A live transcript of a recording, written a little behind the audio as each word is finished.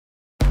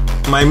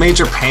My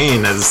major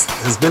pain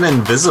has been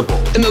invisible.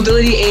 The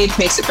mobility aid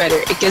makes it better.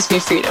 It gives me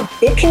freedom.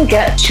 It can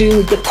get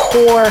to the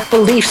core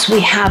beliefs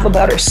we have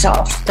about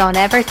ourselves. Don't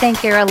ever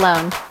think you're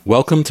alone.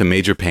 Welcome to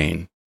Major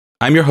Pain.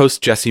 I'm your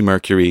host, Jesse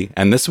Mercury,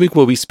 and this week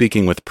we'll be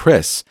speaking with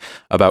Pris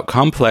about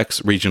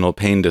complex regional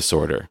pain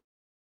disorder.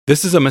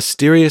 This is a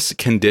mysterious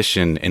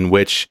condition in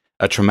which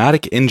a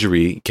traumatic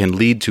injury can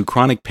lead to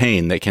chronic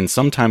pain that can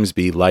sometimes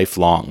be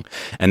lifelong,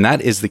 and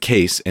that is the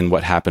case in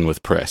what happened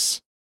with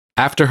Pris.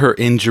 After her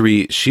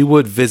injury, she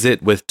would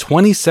visit with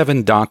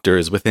 27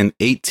 doctors within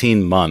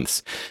 18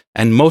 months,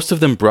 and most of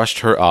them brushed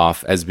her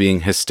off as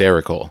being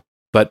hysterical.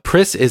 But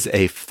Pris is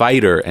a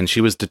fighter, and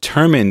she was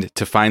determined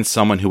to find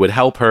someone who would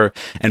help her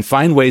and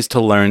find ways to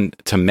learn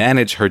to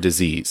manage her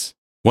disease.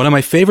 One of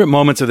my favorite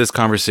moments of this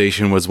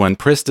conversation was when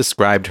Pris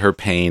described her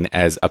pain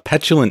as a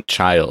petulant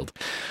child,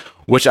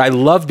 which I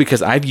love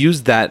because I've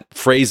used that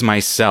phrase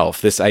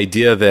myself, this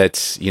idea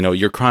that,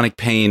 your chronic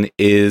pain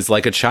is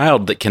like a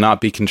child that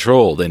cannot be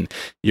controlled, and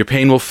your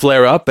pain will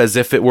flare up as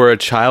if it were a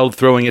child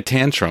throwing a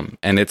tantrum,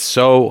 and it's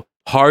so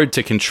hard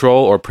to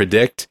control or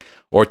predict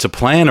or to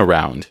plan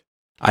around.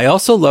 I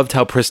also loved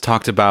how Pris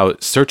talked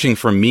about searching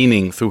for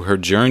meaning through her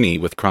journey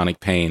with chronic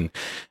pain,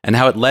 and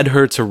how it led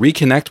her to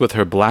reconnect with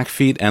her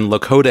Blackfeet and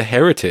Lakota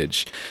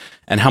heritage,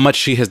 and how much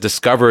she has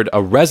discovered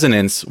a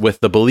resonance with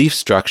the belief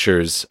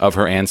structures of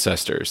her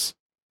ancestors.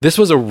 This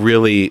was a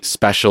really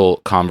special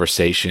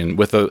conversation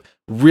with a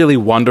really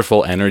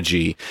wonderful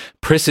energy.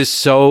 Pris is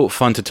so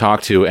fun to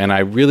talk to, and I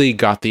really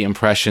got the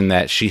impression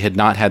that she had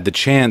not had the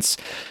chance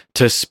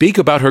to speak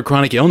about her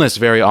chronic illness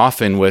very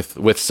often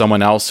with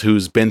someone else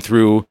who's been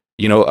through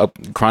a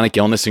chronic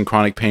illness and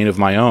chronic pain of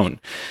my own.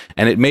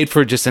 And it made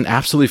for just an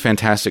absolutely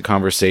fantastic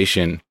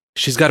conversation.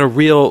 She's got a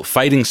real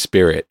fighting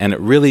spirit, and it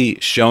really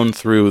shone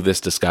through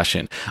this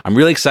discussion. I'm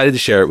really excited to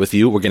share it with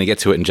you. We're going to get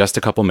to it in just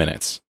a couple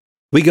minutes.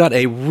 We got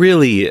a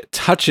really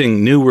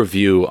touching new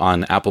review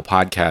on Apple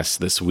Podcasts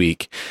this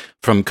week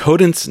from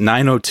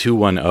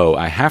Codence90210.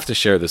 I have to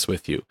share this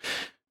with you.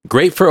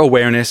 Great for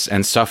awareness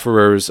and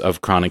sufferers of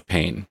chronic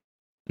pain.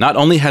 Not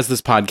only has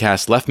this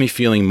podcast left me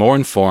feeling more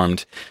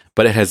informed,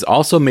 but it has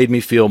also made me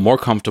feel more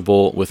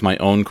comfortable with my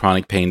own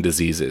chronic pain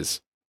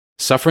diseases.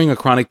 Suffering a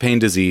chronic pain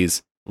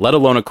disease, let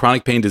alone a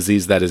chronic pain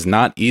disease that is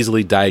not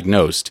easily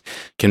diagnosed,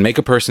 can make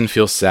a person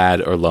feel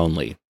sad or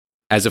lonely,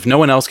 as if no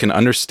one else can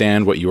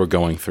understand what you are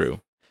going through.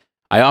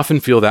 I often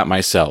feel that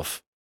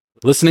myself.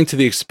 Listening to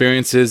the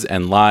experiences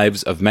and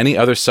lives of many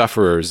other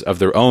sufferers of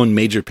their own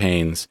major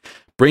pains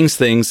brings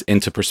things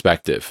into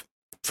perspective.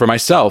 For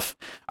myself,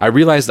 I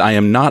realized I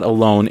am not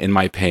alone in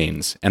my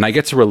pains, and I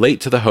get to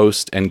relate to the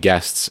host and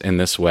guests in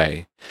this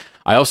way.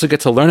 I also get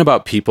to learn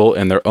about people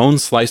in their own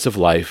slice of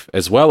life,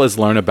 as well as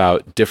learn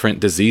about different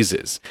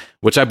diseases,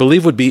 which I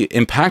believe would be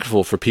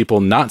impactful for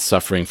people not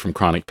suffering from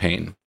chronic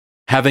pain.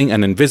 Having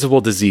an invisible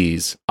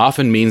disease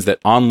often means that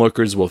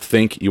onlookers will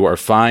think you are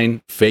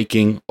fine,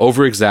 faking,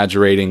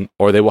 over-exaggerating,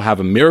 or they will have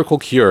a miracle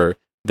cure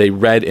they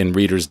read in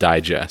Reader's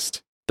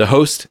Digest. The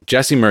host,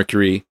 Jesse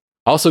Mercury,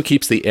 also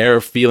keeps the air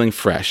feeling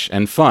fresh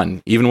and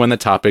fun, even when the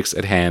topics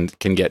at hand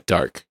can get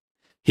dark.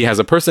 He has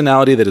a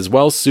personality that is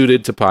well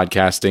suited to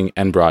podcasting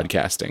and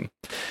broadcasting.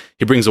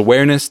 He brings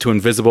awareness to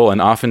invisible and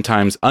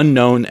oftentimes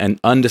unknown and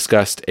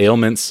undiscussed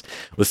ailments.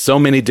 With so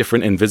many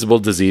different invisible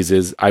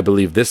diseases, I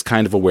believe this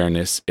kind of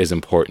awareness is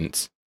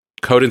important.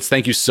 Codence,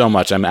 thank you so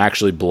much. I'm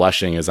actually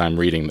blushing as I'm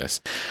reading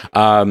this.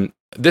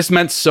 This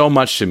meant so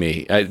much to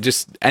me.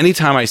 Just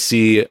anytime I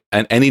see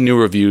any new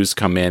reviews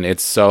come in,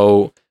 it's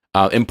so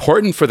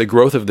important for the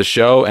growth of the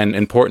show and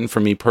important for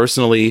me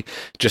personally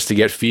just to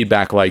get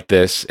feedback like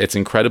this. It's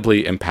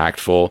incredibly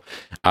impactful.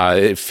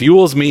 It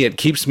fuels me. It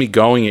keeps me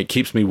going. It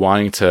keeps me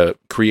wanting to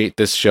create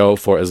this show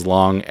for as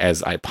long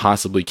as I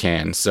possibly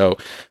can. So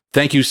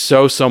thank you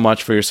so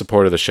much for your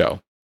support of the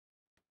show.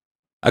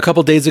 A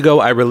couple days ago,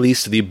 I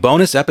released the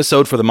bonus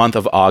episode for the month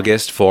of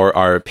August for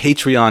our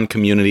Patreon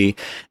community,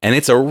 and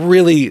it's a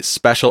really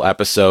special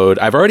episode.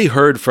 I've already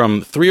heard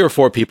from 3 or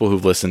 4 people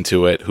who've listened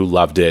to it who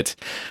loved it,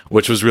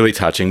 which was really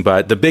touching.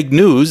 But the big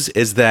news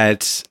is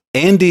that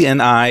Andy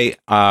and I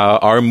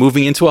are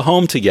moving into a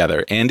home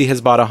together. Andy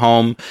has bought a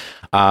home,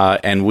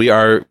 and we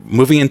are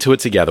moving into it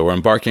together. We're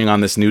embarking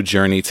on this new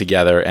journey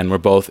together, and we're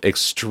both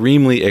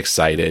extremely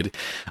excited.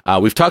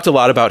 We've talked a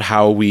lot about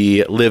how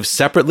we live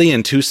separately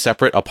in 2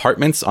 separate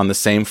apartments on the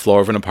same floor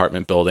of an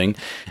apartment building,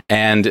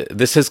 and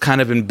this has kind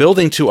of been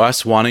building to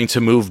us wanting to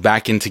move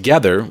back in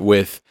together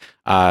with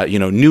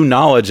new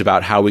knowledge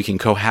about how we can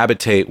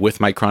cohabitate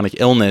with my chronic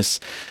illness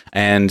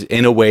and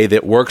in a way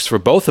that works for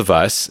both of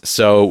us.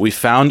 So we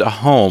found a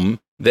home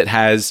that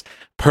has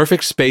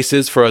perfect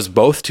spaces for us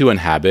both to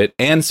inhabit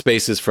and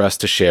spaces for us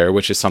to share,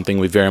 which is something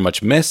we very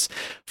much miss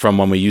from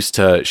when we used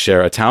to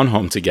share a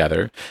townhome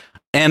together.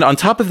 And on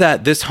top of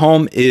that, this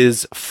home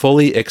is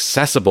fully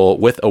accessible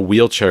with a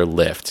wheelchair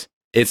lift.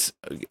 It's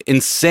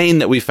insane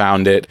that we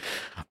found it.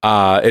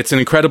 It's an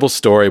incredible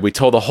story. We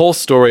told the whole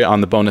story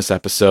on the bonus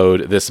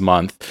episode this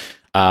month.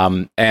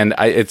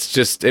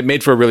 It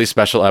made for a really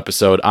special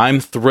episode. I'm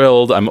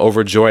thrilled. I'm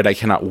overjoyed. I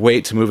cannot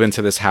wait to move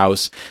into this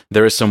house.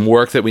 There is some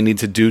work that we need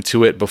to do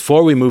to it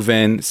before we move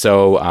in.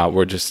 So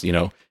we're just,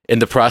 in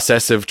the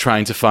process of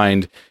trying to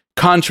find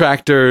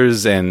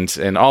contractors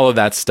and all of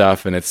that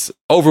stuff, and it's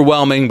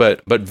overwhelming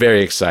but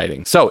very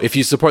exciting. So if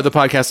you support the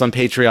podcast on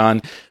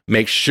Patreon,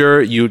 make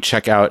sure you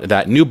check out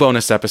that new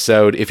bonus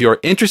episode. If you're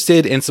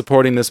interested in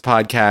supporting this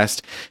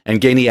podcast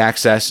and gaining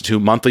access to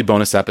monthly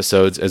bonus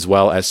episodes as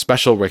well as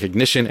special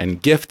recognition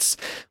and gifts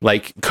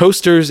like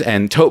coasters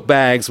and tote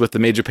bags with the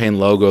Major Pain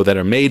logo that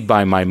are made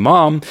by my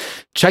mom,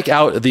 check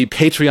out the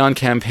Patreon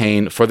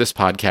campaign for this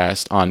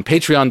podcast on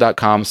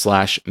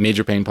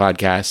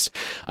patreon.com/majorpainpodcast.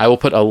 I will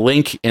put a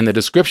link in the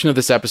description of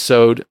this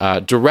episode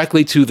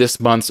directly to this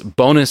month's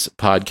bonus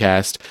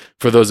podcast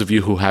for those of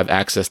you who have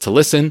access to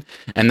listen,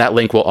 and that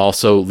link will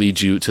also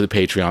lead you to the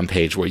Patreon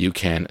page where you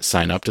can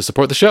sign up to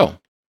support the show.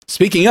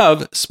 Speaking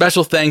of,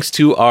 special thanks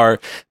to our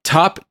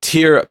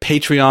top-tier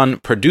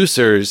Patreon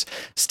producers,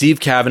 Steve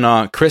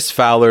Kavanaugh, Chris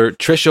Fowler,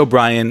 Trish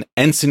O'Brien,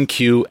 Ensign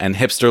Q, and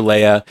Hipster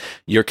Leia.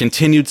 Your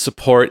continued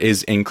support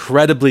is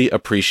incredibly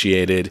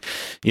appreciated.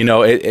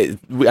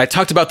 I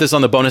talked about this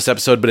on the bonus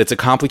episode, but it's a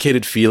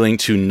complicated feeling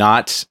to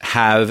not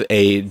have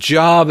a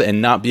job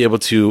and not be able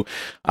to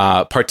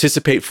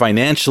participate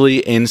financially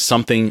in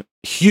something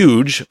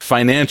huge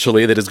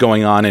financially that is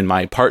going on in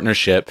my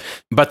partnership,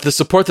 but the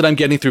support that I'm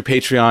getting through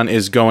Patreon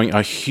is going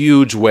a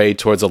huge way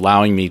towards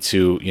allowing me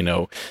to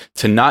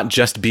not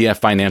just be a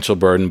financial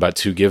burden, but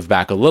to give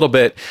back a little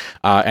bit,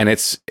 and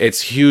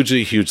it's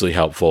hugely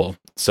helpful.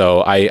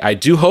 So I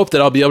do hope that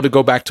I'll be able to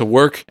go back to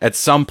work at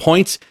some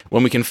point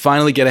when we can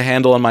finally get a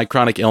handle on my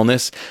chronic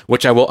illness,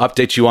 which I will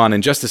update you on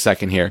in just a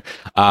second here.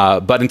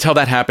 But until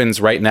that happens,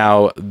 right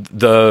now,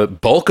 the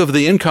bulk of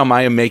the income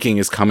I am making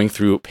is coming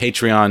through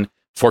Patreon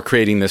for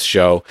creating this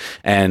show.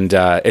 And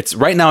it's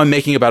right now I'm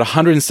making about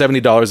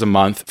 $170 a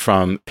month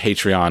from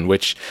Patreon,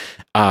 which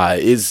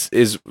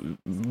is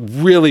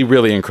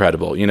really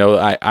incredible.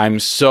 I'm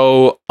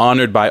so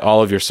honored by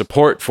all of your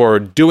support for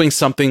doing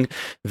something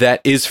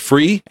that is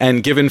free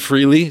and given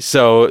freely.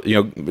 So,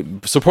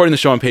 supporting the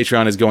show on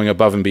Patreon is going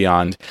above and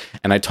beyond.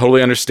 And I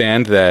totally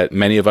understand that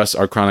many of us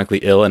are chronically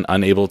ill and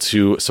unable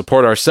to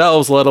support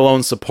ourselves, let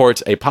alone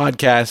support a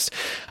podcast.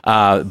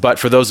 But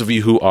for those of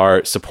you who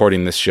are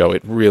supporting this show,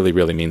 it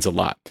really means a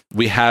lot.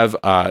 We have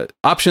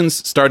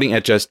options starting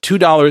at just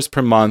 $2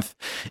 per month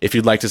if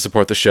you'd like to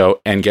support the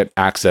show and get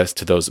access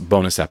to those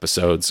bonus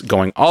episodes,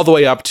 going all the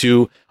way up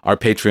to our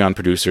Patreon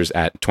producers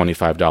at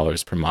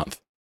 $25 per month.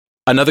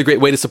 Another great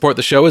way to support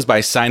the show is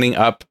by signing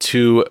up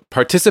to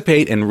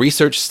participate in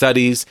research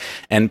studies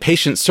and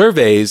patient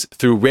surveys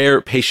through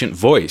Rare Patient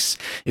Voice.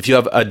 If you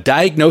have a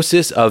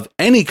diagnosis of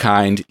any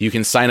kind, you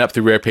can sign up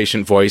through Rare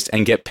Patient Voice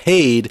and get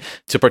paid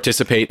to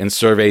participate in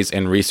surveys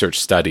and research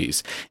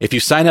studies. If you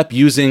sign up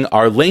using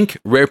our link,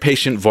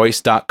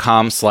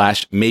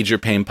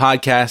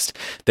 rarepatientvoice.com/majorpainpodcast,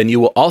 then you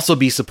will also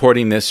be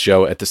supporting this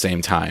show at the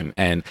same time.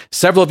 And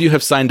several of you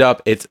have signed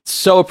up. It's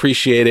so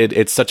appreciated.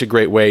 It's such a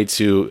great way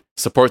to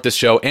support this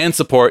show and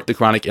support the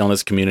chronic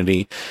illness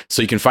community.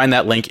 So you can find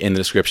that link in the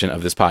description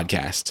of this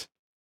podcast.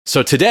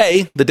 So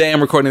today, the day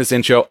I'm recording this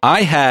intro,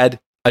 I had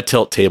a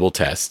tilt table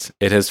test.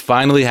 It has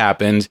finally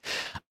happened.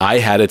 I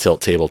had a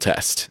tilt table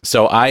test.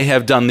 So I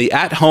have done the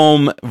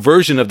at-home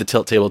version of the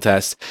tilt table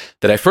test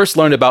that I first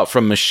learned about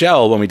from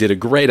Michelle when we did a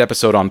great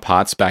episode on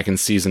POTS back in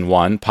season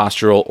 1,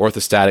 postural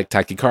orthostatic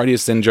tachycardia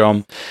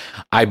syndrome.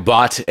 I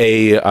bought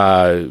a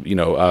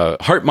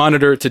heart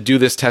monitor to do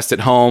this test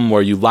at home,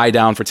 where you lie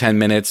down for 10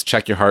 minutes,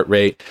 check your heart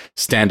rate,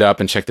 stand up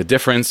and check the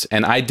difference.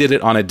 And I did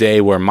it on a day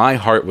where my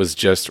heart was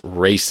just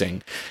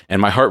racing, and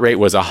my heart rate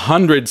was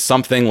 100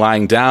 something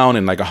lying down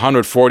and like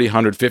 140,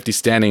 150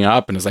 standing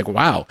up. And it's like,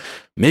 wow,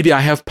 maybe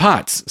I have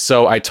POTS.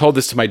 So I told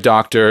this to my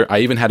doctor. I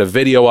even had a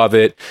video of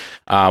it,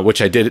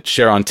 which I did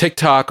share on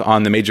TikTok,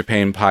 on the Major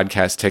Pain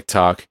Podcast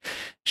TikTok.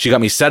 She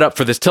got me set up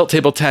for this tilt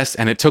table test,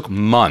 and it took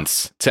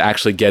months to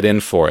actually get in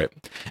for it.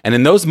 And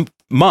in those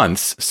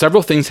months,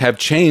 several things have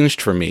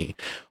changed for me.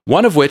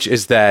 One of which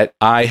is that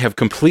I have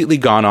completely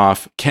gone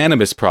off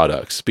cannabis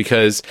products,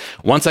 because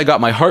once I got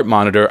my heart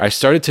monitor, I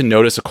started to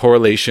notice a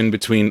correlation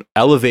between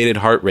elevated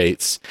heart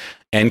rates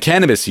and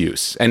cannabis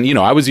use. And,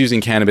 I was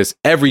using cannabis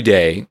every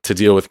day to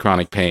deal with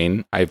chronic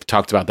pain. I've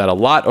talked about that a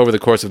lot over the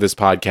course of this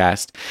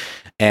podcast.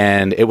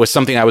 And it was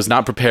something I was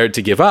not prepared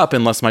to give up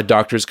unless my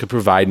doctors could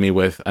provide me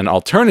with an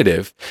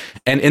alternative.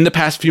 And in the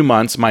past few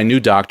months, my new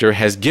doctor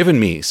has given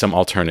me some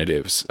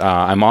alternatives.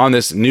 I'm on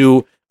this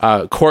new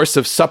course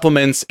of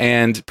supplements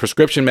and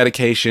prescription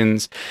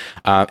medications,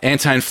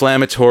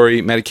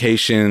 anti-inflammatory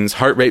medications,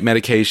 heart rate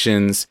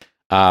medications,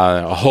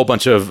 a whole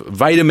bunch of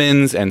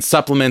vitamins and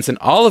supplements, and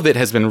all of it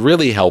has been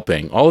really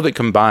helping. All of it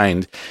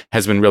combined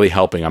has been really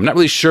helping. I'm not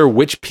really sure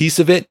which piece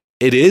of it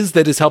is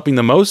that is helping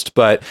the most,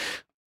 but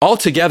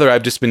altogether,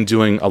 I've just been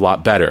doing a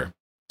lot better.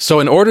 So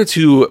in order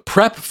to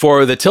prep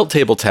for the tilt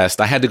table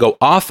test, I had to go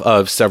off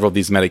of several of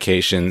these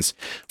medications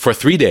for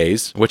 3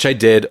 days, which I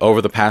did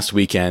over the past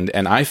weekend,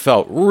 and I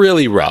felt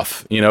really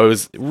rough. It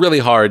was really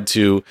hard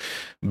to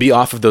be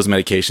off of those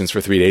medications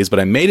for 3 days, but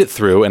I made it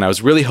through, and I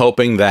was really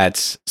hoping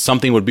that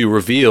something would be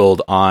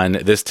revealed on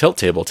this tilt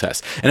table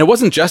test. And it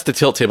wasn't just a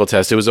tilt table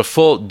test, it was a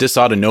full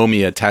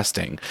dysautonomia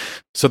testing.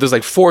 So there's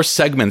like 4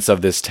 segments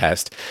of this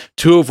test,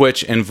 2 of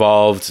which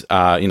involved,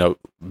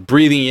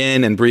 breathing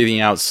in and breathing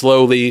out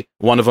slowly,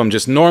 one of them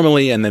just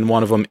normally, and then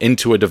one of them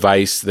into a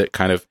device that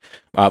kind of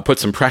put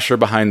some pressure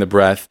behind the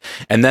breath.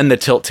 And then the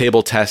tilt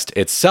table test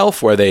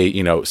itself, where they,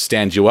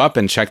 stand you up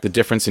and check the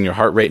difference in your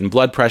heart rate and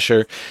blood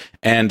pressure.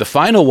 And the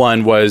final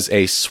one was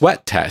a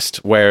sweat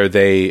test, where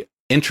they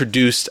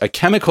introduced a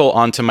chemical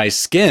onto my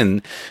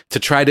skin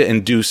to try to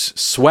induce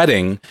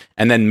sweating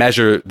and then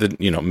measure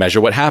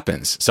what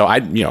happens. So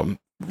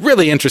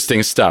really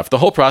interesting stuff. The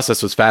whole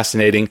process was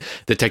fascinating.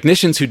 The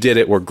technicians who did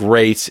it were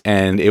great,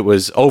 and it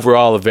was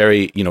overall a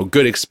very,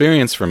 good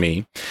experience for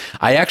me.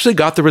 I actually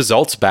got the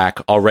results back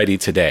already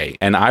today,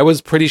 and I was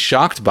pretty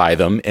shocked by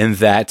them in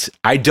that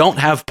I don't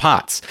have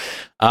POTS.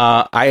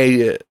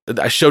 I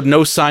showed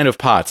no sign of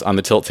POTS on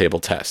the tilt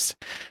table test.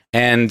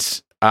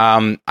 And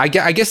I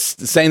guess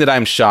saying that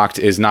I'm shocked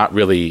is not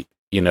really,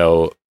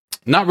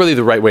 not really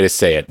the right way to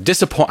say it.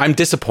 I'm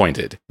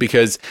disappointed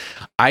because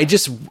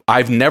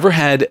I've never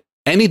had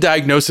any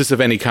diagnosis of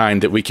any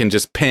kind that we can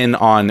just pin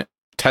on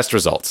test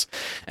results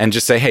and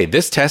just say, hey,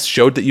 this test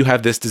showed that you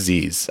have this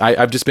disease.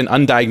 I've just been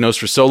undiagnosed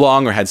for so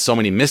long or had so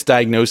many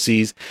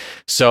misdiagnoses.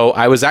 So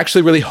I was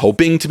actually really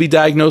hoping to be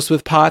diagnosed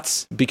with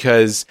POTS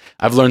because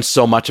I've learned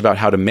so much about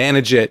how to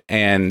manage it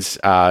and,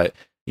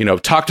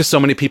 talk to so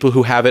many people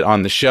who have it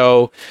on the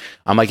show.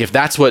 I'm like, if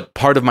that's what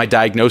part of my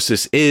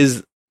diagnosis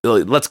is,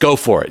 let's go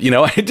for it.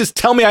 Just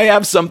tell me I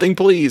have something,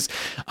 please.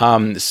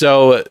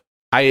 So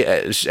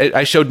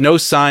I showed no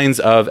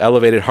signs of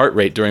elevated heart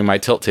rate during my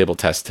tilt table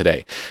test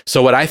today.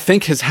 So what I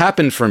think has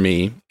happened for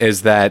me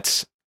is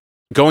that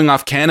going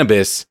off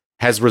cannabis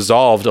has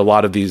resolved a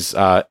lot of these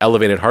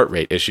elevated heart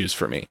rate issues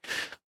for me,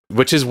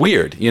 which is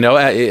weird.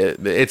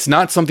 It's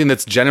not something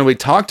that's generally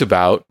talked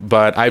about,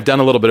 but I've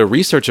done a little bit of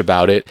research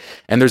about it,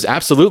 and there's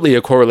absolutely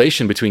a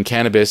correlation between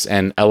cannabis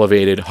and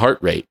elevated heart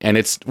rate. And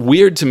it's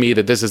weird to me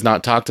that this is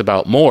not talked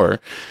about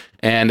more.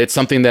 And it's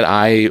something that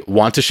I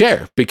want to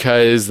share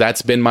because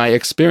that's been my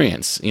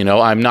experience.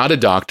 I'm not a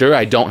doctor.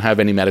 I don't have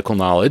any medical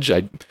knowledge.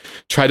 I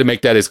try to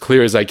make that as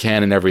clear as I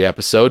can in every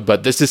episode.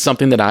 But this is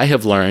something that I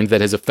have learned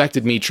that has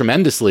affected me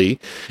tremendously.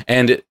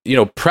 And,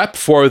 prep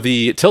for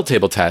the tilt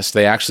table test,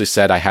 they actually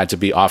said I had to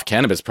be off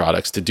cannabis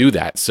products to do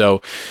that.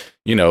 So,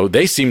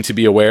 they seem to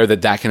be aware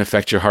that that can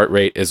affect your heart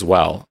rate as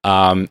well.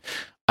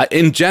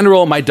 In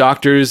general, my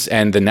doctors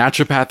and the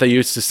naturopath I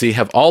used to see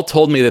have all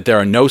told me that there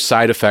are no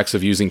side effects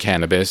of using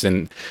cannabis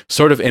and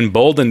sort of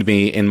emboldened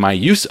me in my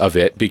use of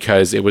it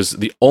because it was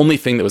the only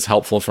thing that was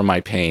helpful for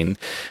my pain.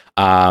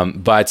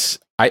 But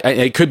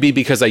it could be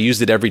because I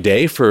used it every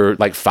day for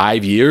like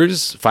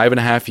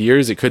 5.5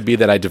 years. It could be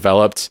that I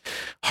developed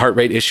heart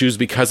rate issues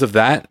because of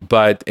that,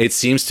 but it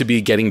seems to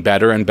be getting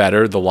better and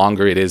better the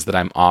longer it is that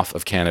I'm off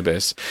of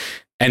cannabis.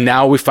 And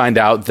now we find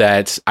out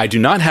that I do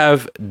not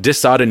have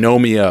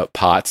dysautonomia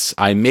POTS.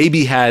 I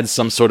maybe had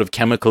some sort of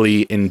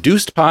chemically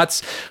induced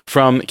POTS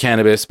from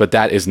cannabis, but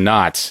that is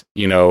not,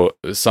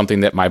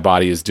 something that my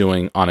body is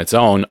doing on its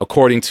own,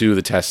 according to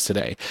the test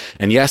today.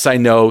 And yes, I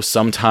know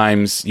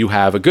sometimes you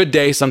have a good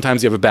day,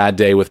 sometimes you have a bad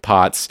day with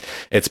POTS.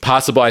 It's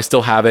possible I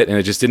still have it and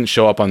it just didn't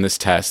show up on this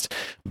test.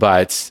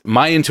 But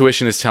my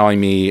intuition is telling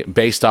me,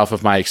 based off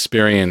of my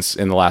experience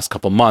in the last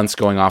couple months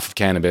going off of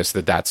cannabis,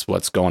 that that's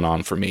what's going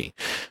on for me.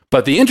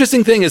 But the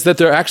interesting thing is that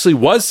there actually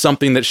was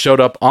something that showed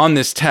up on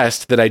this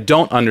test that I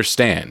don't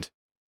understand.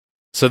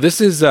 So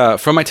this is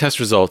from my test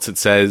results. It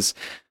says,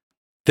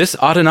 this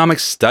autonomic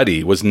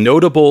study was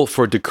notable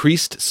for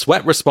decreased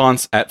sweat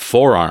response at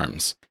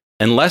forearms.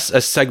 Unless a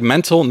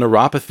segmental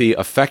neuropathy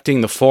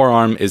affecting the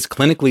forearm is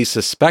clinically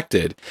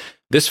suspected,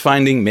 this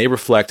finding may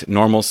reflect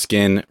normal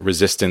skin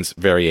resistance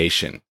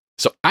variation.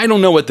 So I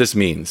don't know what this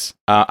means.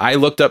 I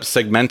looked up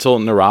segmental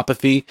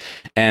neuropathy,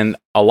 and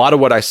a lot of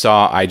what I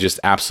saw, I just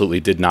absolutely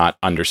did not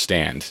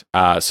understand.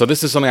 So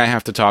this is something I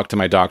have to talk to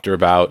my doctor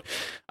about.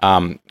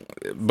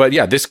 But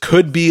yeah, this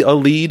could be a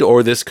lead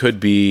or this could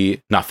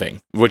be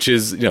nothing, which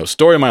is,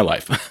 story of my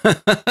life.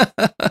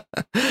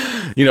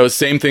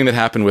 Same thing that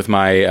happened with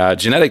my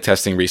genetic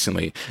testing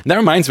recently. And that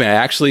reminds me, I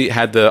actually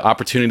had the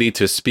opportunity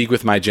to speak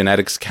with my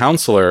genetics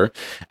counselor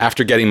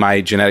after getting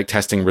my genetic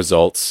testing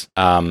results.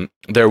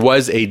 There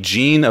was a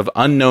gene of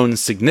unknown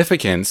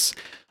significance,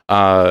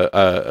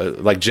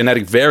 like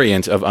genetic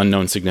variant of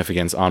unknown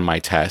significance on my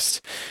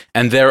test.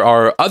 And there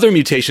are other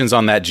mutations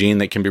on that gene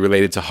that can be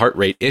related to heart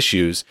rate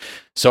issues.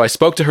 So I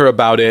spoke to her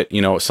about it,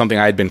 something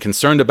I had been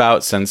concerned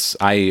about since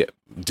I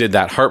did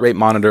that heart rate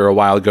monitor a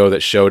while ago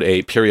that showed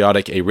a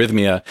periodic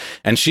arrhythmia.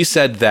 And she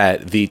said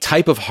that the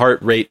type of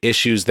heart rate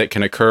issues that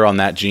can occur on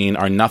that gene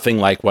are nothing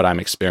like what I'm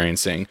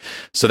experiencing.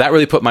 So that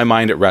really put my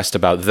mind at rest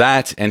about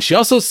that. And she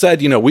also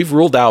said, we've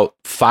ruled out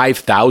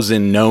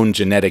 5,000 known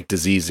genetic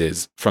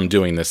diseases from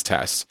doing this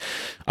test,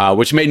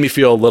 which made me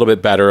feel a little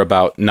bit better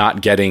about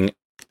not getting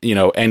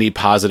any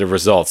positive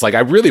results. Like, I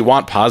really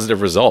want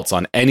positive results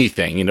on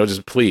anything,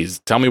 just please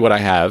tell me what I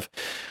have,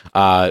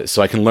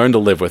 so I can learn to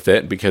live with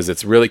it, because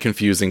it's really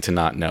confusing to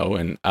not know.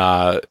 And,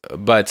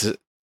 but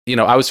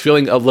I was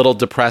feeling a little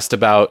depressed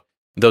about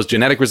those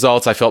genetic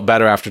results. I felt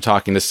better after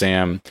talking to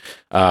Sam,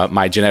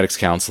 my genetics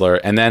counselor.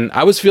 And then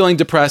I was feeling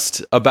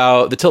depressed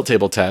about the tilt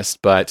table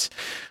test, but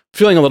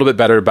feeling a little bit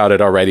better about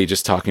it already,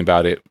 just talking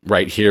about it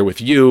right here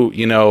with you.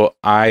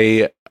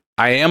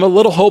 I am a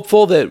little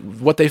hopeful that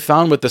what they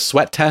found with the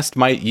sweat test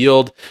might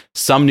yield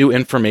some new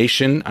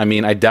information. I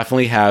mean, I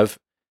definitely have,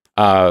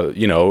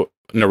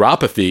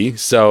 neuropathy,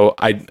 so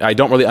I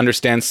don't really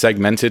understand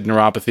segmented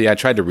neuropathy. I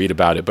tried to read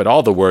about it, but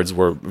all the words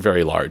were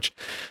very large.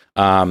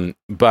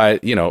 But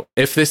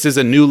if this is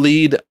a new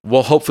lead,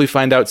 we'll hopefully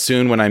find out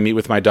soon when I meet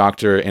with my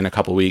doctor in a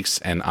couple weeks,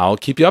 and I'll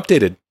keep you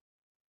updated.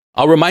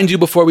 I'll remind you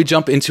before we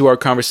jump into our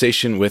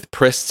conversation with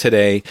Pris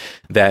today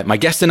that my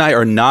guest and I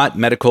are not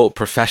medical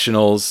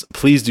professionals.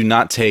 Please do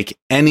not take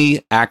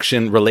any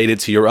action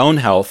related to your own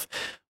health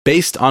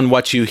based on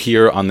what you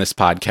hear on this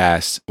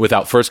podcast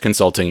without first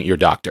consulting your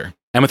doctor.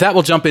 And with that,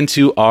 we'll jump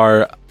into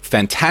our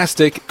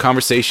fantastic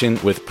conversation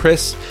with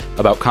Pris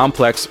about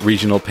complex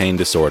regional pain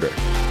disorder.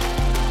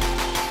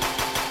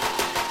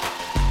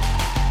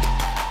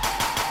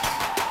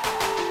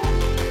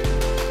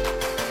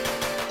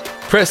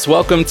 Pris,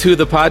 welcome to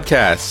the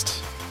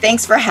podcast.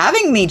 Thanks for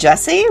having me,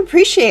 Jesse.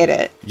 Appreciate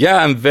it. Yeah,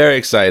 I'm very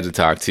excited to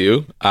talk to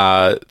you.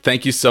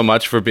 Thank you so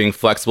much for being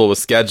flexible with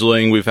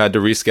scheduling. We've had to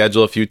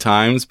reschedule a few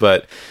times,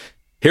 but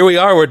here we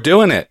are. We're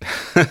doing it.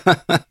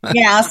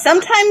 Yeah,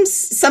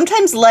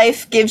 sometimes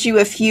life gives you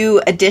a few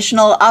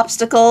additional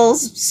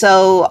obstacles,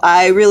 so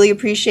I really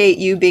appreciate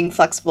you being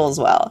flexible as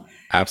well.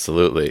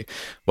 Absolutely.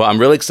 Well, I'm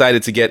really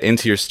excited to get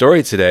into your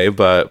story today,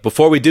 but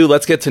before we do,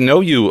 let's get to know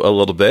you a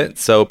little bit.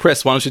 So,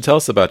 Pris, why don't you tell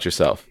us about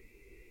yourself?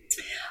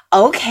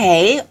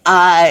 Okay.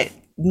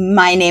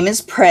 My name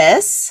is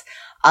Pris.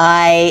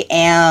 I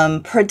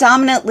am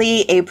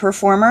predominantly a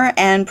performer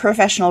and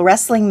professional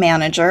wrestling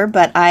manager,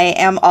 but I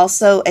am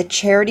also a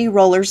charity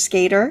roller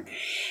skater.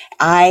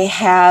 I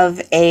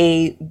have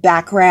a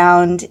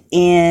background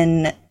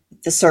in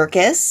the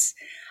circus.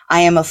 I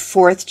am a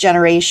fourth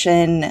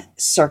generation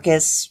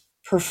circus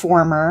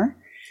performer.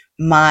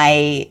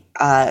 My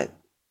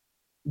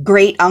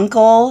great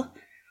uncle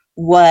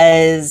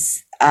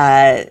was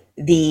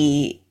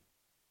the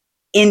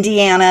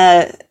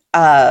Indiana's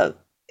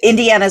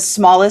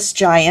smallest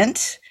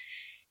giant.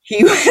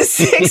 He was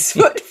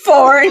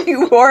 6'4" and he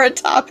wore a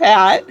top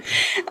hat.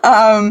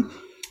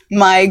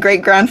 My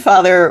great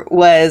grandfather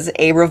was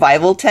a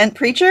revival tent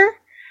preacher.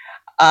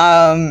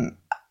 I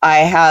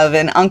have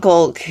an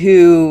uncle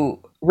who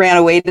ran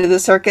away to the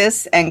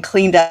circus and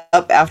cleaned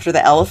up after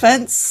the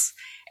elephants.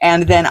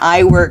 And then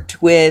I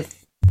worked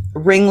with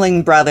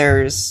Ringling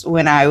Brothers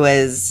when I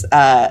was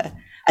a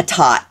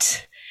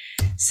tot.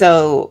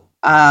 So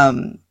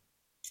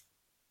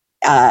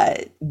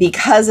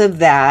because of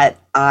that,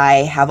 I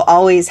have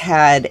always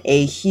had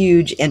a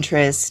huge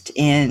interest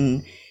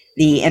in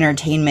the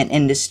entertainment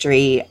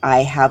industry. I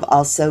have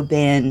also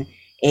been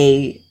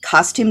a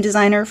costume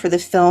designer for the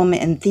film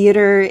and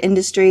theater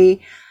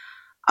industry.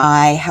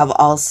 I have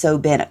also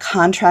been a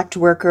contract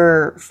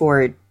worker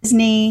for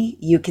Disney.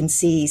 You can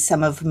see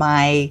some of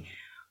my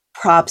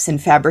props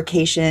and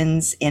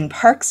fabrications in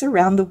parks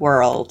around the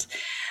world.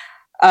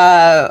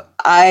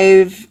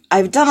 I've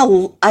done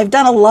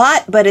a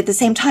lot, but at the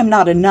same time,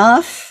 not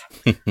enough.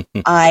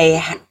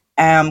 I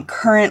am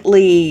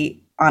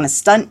currently on a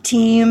stunt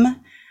team,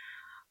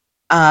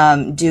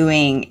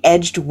 doing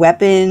edged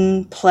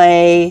weapon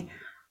play.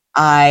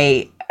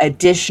 I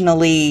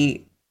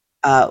additionally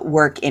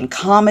work in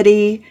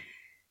comedy.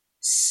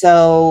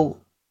 So,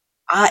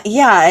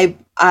 I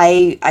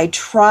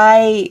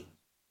try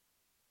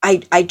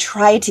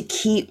to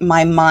keep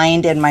my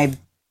mind and my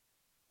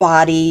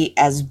body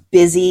as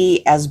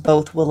busy as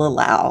both will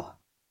allow.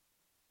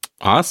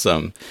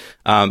 Awesome.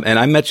 And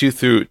I met you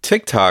through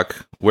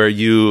TikTok, where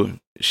you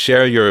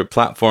share your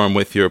platform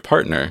with your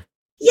partner.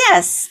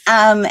 Yes,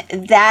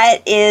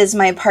 that is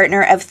my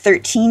partner of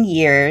 13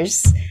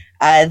 years.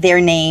 Their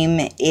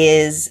name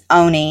is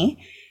Oni,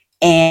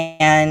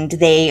 and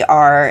they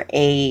are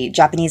a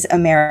Japanese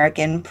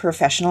American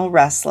professional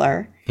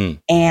wrestler.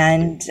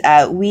 And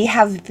we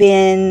have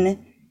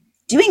been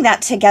doing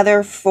that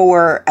together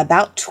for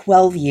about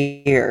 12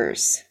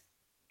 years.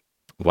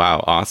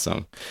 Wow,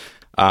 awesome.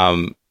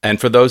 And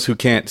for those who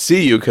can't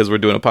see you, because we're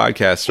doing a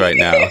podcast right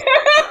now,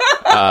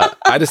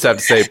 I just have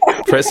to say,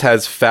 Pris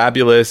has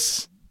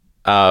fabulous,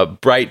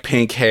 bright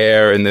pink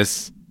hair and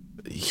this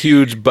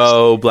huge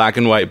bow, black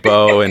and white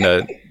bow, and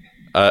a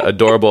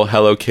adorable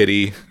Hello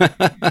Kitty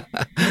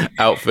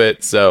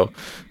outfit. So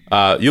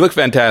You look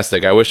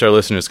fantastic. I wish our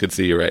listeners could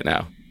see you right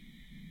now.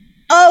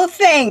 Oh,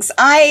 thanks.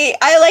 I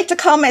like to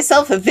call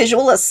myself a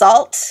visual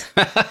assault.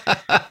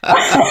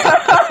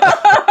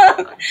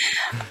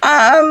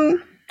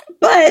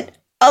 But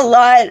a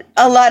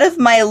lot of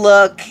my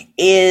look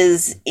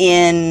is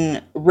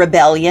in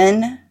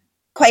rebellion,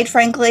 quite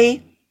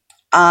frankly.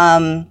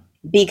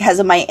 Because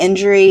of my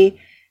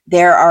injury,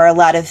 there are a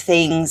lot of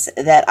things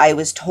that I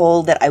was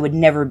told that I would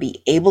never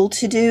be able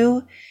to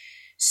do.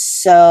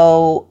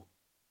 So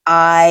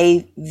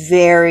I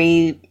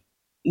very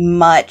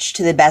much,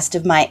 to the best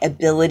of my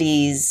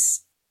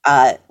abilities,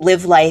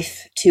 live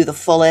life to the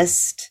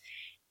fullest,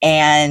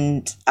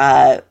 and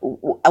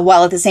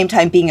while at the same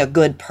time being a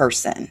good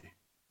person.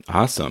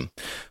 Awesome.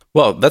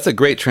 Well, that's a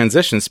great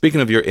transition. Speaking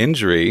of your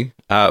injury,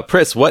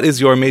 Pris, what is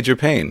your major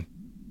pain?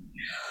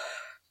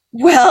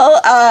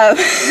 Well,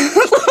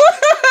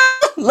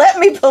 let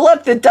me pull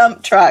up the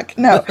dump truck.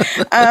 No.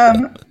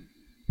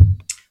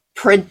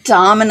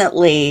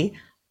 Predominantly,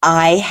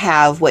 I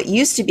have what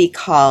used to be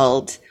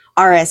called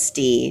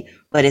RSD,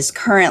 but is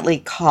currently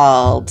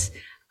called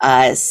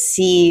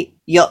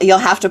you'll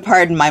have to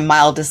pardon my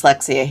mild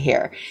dyslexia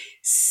here.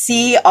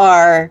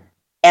 CRSD,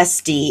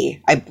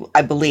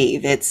 I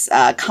believe. It's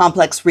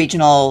complex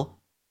regional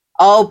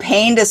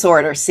pain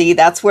disorder. See,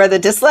 that's where the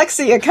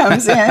dyslexia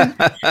comes in.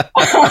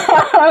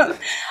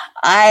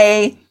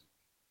 I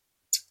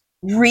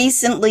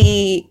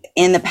recently,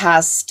 in the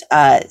past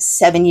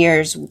 7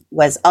 years,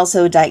 was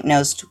also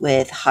diagnosed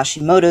with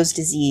Hashimoto's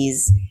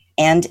disease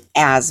and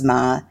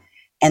asthma,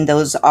 and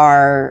those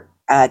are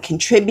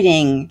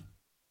contributing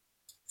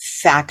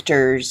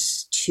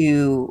factors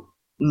to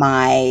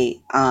my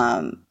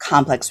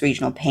complex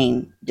regional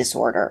pain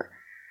disorder.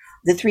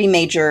 The three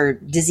major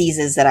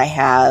diseases that I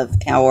have,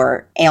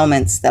 or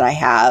ailments that I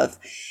have,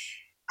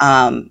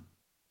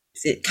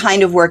 it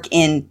kind of work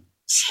in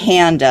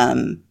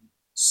tandem.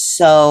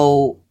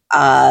 So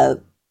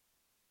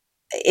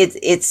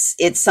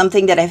it's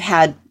something that I've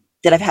had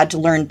to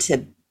learn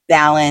to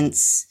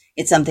balance.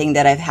 It's something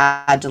that I've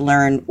had to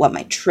learn what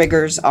my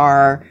triggers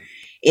are.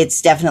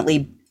 It's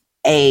definitely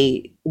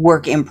a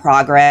work in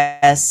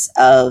progress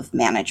of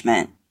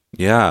management.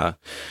 Yeah.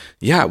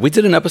 Yeah. We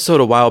did an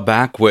episode a while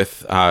back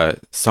with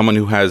someone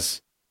who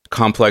has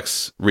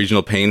complex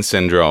regional pain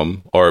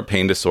syndrome or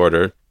pain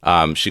disorder.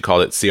 She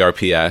called it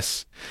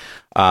CRPS.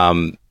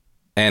 And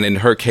in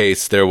her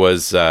case, there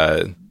was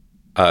a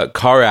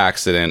car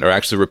accident, or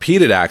actually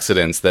repeated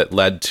accidents, that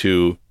led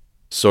to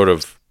sort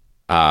of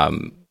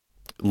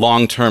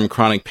long-term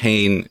chronic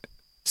pain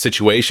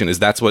situation. Is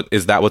that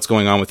what's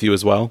going on with you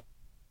as well?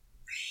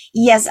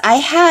 Yes, I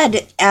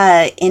had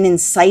an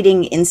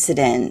inciting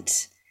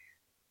incident,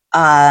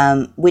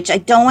 which I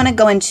don't want to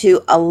go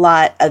into a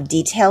lot of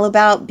detail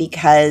about,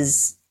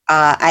 because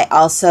I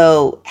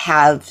also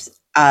have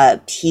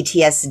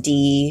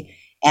PTSD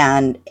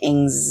and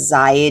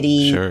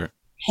anxiety, sure,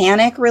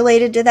 panic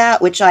related to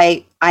that, which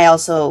I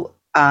also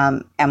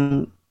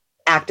am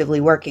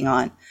actively working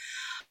on.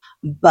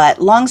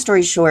 But long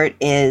story short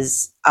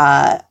is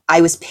I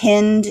was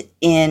pinned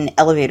in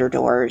elevator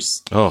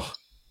doors. Oh.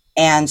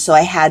 And so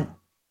I had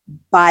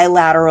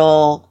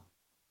bilateral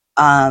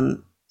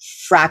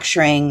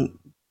fracturing,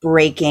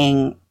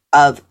 breaking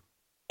of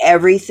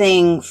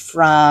everything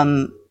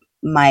from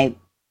my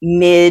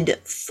mid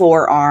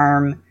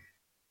forearm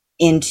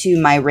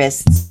into my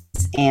wrists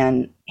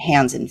and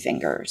hands and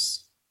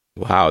fingers.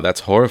 Wow, that's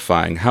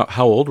horrifying.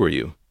 How old were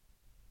you?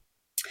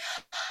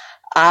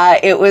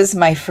 It was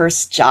my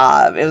first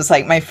job. It was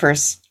like my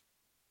first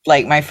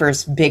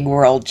big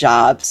world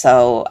job.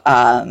 So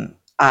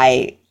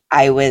I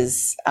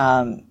was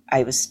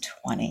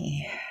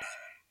 20.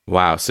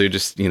 Wow. So you're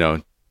just,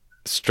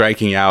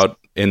 striking out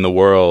in the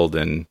world,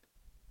 and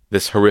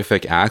this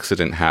horrific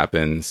accident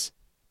happens.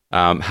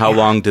 How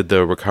long did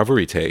the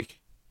recovery take?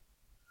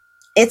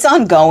 It's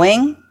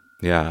ongoing.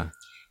 Yeah.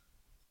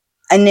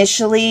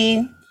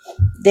 Initially,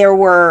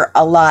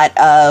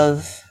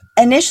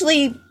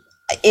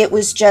 it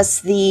was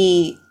just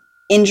the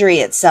injury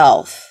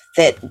itself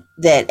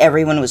that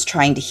everyone was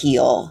trying to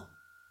heal.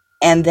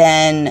 And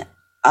then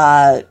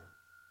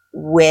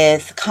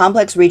with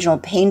complex regional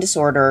pain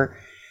disorder,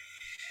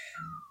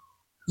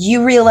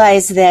 you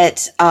realize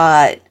that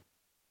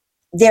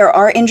there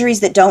are injuries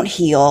that don't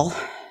heal.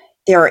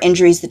 There are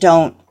injuries that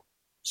don't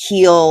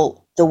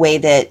heal the way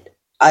that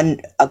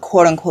a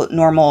quote unquote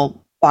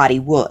normal body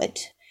would.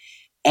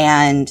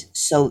 And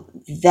so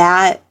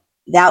that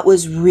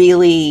was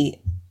really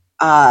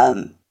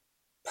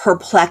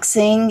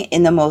perplexing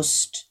in the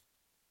most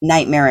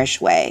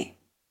nightmarish way.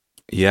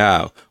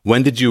 Yeah.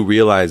 When did you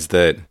realize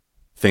that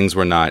things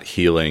were not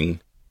healing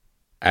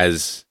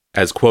as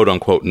quote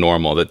unquote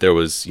normal, that there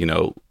was,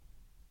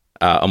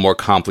 a more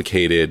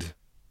complicated,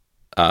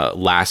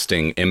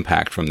 lasting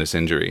impact from this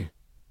injury?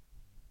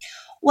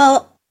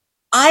 Well,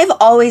 I've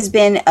always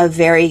been a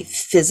very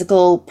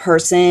physical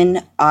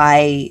person.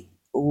 I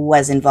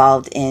was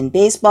involved in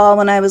baseball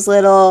when I was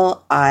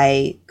little.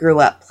 I grew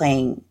up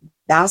playing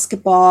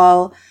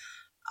basketball.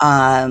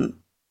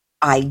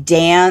 I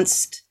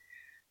danced.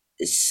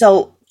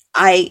 So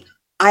I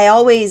I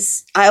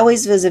always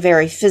was a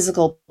very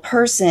physical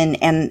person,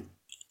 and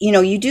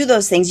you do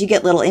those things, you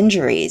get little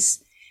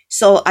injuries.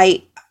 So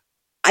I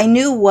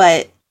knew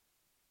what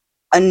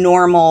a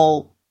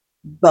normal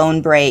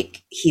bone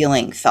break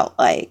healing felt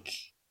like.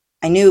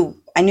 I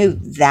knew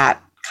that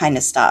kind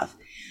of stuff.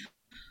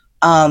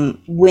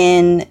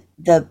 When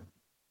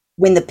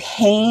the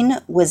pain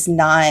was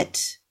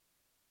not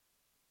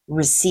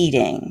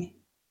receding,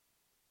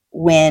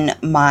 when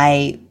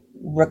my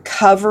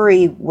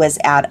recovery was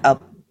at a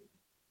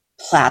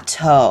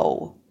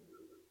plateau,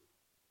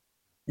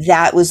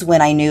 that was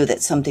when I knew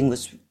that something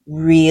was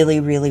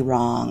really, really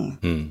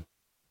wrong.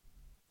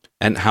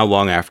 And how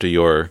long after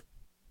your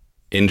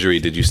injury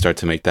did you start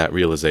to make that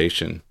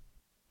realization?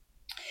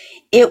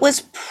 It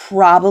was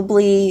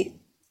probably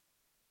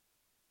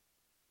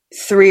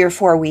 3 or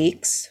 4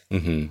 weeks.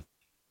 Mm-hmm.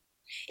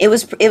 It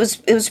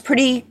was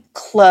pretty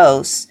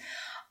close.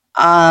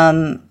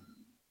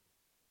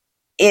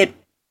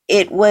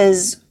 It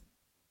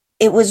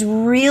was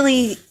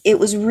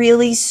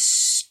really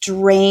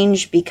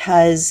strange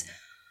because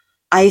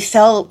I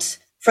felt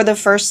for the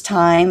first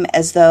time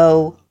as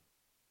though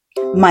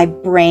my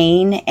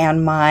brain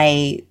and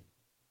my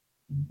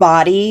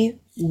body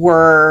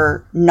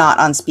were not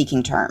on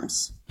speaking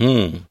terms.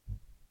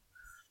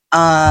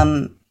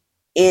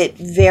 It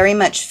very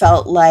much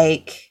felt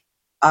like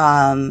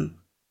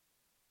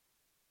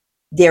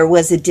there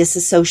was a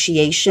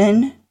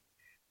disassociation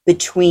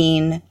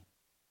between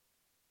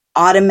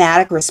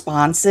automatic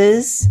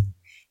responses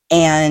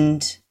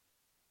and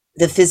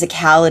the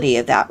physicality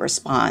of that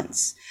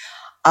response.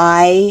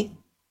 I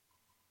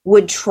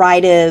would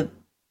try to,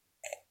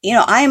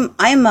 I'm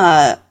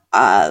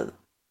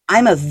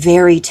a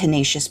very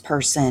tenacious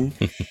person.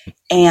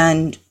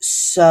 And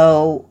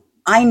so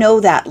I know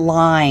that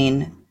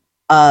line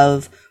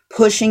of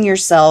pushing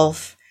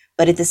yourself,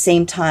 but at the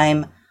same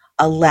time,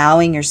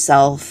 allowing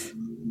yourself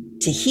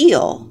to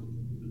heal.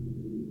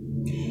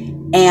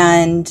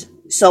 And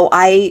so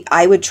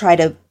I would try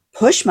to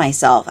push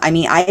myself. I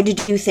mean, I had to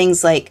do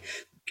things like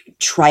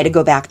try to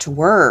go back to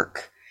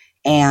work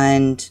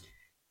and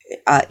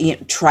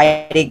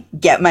try to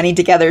get money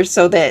together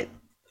so that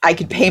I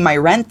could pay my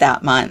rent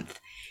that month.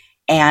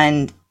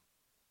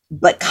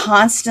 But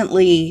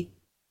constantly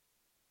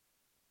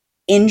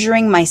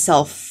injuring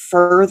myself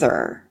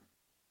further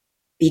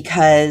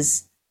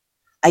because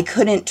I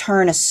couldn't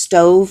turn a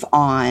stove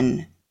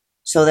on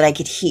so that I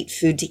could heat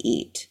food to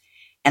eat.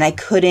 And I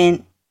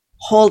couldn't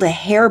hold a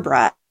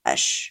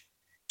hairbrush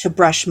to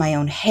brush my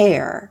own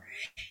hair.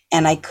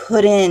 And I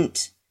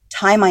couldn't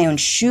tie my own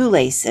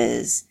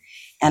shoelaces.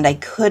 And I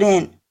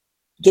couldn't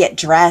get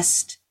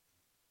dressed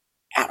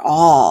at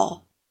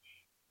all.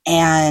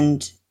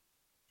 And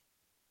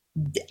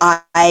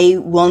I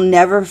will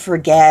never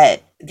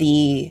forget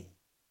the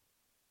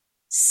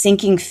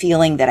sinking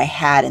feeling that I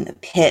had in the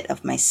pit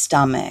of my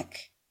stomach,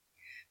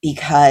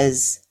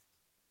 because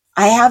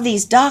I have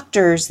these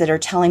doctors that are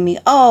telling me,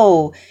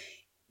 oh,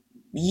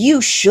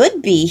 you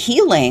should be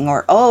healing,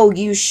 or, oh,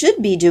 you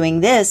should be doing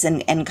this,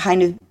 and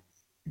kind of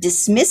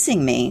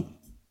dismissing me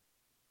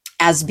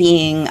as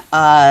being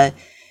a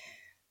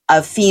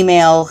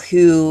female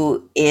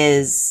who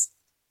is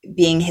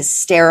being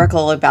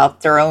hysterical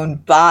about their own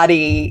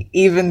body,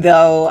 even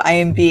though I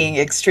am being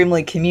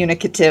extremely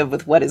communicative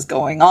with what is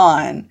going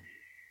on.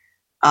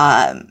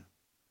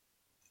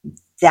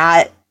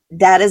 That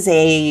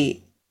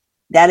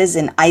is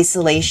an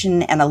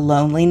isolation and a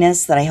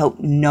loneliness that I hope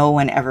no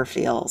one ever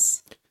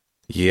feels.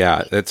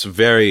 Yeah, that's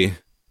very,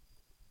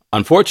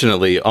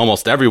 unfortunately,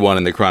 almost everyone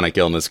in the chronic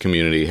illness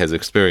community has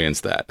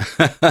experienced that.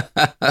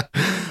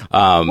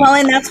 Well,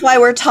 and that's why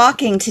we're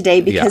talking today,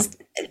 because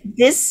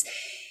this,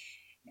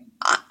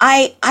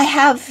 I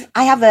have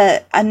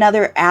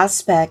another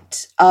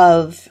aspect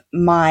of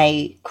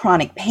my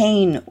chronic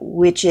pain,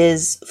 which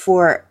is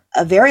for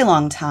a very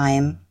long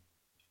time,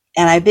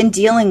 and I've been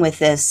dealing with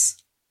this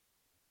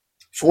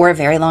for a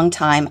very long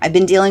time. I've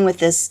been dealing with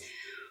this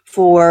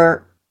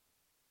for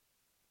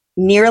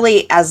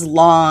nearly as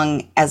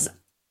long as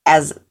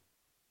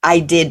I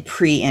did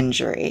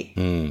pre-injury.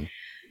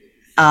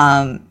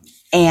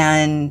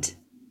 And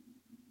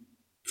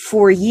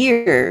for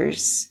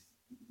years,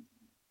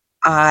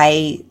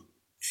 I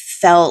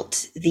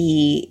felt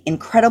the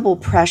incredible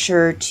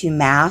pressure to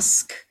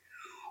mask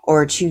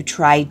or to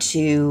try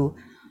to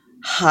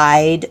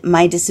hide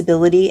my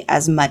disability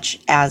as much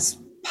as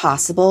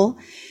possible,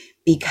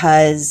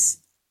 because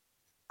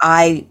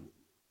in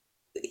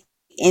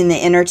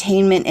the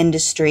entertainment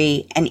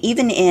industry and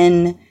even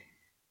in,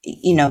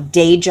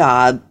 day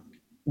job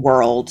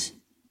world,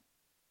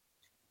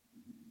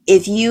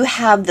 if you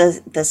have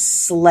the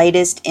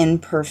slightest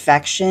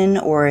imperfection,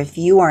 or if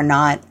you are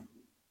not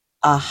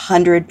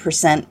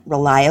 100%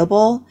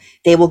 reliable,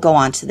 they will go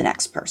on to the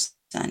next person.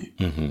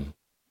 Mm-hmm.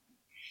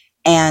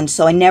 And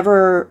so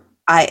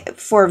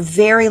for a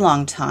very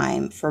long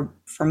time, for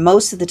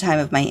most of the time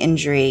of my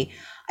injury,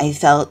 I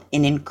felt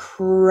an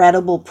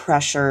incredible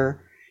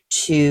pressure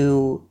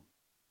to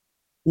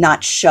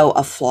not show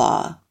a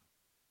flaw.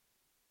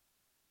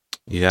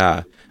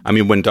 Yeah. I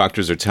mean, when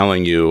doctors are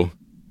telling you,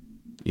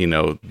 you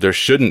know, there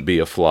shouldn't be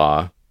a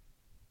flaw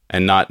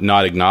and not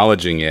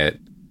acknowledging it,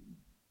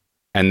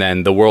 and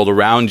then the world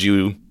around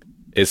you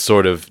is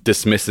sort of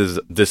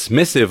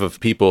dismissive of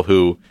people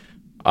who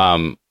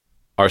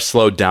are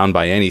slowed down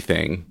by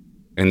anything,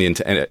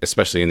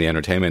 especially in the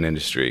entertainment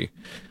industry.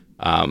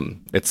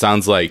 It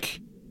sounds like,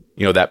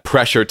 you know, that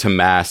pressure to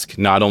mask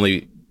not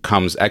only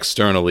comes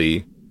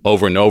externally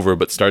over and over,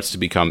 but starts to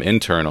become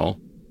internal.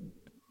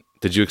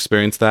 Did you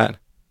experience that?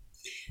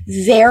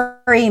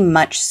 Very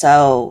much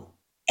so.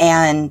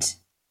 And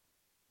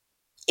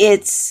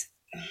it's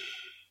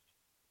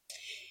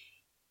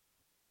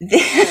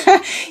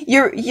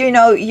your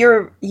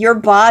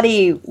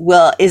body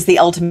is the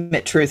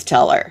ultimate truth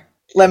teller.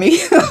 Let me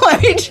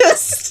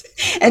just,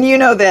 and you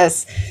know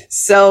this.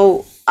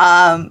 So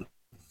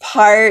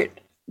part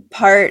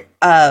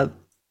of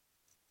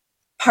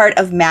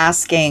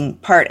masking,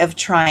 part of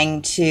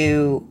trying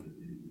to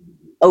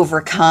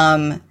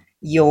overcome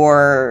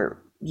your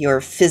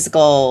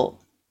physical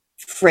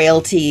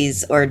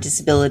frailties or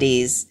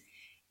disabilities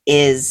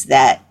is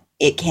that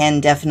it can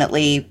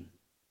definitely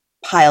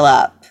pile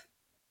up.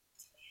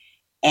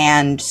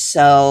 And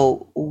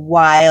so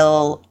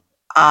while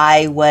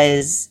I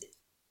was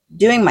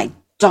doing my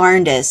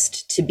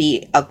darndest to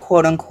be a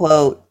quote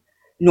unquote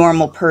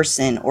normal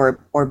person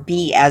or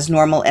be as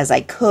normal as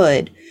I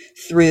could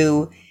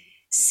through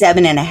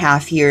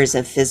 7.5 years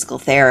of physical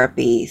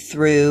therapy,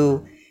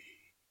 through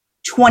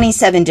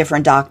 27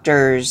 different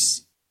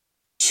doctors,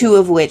 2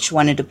 of which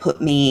wanted to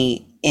put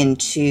me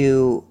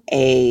into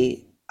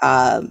a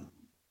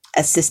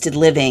assisted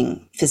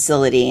living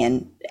facility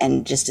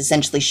and just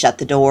essentially shut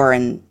the door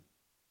and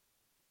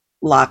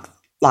lock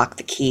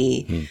the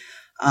key.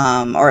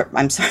 Or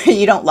I'm sorry,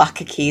 you don't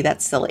lock a key.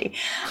 That's silly.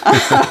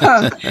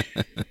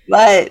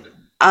 But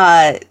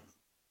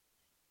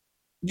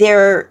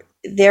there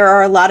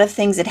are a lot of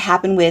things that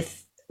happen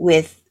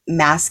with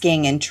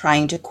masking and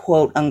trying to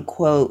quote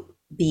unquote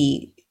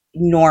be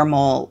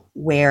normal,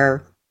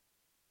 where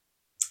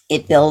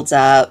it builds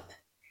up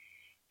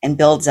and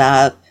builds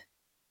up,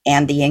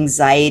 and the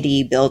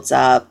anxiety builds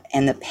up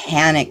and the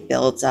panic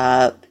builds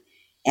up,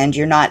 and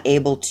you're not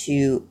able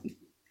to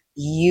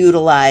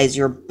utilize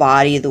your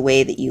body the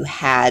way that you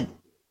had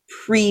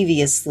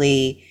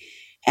previously.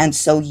 And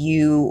so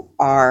you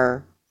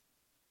are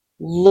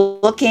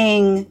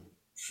looking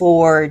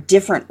for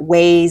different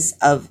ways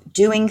of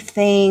doing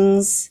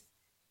things,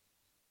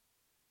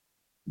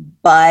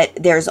 but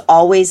there's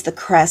always the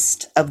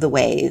crest of the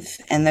wave.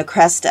 And the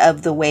crest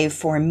of the wave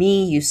for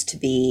me used to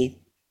be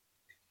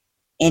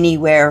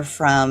anywhere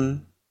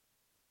from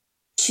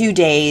 2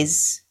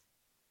 days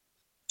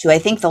to, I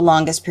think the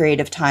longest period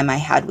of time I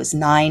had was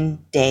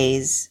 9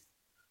 days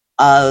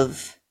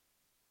of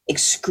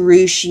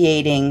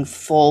excruciating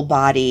full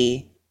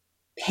body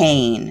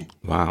pain.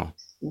 Wow.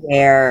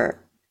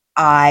 Where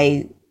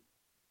I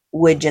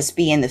would just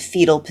be in the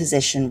fetal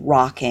position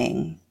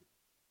rocking.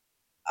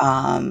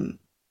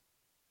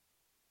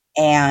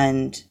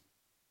 And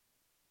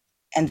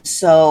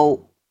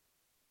so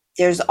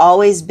there's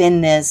always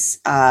been this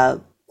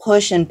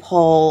push and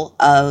pull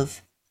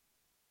of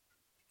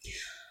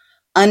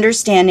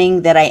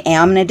understanding that I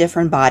am in a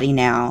different body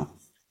now,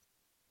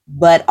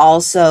 but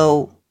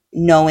also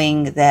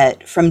knowing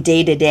that from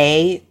day to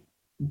day,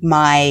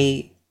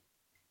 my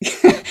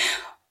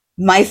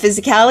my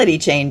physicality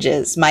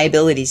changes, my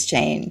abilities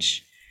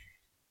change.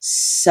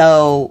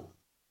 So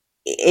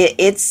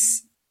to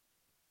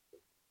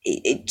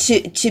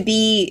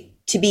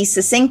be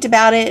succinct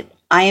about it,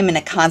 I am in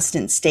a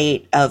constant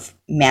state of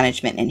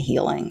management and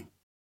healing.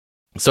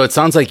 So it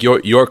sounds like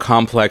your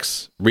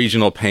complex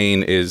regional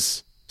pain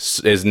is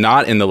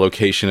not in the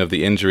location of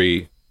the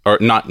injury, or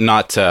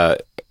not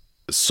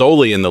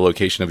solely in the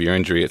location of your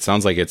injury. It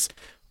sounds like it's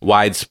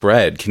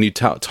widespread. Can you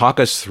talk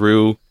us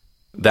through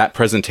that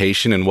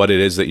presentation and what it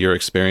is that you're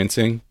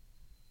experiencing?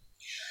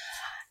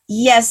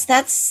 Yes,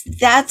 that's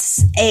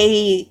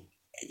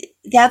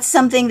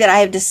something that I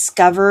have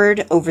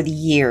discovered over the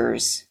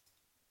years.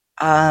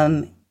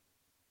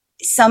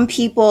 Some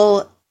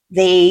people,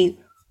 they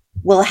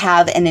will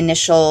have an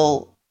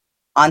initial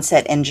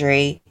onset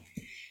injury,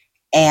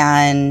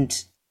 and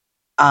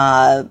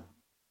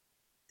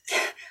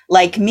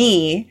like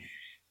me,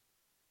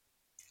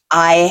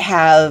 I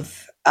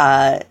have,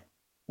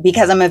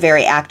 because I'm a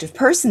very active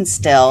person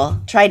still,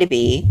 try to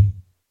be,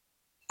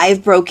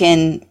 I've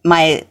broken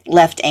my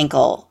left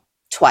ankle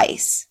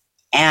twice.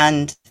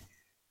 And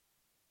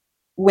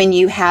when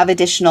you have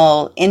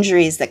additional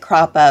injuries that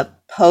crop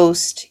up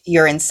post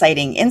your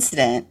inciting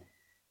incident,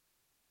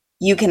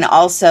 you can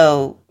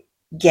also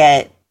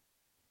get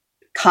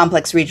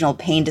complex regional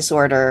pain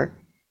disorder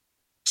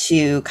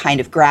to kind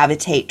of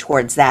gravitate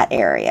towards that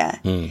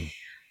area.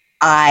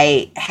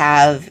 I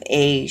have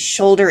a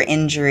shoulder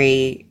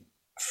injury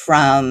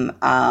from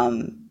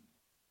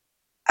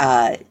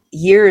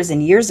years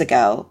and years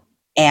ago,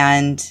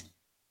 and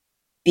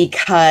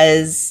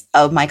because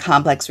of my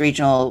complex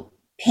regional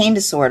pain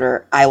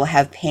disorder, I will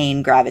have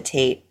pain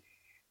gravitate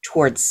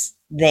towards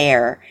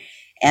there.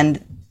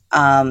 And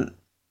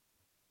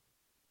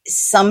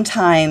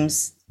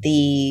sometimes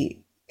the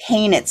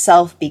pain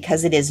itself,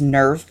 because it is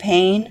nerve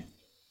pain,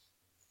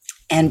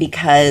 and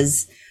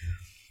because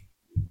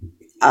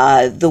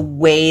the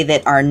way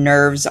that our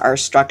nerves are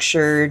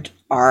structured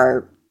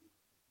are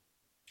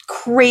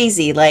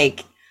crazy.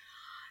 Like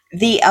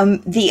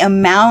the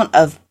amount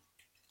of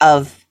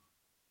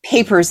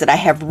papers that I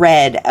have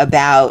read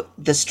about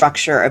the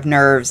structure of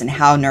nerves and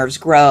how nerves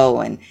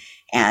grow,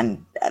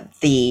 and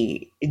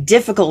the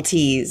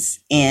difficulties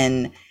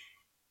in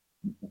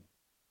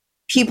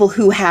people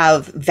who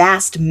have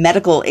vast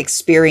medical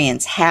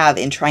experience have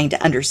in trying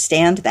to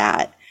understand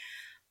that.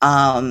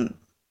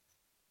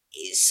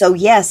 So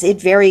yes,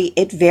 it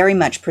very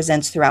much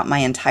presents throughout my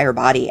entire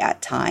body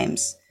at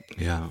times.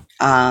 Yeah.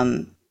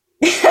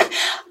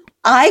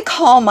 I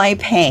call my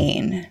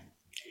pain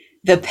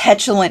the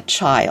petulant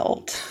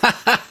child.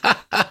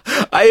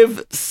 I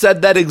have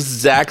said that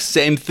exact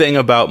same thing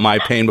about my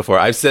pain before.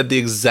 I've said the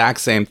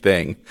exact same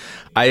thing.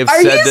 I have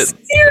Are said you that.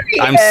 serious?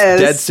 I'm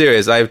dead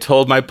serious. I have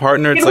told my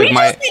partner it's Can like we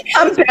my. just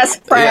become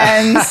best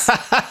friends?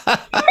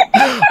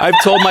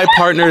 I've told my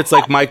partner it's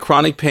like my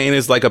chronic pain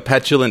is like a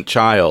petulant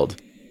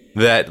child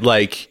that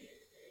like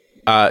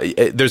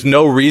there's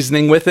no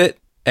reasoning with it,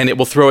 and it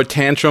will throw a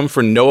tantrum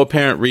for no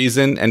apparent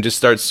reason and just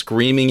start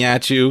screaming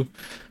at you.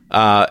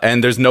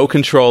 And there's no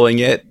controlling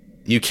it.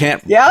 You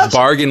can't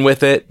bargain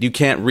with it. You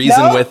can't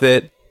reason with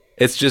it.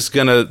 It's just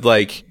gonna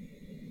like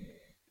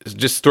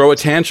just throw a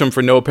tantrum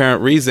for no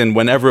apparent reason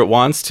whenever it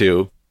wants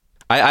to.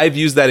 I've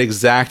used that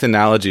exact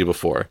analogy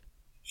before.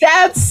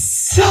 That's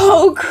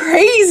so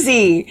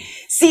crazy.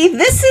 See,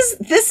 this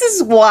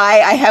is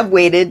why I have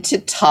waited to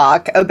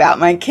talk about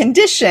my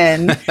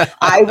condition.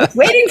 I was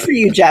waiting for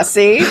you,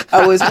 Jesse.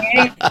 I was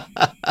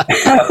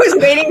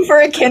waiting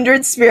for a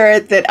kindred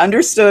spirit that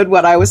understood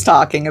what I was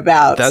talking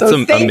about. That's so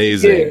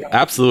amazing. You.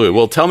 Absolutely.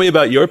 Well, tell me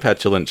about your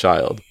petulant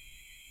child.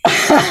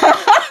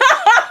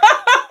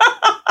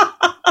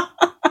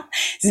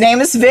 His name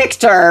is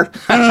Victor.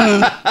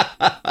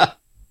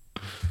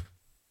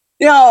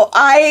 No,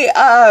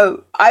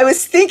 I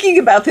was thinking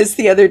about this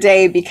the other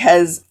day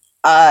because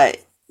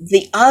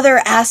the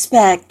other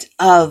aspect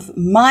of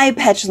my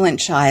petulant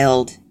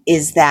child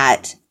is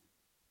that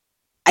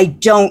I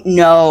don't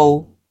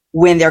know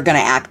when they're going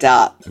to act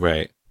up.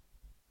 Right.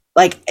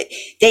 Like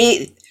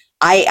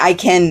I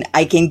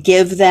can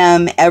give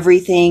them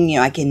everything. You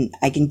know,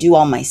 I can do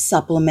all my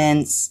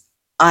supplements.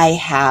 I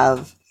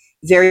have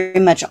very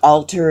much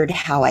altered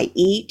how I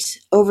eat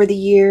over the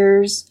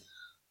years.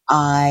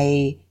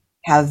 I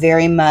have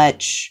very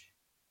much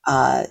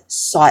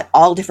sought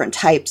all different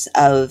types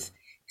of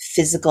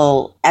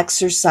physical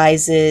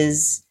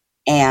exercises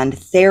and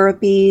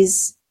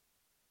therapies,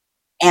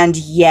 and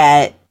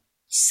yet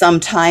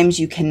sometimes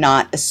you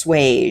cannot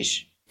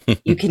assuage,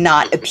 you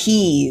cannot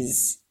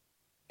appease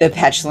the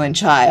petulant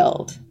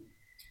child.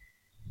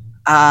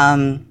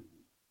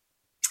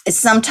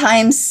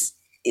 Sometimes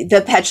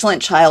the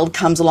petulant child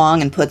comes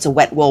along and puts a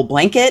wet wool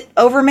blanket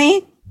over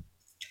me.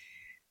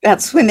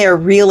 That's when they're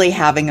really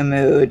having a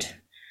mood.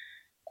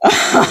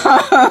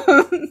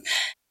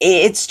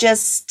 It's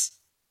just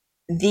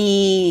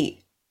the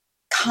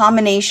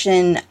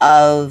combination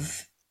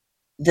of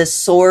the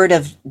sword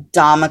of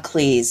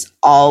Damocles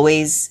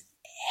always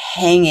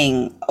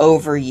hanging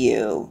over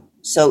you.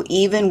 So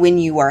even when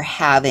you are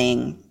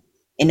having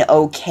an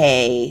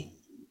okay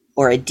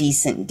or a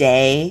decent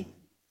day,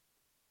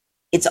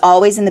 it's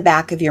always in the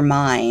back of your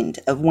mind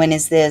of when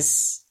is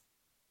this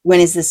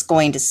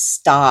going to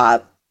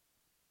stop?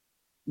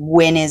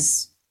 When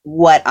is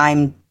what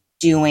I'm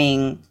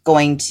doing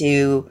going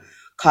to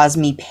cause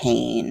me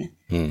pain?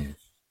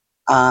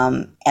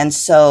 And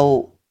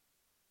so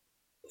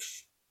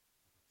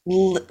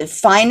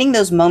finding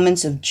those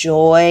moments of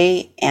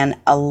joy and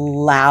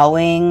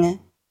allowing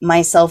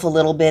myself a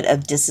little bit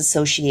of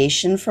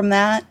disassociation from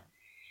that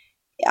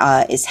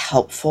is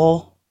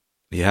helpful.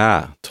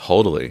 Yeah,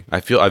 totally. I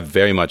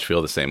very much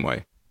feel the same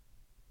way.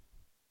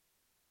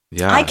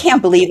 Yeah. I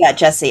can't believe that,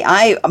 Jesse.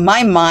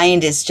 My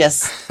mind is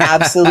just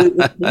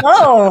absolutely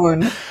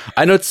blown.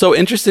 I know, it's so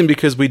interesting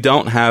because we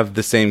don't have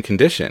the same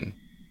condition.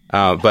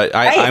 But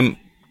I'm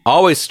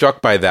always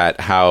struck by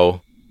that, how,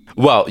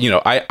 well, you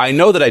know, I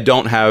know that I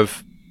don't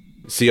have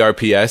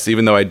CRPS,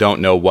 even though I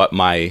don't know what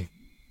my,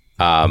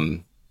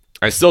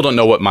 I still don't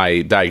know what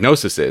my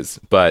diagnosis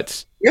is,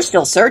 but you're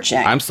still searching.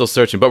 I'm still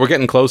searching, but we're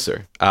getting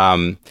closer.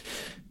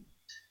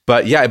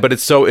 But yeah, but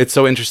it's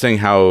so interesting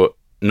how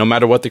no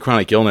matter what the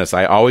chronic illness,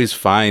 I always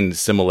find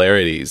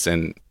similarities,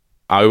 and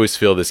I always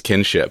feel this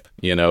kinship.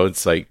 You know,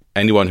 it's like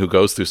anyone who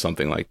goes through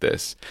something like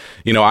this.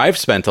 You know, I've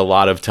spent a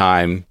lot of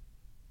time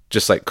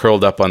just like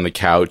curled up on the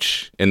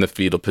couch in the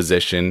fetal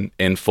position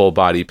in full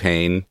body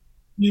pain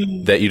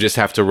that you just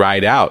have to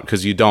ride out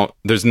because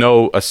there's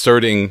no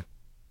asserting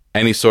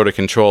any sort of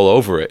control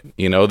over it.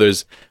 You know,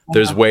 there's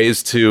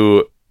ways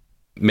to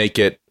make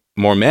it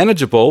more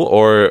manageable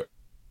or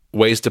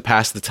ways to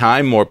pass the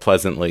time more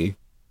pleasantly.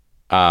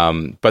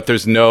 But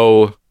there's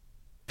no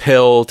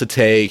pill to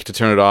take to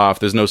turn it off.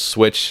 There's no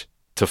switch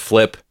to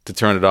flip to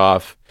turn it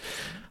off.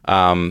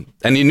 And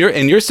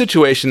in your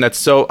situation,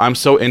 I'm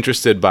so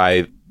interested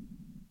by,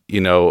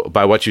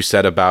 by what you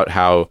said about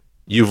how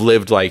you've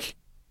lived like,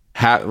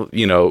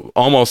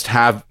 almost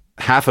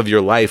half of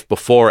your life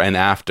before and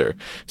after.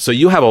 So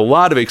you have a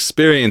lot of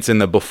experience in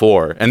the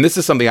before. And this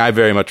is something I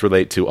very much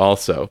relate to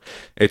also.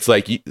 It's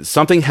like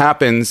something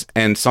happens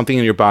and something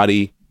in your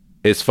body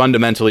is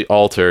fundamentally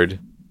altered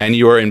and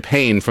you are in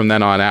pain from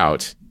then on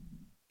out.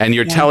 And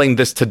you're telling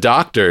this to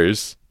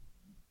doctors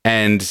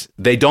and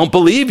they don't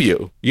believe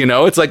you.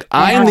 It's like,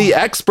 I'm the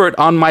expert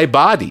on my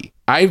body.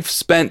 I've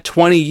spent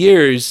 20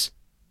 years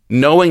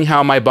knowing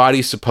how my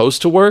body's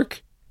supposed to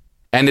work.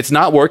 And it's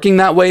not working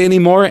that way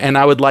anymore. And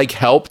I would like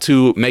help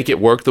to make it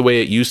work the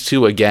way it used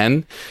to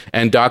again.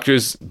 And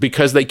doctors,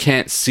 because they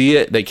can't see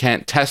it, they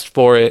can't test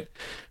for it,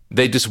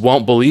 they just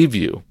won't believe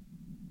you.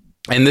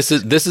 And this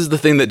is the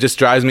thing that just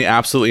drives me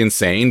absolutely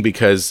insane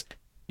because,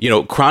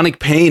 chronic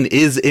pain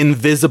is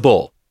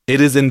invisible.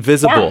 It is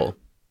invisible.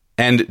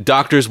 Yeah. And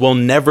doctors will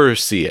never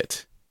see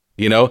it.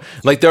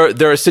 Like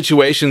there are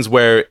situations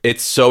where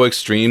it's so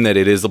extreme that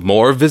it is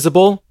more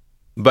visible.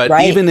 But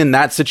even in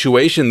that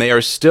situation, they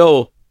are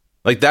still...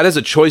 like, that is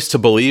a choice to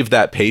believe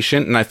that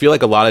patient. And I feel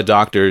like a lot of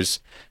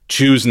doctors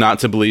choose not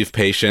to believe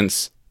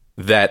patients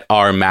that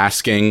are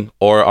masking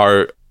or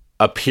are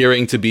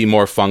appearing to be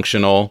more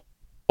functional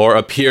or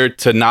appear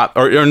to not,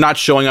 or not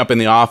showing up in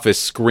the office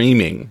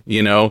screaming,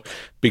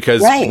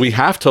 because we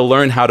have to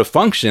learn how to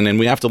function and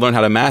we have to learn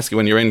how to mask it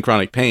when you're in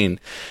chronic pain.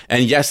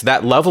 And yes,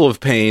 that level of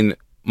pain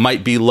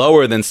might be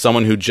lower than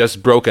someone who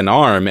just broke an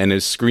arm and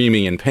is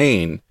screaming in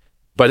pain,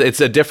 but it's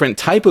a different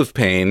type of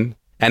pain.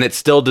 And it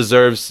still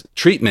deserves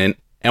treatment.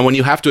 And when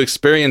you have to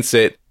experience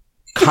it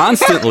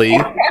constantly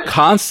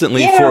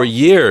for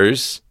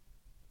years,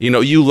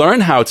 you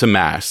learn how to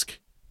mask.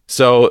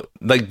 So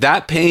like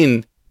that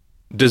pain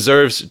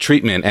deserves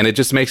treatment. And it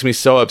just makes me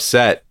so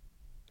upset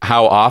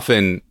how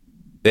often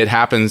it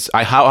happens.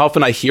 How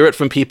often I hear it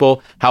from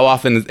people, how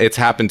often it's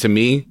happened to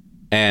me.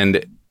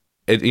 And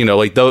it,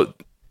 like though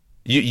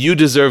you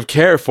deserve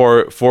care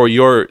for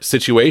your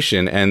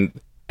situation. And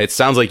it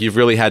sounds like you've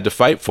really had to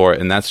fight for it,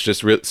 and that's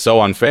just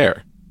so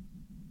unfair.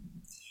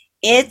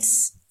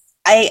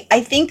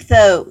 I think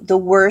the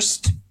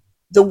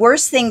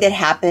worst thing that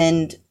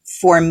happened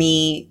for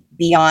me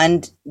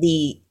beyond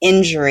the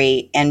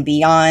injury and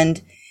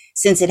beyond,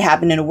 since it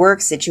happened in a work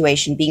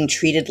situation, being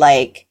treated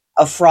like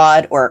a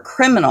fraud or a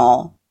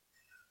criminal,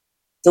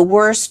 the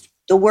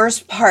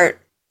worst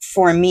part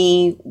for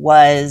me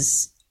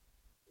was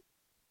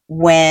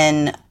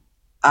when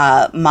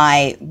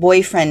my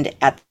boyfriend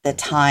at the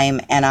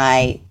time and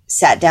I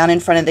sat down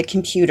in front of the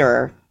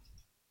computer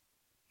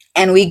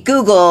and we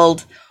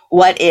Googled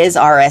what is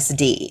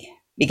RSD,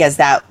 because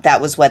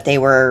that was what they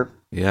were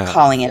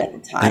calling it at the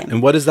time.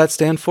 And what does that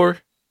stand for?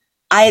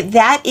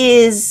 That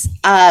is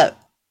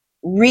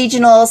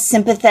regional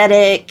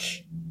sympathetic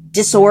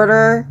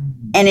disorder.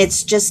 And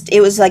it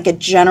was like a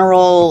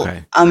general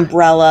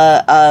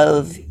umbrella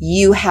of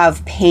you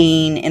have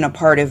pain in a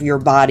part of your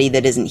body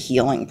that isn't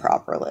healing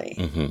properly.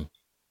 Mm-hmm.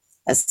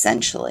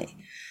 Essentially.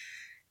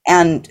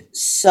 And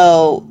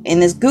so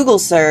in this Google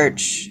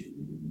search,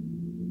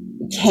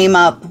 came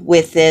up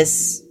with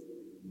this,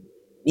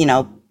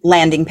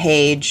 landing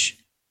page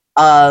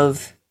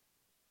of,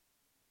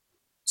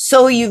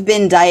 so you've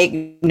been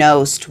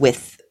diagnosed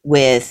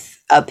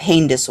with a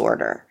pain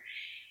disorder.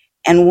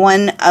 And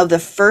one of the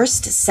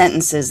first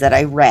sentences that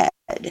I read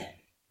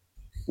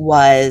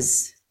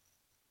was,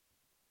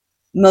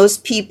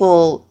 most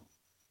people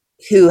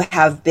who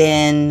have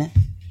been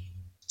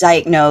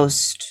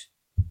diagnosed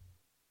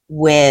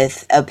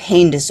with a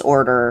pain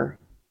disorder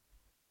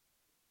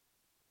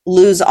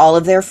lose all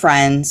of their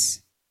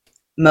friends,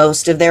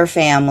 most of their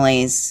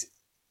families,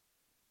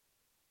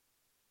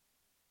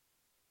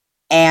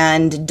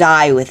 and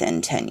die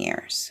within 10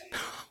 years.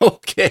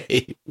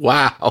 Okay.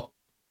 Wow.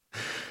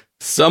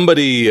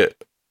 Somebody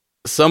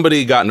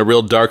got in a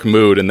real dark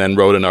mood and then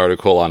wrote an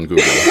article on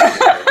Google.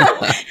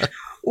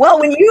 Well,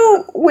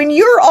 when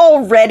you're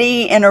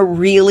already in a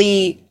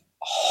really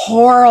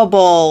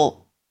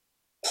horrible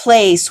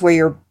place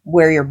where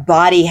your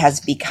body has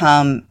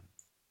become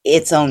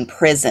its own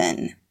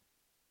prison,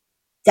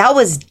 that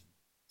was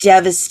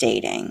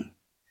devastating.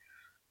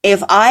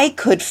 If I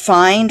could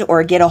find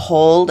or get a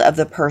hold of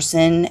the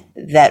person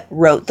that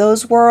wrote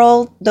those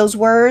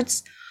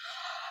words,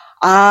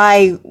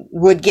 I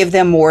would give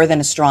them more than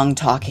a strong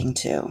talking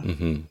to.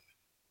 Mm-hmm.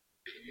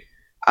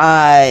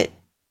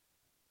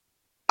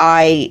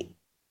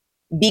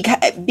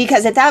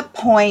 Because at that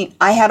point,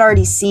 I had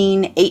already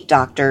seen 8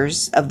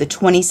 doctors of the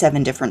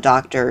 27 different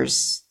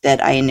doctors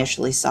that I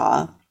initially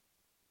saw.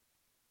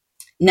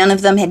 None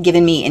of them had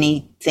given me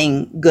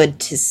anything good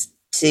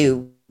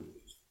to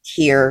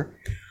hear.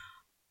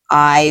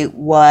 I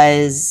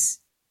was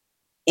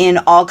in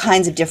all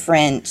kinds of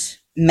different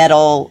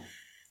metal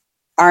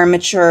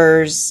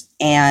armatures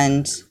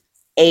and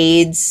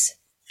aids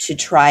to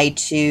try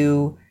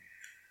to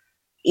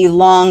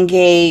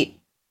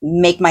elongate,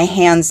 make my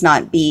hands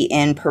not be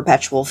in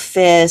perpetual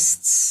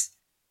fists.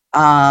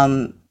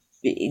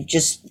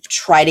 just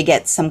try to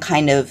get some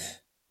kind of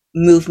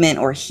movement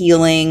or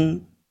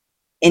healing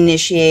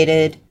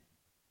initiated.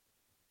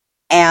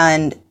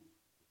 And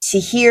to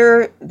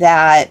hear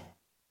that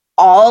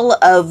all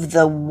of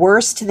the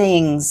worst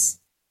things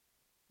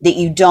that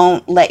you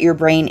don't let your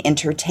brain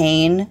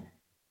entertain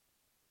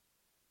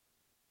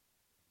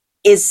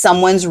is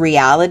someone's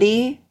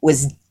reality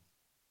was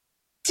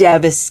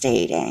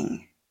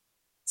devastating.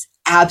 It's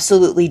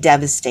absolutely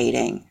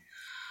devastating.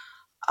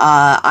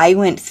 I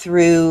went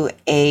through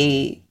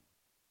a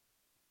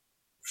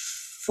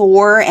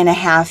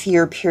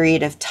 4.5-year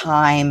period of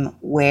time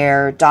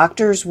where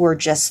doctors were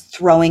just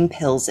throwing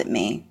pills at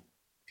me.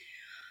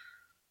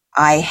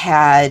 I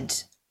had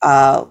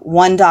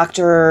one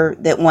doctor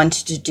that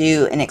wanted to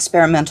do an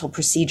experimental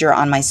procedure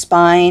on my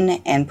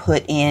spine and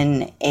put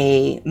in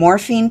a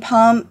morphine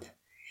pump.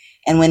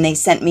 And when they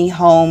sent me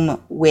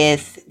home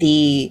with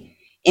the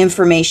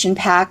information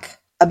pack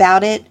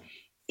about it,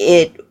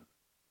 it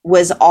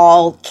was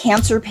all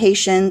cancer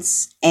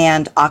patients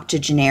and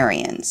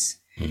octogenarians.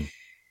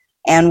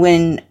 And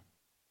when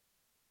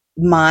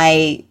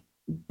my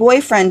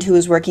boyfriend, who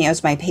was working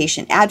as my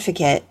patient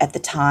advocate at the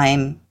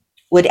time,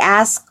 would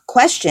ask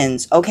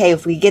questions, okay,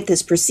 if we get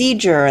this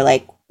procedure,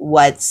 like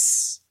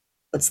what's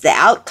the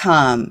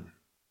outcome?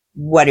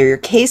 What are your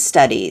case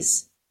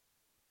studies?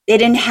 They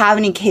didn't have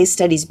any case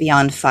studies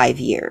beyond 5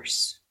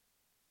 years.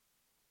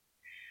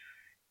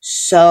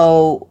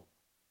 So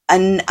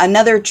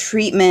another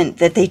treatment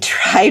that they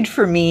tried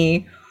for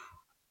me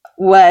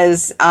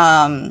was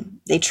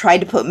they tried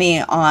to put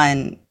me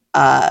on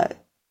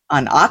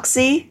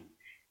Oxy,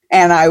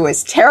 and I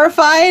was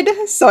terrified,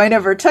 so I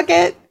never took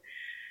it.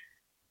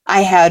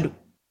 I had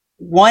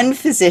one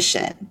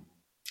physician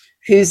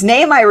whose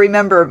name I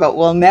remember but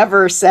will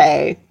never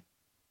say,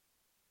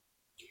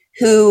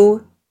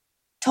 who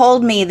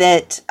told me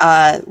that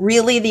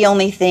really the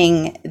only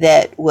thing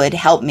that would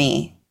help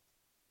me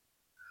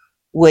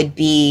would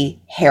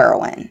be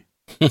heroin.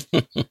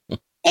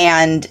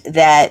 And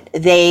that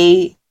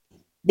they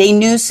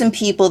knew some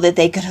people that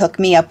they could hook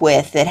me up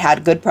with that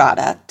had good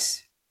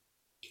product.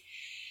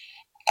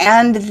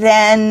 And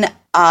then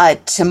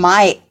to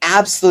my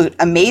absolute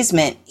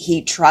amazement,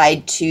 he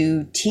tried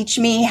to teach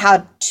me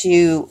how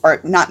to,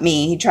 or not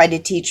me, he tried to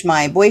teach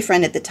my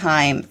boyfriend at the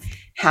time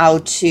how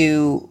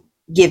to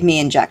give me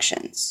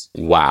injections.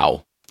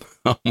 Wow.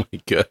 Oh my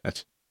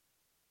God.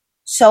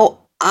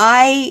 So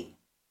I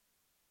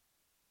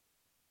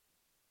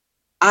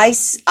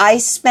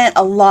spent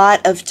a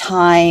lot of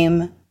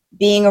time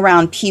being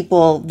around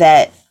people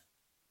that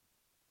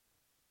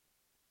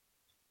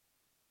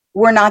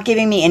were not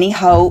giving me any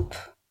hope,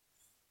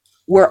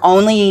 were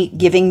only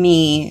giving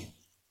me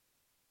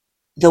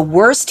the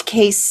worst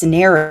case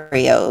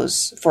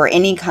scenarios for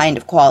any kind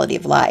of quality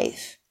of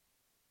life.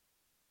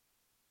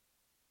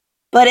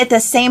 But at the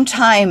same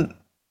time,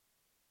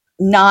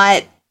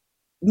 not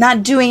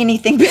doing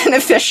anything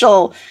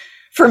beneficial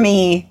for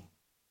me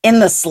in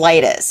the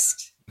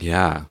slightest.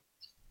 Yeah.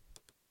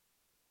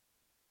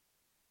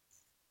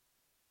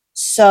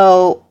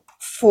 So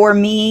for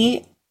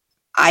me,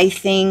 I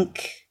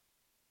think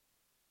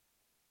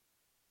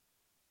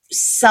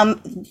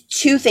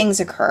two things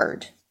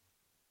occurred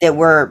that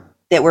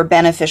were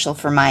beneficial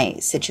for my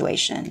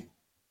situation.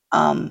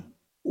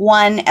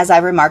 One, as I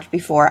remarked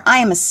before, I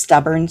am a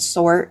stubborn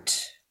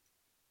sort.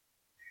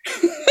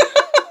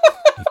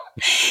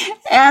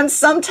 And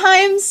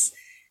sometimes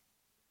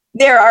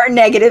there are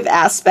negative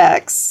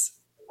aspects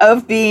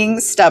of being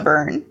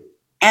stubborn.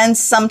 And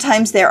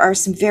sometimes there are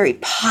some very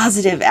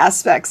positive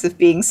aspects of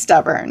being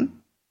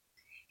stubborn.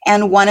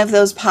 And one of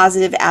those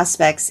positive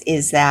aspects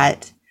is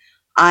that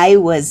I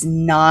was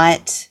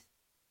not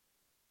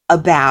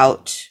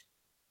about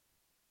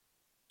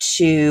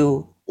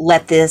to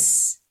let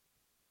this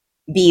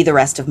be the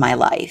rest of my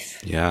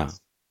life. Yeah.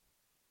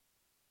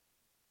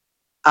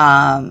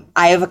 I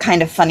have a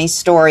kind of funny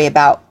story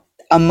about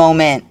a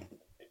moment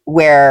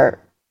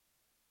where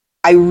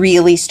I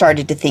really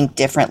started to think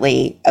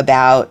differently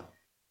about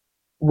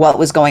what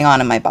was going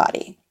on in my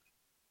body.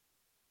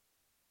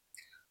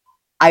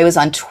 I was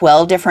on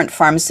 12 different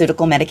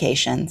pharmaceutical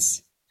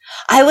medications.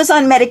 I was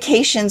on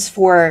medications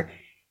for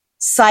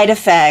side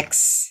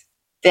effects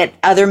that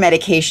other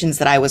medications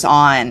that I was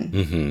on.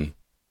 Mm-hmm.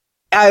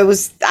 I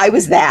was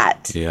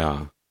that.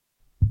 Yeah.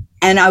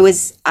 And I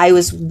was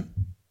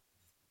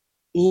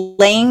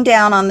laying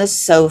down on the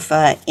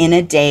sofa in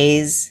a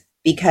daze,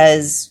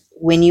 because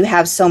when you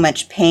have so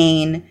much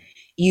pain,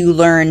 you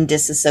learn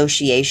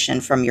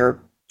disassociation from your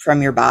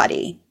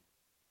body.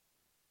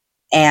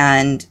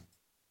 And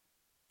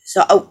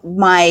so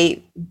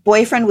my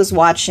boyfriend was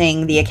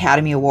watching the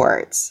Academy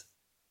Awards,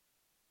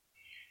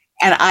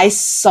 and I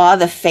saw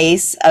the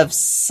face of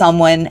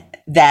someone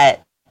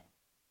that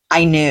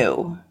I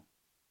knew.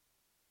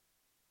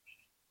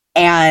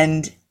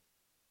 And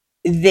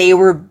they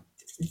were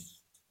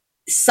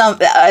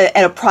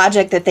at a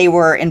project that they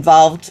were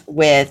involved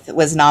with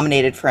was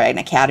nominated for an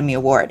Academy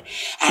Award.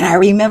 And I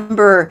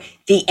remember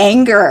the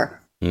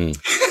anger that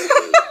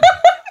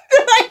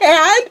I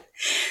had,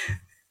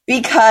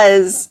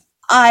 because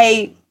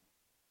I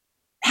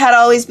had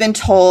always been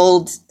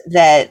told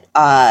that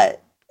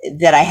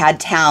that I had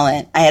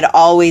talent. I had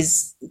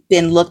always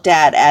been looked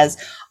at as,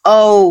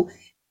 oh,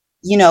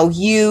 you know,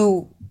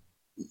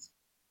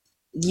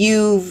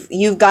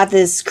 you've got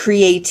this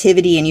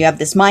creativity and you have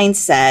this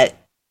mindset.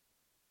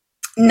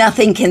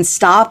 Nothing can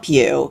stop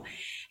you.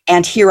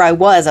 And here I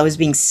was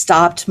being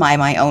stopped by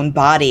my own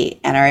body.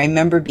 And I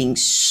remember being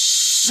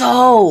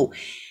so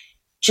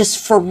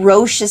just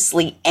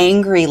ferociously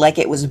angry, like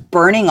it was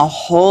burning a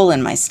hole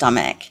in my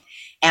stomach.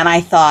 And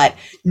I thought,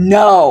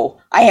 no,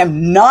 I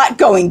am not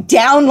going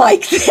down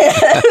like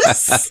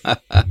this.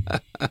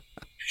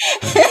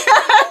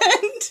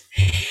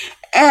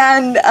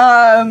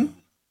 And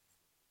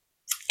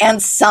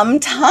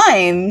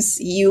sometimes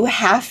you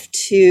have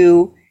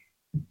to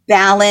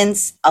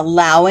balance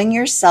allowing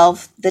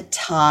yourself the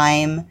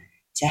time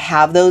to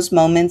have those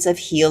moments of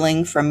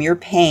healing from your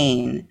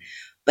pain,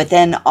 but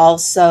then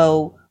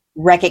also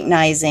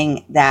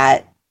recognizing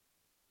that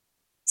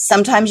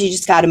sometimes you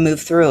just got to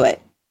move through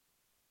it.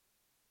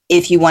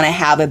 If you want to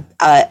have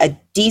a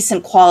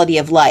decent quality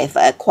of life,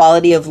 a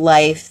quality of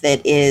life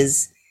that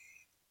is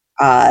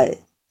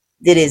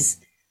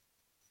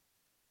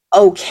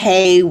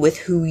okay with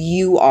who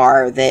you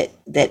are,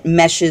 that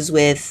meshes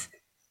with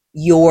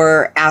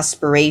your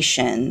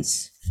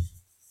aspirations.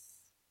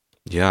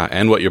 Yeah,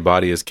 and what your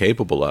body is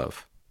capable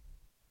of.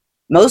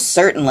 Most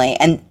certainly.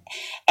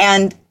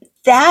 And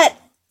that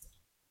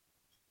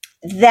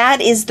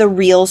is the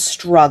real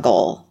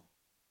struggle.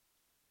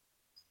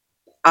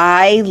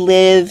 I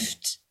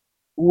lived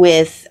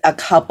with a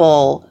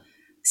couple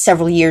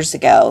several years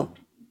ago,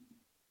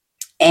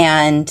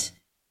 and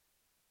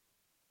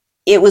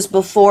it was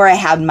before I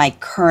had my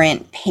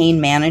current pain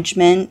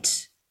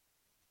management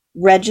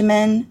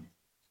regimen,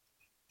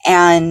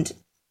 and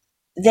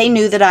they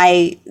knew that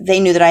I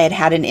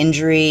had an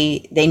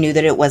injury. They knew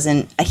that it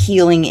wasn't a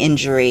healing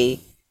injury.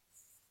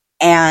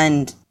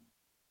 And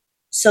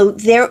so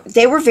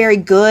they were very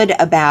good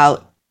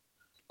about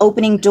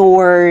opening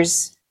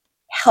doors,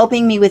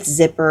 helping me with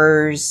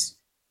zippers,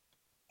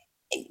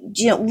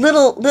 you know,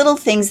 little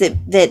things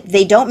that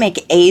they don't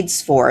make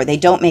aids for, they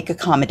don't make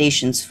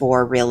accommodations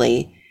for,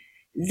 really.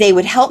 They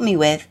would help me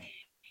with.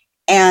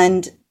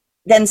 And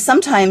then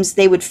sometimes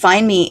they would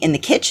find me in the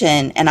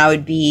kitchen and I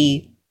would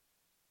be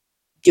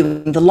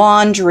doing the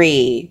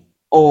laundry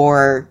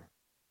or,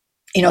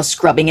 you know,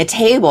 scrubbing a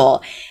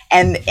table,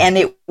 and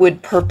it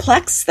would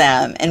perplex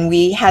them. And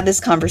we had this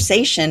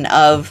conversation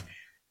of,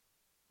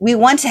 we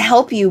want to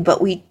help you,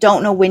 but we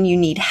don't know when you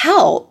need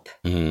help.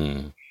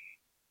 And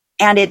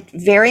it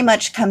very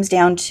much comes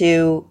down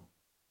to,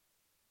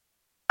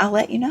 I'll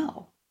let you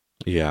know.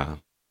 Yeah.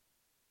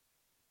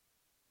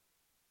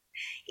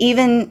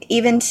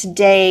 Even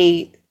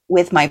today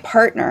with my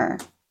partner,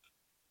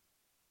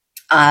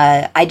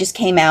 I just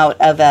came out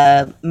of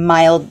a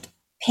mild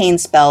pain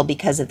spell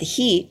because of the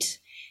heat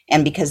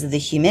and because of the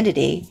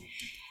humidity.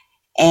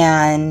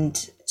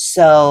 And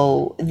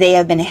so they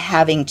have been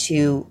having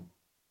to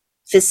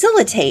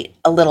facilitate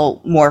a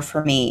little more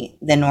for me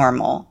than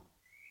normal.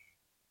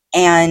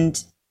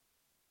 And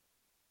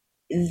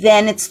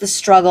then it's the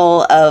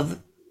struggle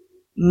of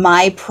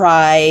my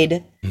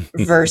pride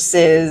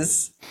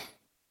versus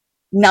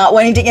not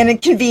wanting to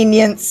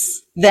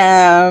inconvenience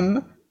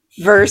them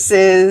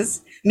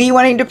versus me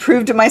wanting to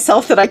prove to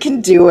myself that I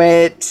can do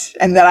it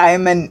and that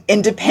I'm an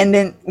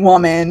independent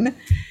woman.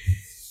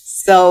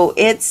 So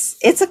it's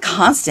a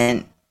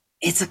constant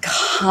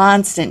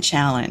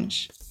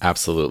challenge.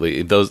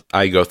 Absolutely.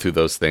 I go through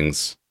those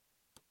things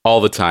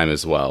all the time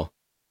as well.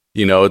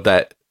 You know,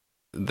 that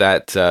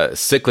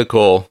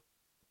cyclical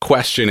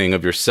questioning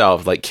of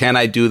yourself, like, can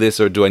I do this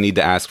or do I need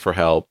to ask for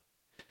help?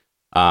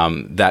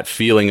 That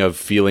feeling of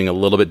feeling a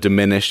little bit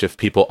diminished if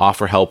people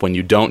offer help when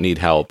you don't need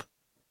help.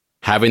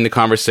 Having the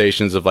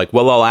conversations of like,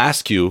 well, I'll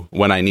ask you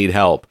when I need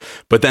help,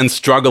 but then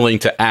struggling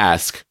to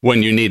ask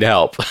when you need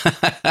help.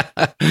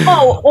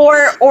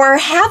 or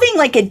having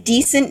like a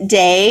decent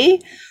day,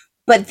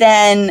 but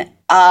then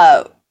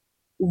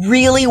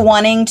really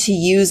wanting to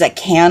use a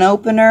can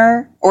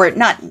opener, or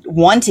not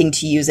wanting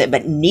to use it,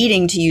 but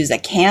needing to use a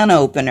can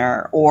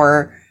opener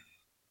or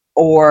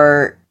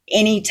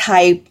any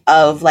type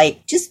of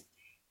like just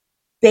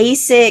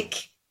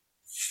basic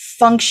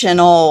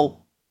functional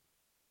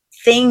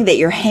thing that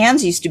your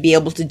hands used to be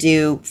able to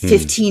do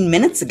 15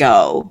 minutes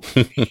ago.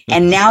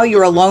 And now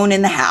you're alone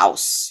in the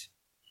house.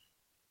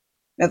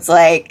 It's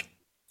like,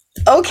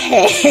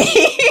 okay.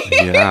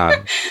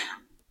 Yeah.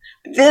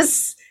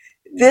 This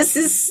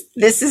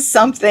is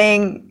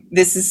something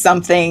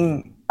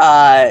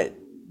that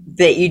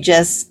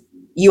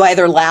you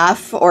either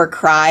laugh or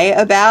cry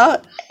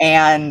about,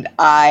 and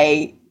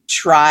I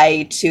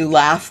try to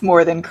laugh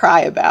more than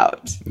cry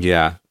about.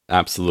 Yeah,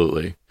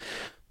 absolutely.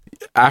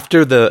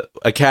 After the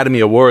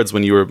Academy Awards,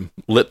 when you were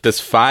lit this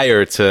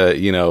fire to,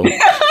 you know,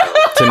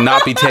 to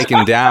not be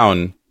taken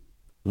down,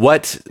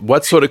 what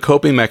sort of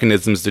coping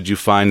mechanisms did you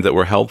find that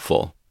were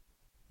helpful?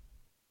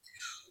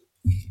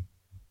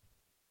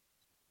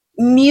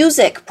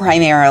 Music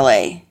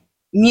primarily.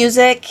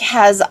 music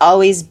has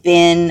always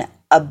been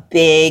a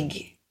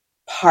big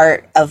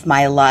part of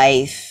my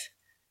life.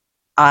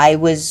 I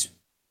was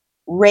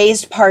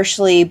raised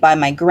partially by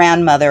my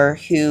grandmother,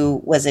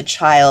 who was a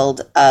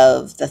child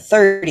of the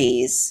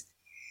 30s.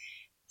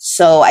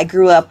 So I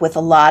grew up with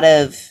a lot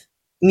of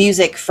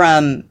music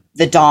from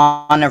the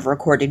dawn of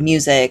recorded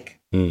music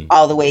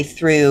all the way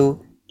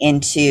through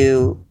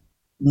into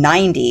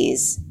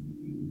 90s.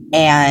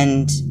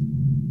 And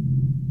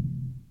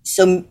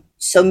so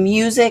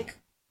music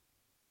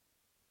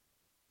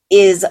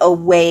is a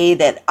way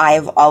that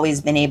I've always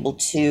been able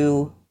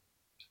to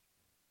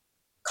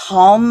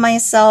calm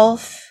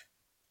myself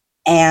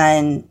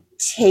and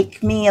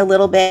take me a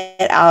little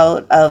bit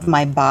out of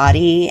my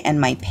body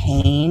and my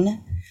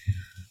pain.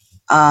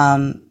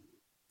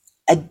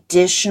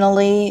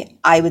 Additionally,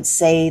 I would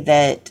say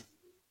that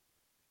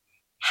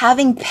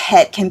having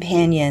pet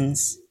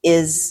companions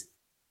is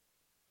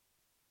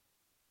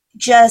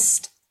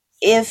just,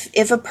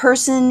 if a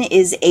person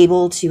is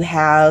able to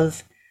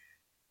have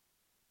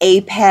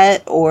a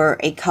pet or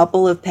a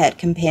couple of pet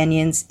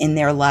companions in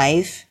their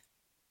life,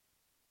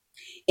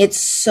 it's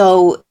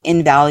so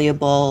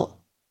invaluable.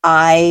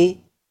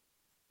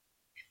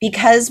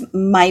 Because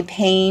my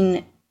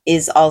pain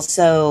is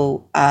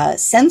also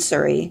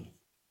sensory,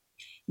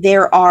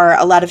 there are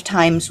a lot of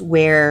times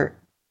where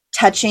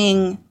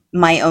touching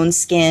my own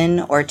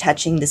skin or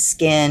touching the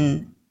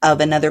skin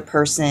of another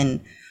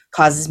person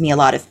causes me a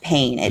lot of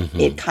pain.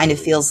 It kind of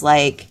feels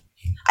like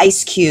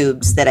ice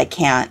cubes that I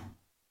can't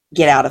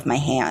get out of my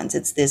hands.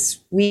 It's this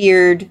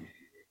weird,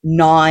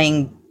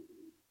 gnawing,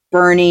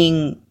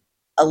 burning,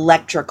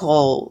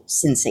 electrical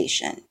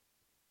sensation.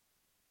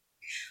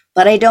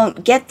 But I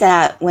don't get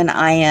that when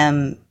I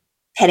am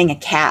petting a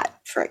cat,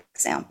 for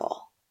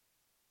example.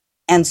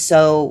 And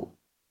so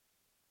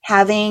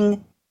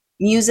having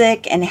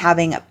music and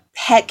having a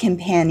pet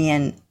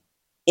companion,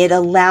 it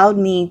allowed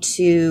me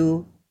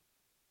to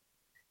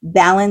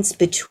balance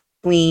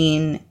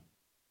between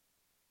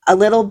a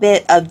little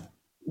bit of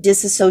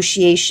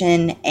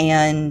disassociation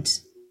and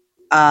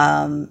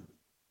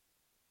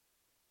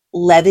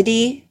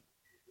levity,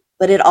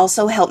 but it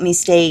also helped me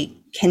stay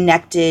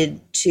connected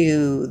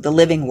to the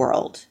living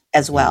world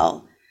as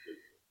well.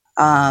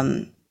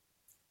 That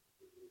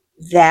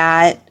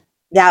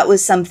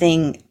was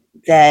something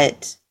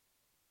that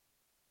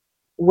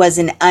was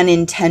an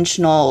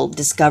unintentional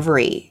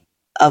discovery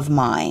of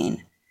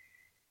mine.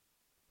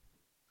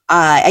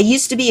 I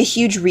used to be a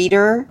huge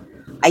reader.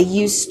 I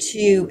used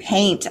to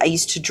paint. I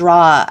used to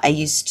draw. I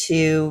used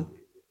to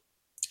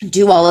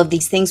do all of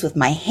these things with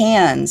my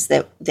hands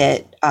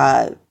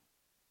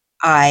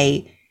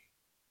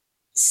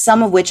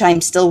some of which I'm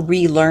still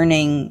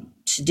relearning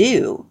to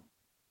do.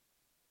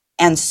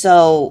 And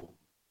so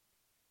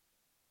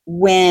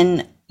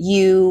when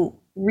you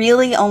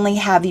really only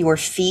have your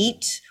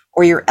feet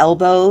or your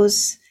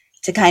elbows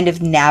to kind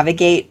of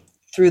navigate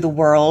through the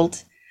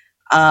world,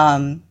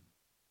 and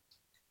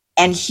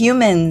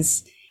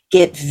humans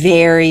get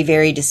very,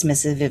 very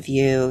dismissive of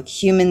you.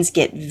 Humans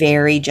get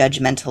very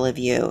judgmental of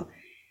you.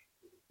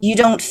 You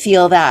don't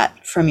feel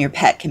that from your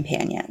pet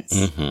companions.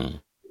 Mm-hmm.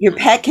 Your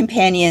pet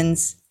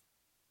companions,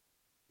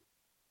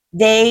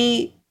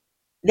 they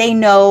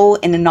know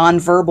in a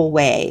nonverbal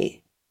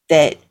way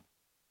that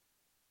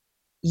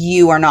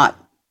you are not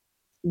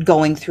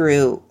going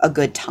through a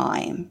good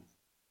time.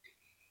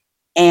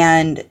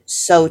 And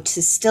so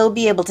to still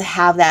be able to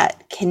have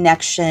that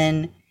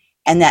connection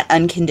and that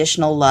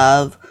unconditional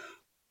love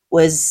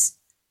was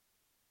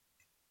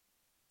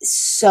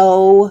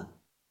so,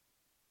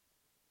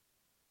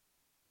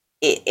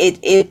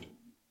 it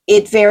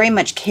very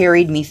much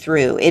carried me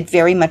through. It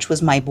very much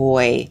was my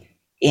boy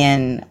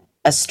in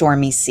a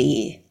stormy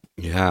sea.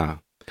 Yeah.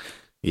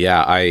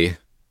 I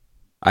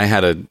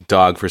had a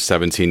dog for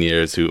 17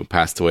 years who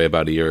passed away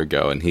about a year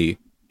ago, and he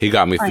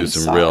got me through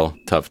some real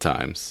tough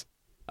times.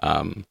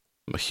 I'm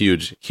a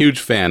huge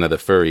fan of the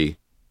furry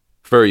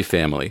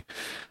family.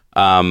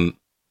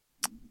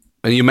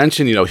 And you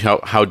mentioned,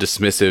 how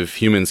dismissive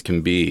humans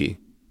can be.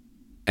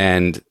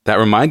 And that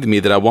reminded me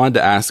that I wanted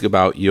to ask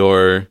about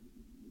your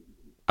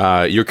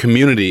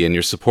community and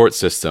your support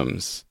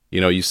systems.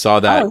 You saw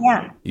that,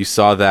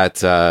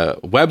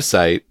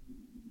 website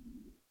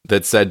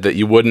that said that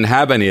you wouldn't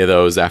have any of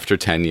those after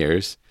 10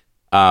 years.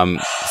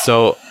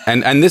 So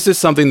this is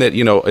something that,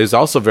 is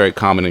also very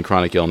common in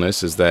chronic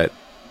illness, is that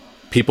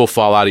people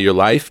fall out of your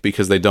life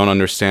because they don't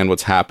understand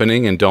what's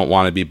happening and don't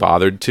want to be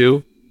bothered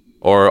to,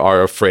 or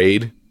are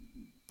afraid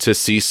to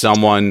see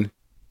someone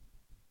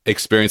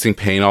experiencing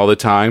pain all the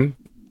time,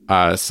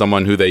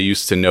 someone who they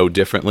used to know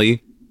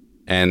differently,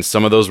 and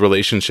some of those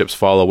relationships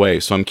fall away.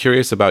 So I'm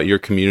curious about your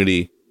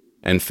community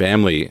and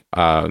family.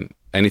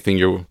 Anything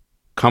you're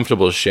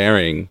comfortable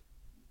sharing,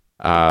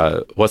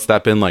 what's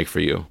that been like for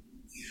you?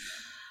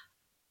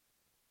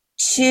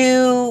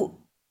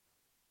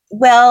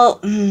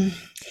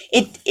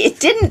 It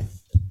didn't,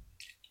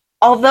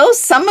 although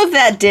some of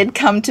that did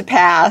come to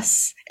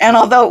pass, and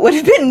although it would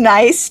have been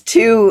nice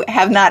to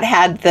have not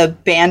had the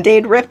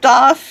Band-Aid ripped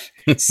off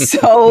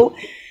so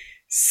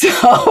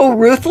so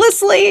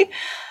ruthlessly.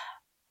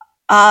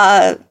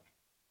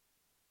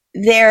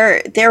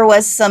 There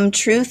was some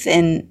truth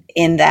in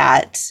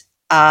that.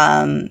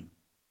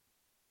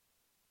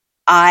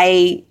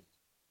 I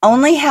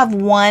only have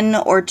 1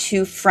 or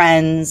 2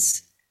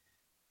 friends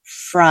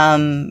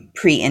from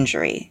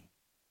pre-injury.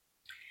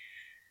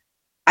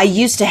 I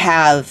used to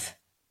have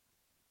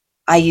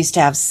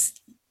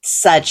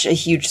such a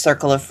huge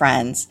circle of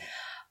friends.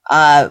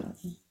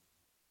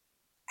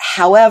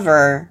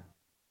 However,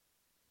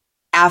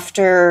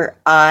 after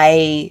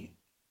I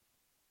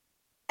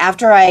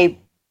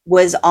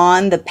was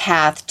on the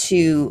path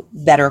to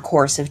better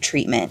course of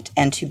treatment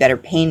and to better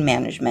pain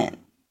management,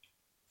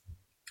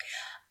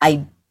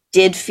 I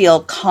did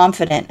feel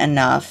confident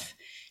enough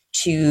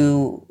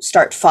to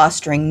start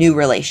fostering new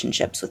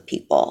relationships with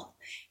people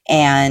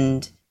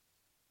and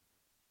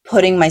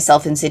putting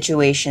myself in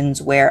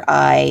situations where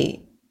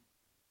I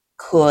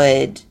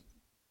could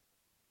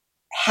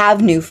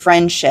have new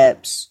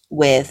friendships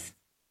with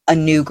a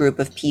new group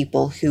of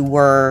people who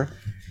were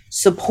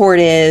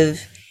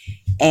supportive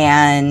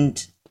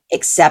and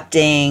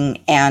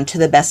accepting and, to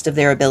the best of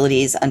their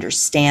abilities,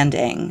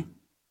 understanding.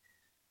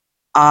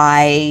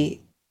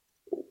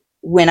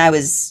 When I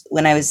was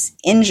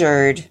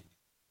injured,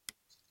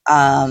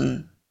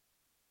 I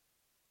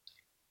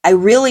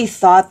really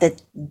thought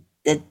that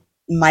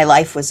my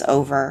life was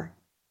over.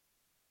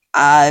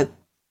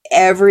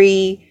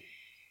 Every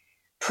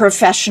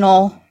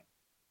professional,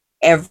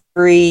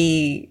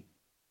 every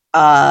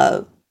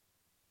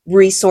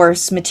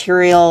resource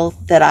material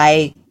that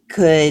I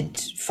could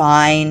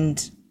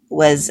find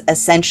was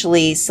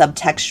essentially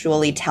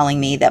subtextually telling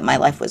me that my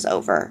life was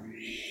over.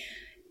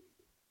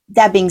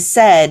 That being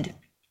said,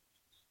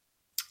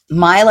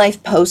 my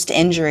life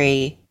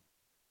post-injury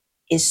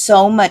is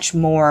so much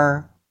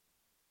more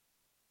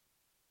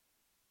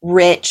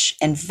rich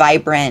and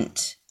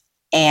vibrant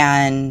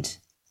and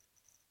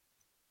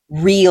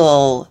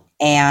real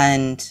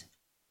and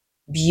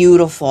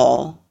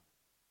beautiful.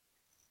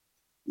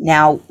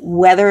 Now,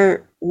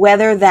 whether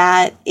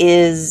that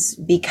is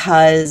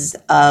because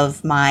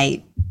of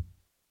my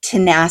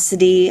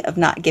tenacity of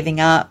not giving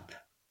up,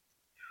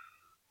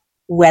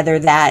 whether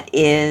that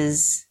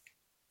is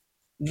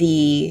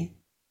the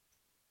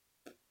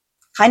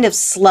kind of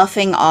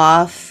sloughing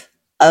off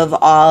of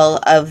all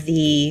of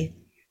the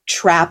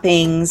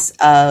trappings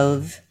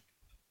of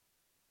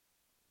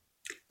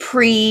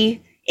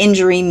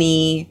pre-injury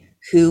me,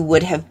 who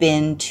would have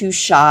been too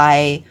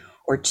shy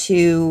or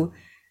too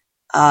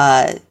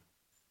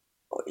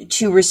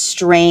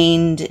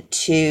restrained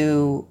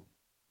to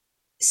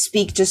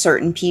speak to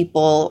certain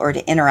people or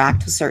to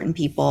interact with certain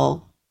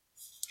people.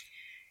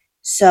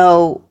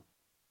 So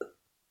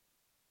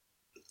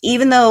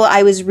even though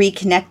I was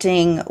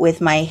reconnecting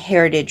with my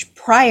heritage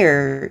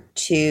prior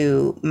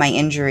to my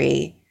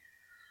injury,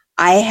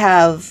 I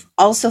have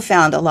also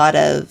found a lot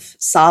of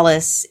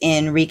solace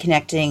in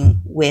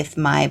reconnecting with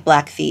my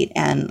Blackfeet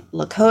and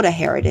Lakota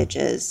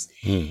heritages.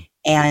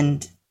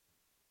 And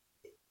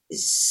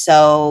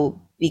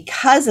so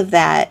because of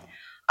that,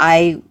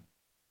 I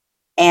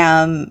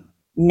am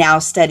now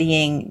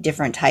studying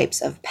different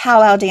types of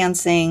powwow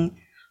dancing.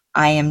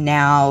 I am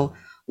now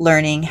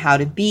learning how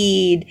to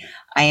bead.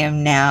 I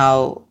am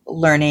now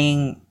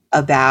learning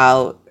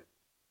about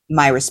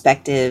my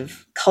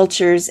respective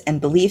cultures and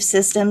belief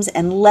systems.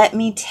 And let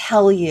me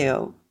tell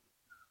you,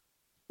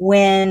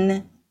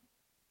 when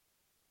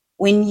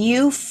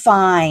you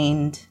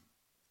find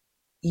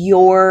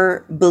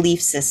your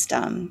belief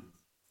system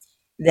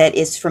that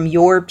is from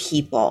your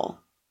people,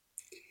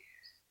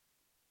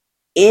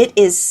 it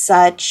is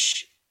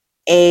such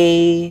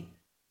a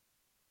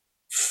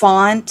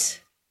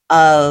font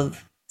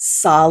of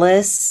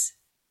solace.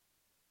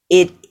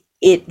 It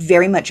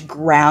very much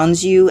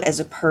grounds you as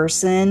a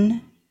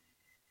person.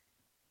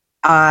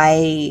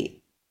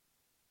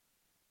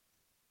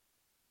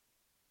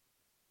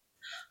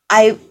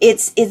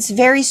 It's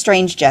very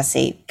strange,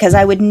 Jesse, because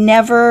I would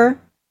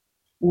never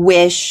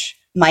wish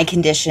my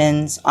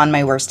conditions on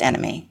my worst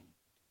enemy.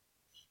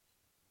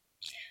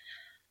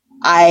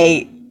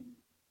 I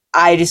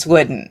just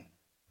wouldn't.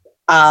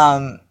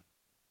 But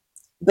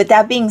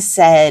that being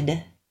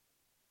said,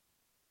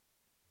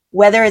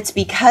 whether it's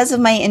because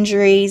of my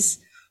injuries,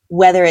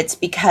 whether it's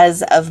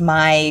because of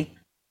my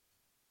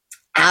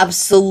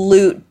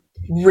absolute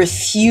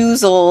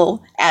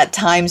refusal at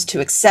times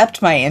to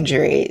accept my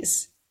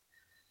injuries,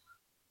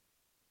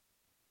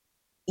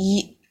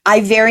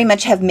 I very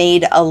much have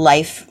made a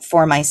life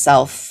for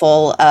myself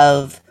full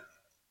of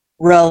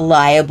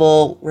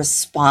reliable,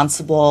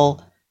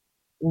 responsible,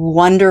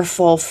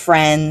 wonderful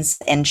friends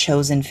and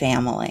chosen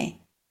family.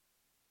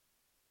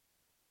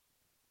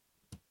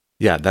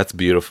 Yeah, that's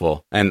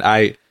beautiful. And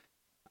I've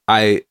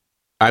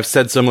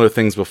said similar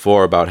things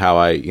before about how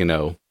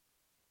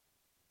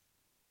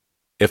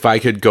if I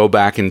could go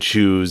back and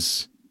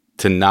choose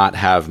to not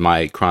have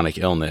my chronic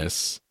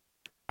illness,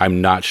 I'm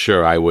not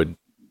sure I would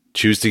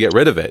choose to get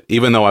rid of it,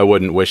 even though I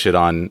wouldn't wish it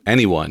on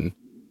anyone,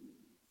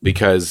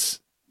 because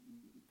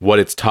what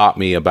it's taught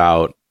me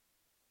about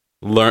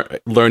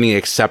learning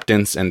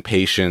acceptance and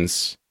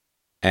patience,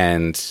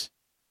 and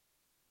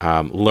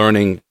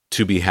learning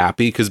to be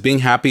happy, because being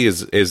happy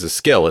is a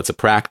skill. It's a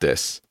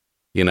practice,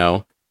 you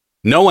know.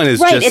 No one is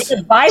right. just,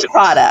 it's a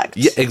byproduct.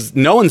 Yeah,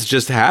 no one's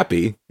just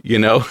happy, you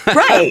know.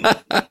 Right.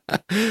 That's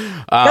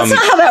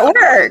not how that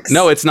works.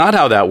 No, it's not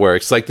how that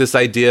works. Like this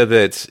idea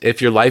that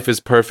if your life is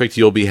perfect,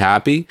 you'll be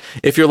happy.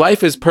 If your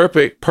life is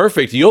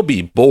perfect, you'll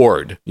be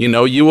bored. You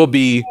know, you will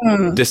be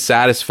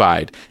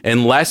dissatisfied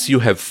unless you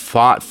have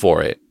fought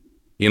for it.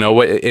 You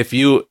know, if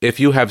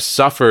you have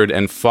suffered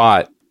and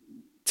fought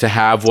to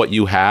have what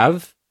you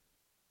have,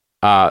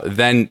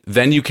 then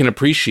you can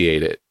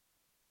appreciate it.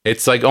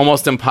 It's like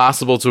almost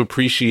impossible to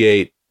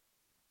appreciate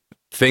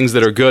things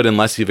that are good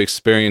unless you've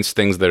experienced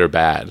things that are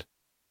bad.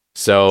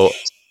 So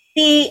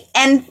see,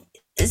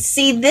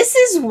 this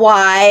is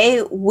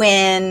why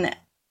when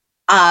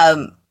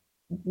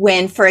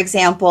for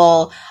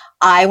example,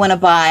 I want to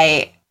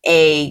buy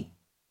a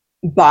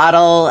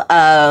bottle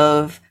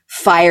of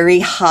fiery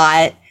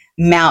hot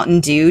Mountain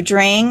Dew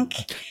drink,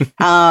 because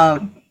I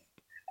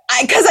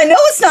know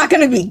it's not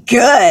going to be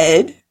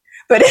good,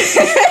 but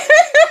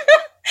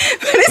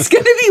but it's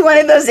going to be one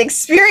of those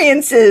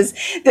experiences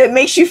that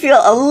makes you feel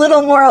a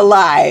little more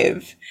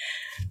alive.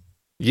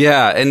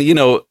 Yeah, and you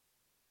know,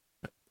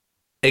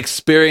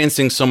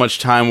 experiencing so much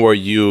time where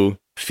you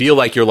feel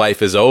like your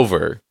life is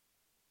over,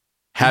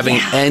 having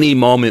any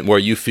moment where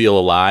you feel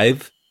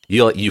alive,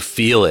 you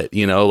feel it,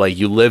 you know, like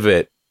you live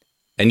it,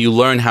 and you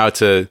learn how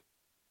to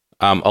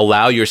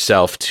allow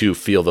yourself to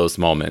feel those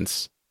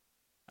moments.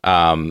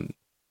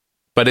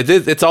 But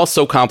it's all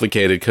so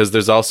complicated, because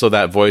there's also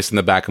that voice in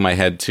the back of my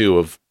head too,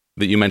 of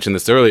that you mentioned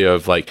this earlier,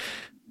 of like,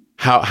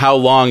 how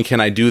long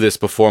can I do this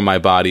before my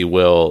body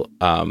will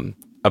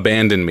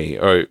abandon me?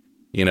 Or,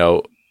 you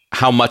know,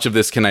 how much of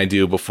this can I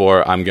do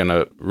before I'm going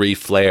to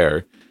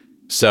re-flare?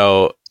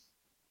 So,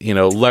 you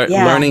know,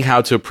 learning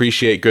how to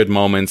appreciate good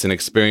moments and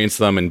experience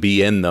them and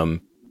be in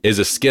them is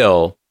a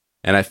skill.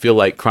 And I feel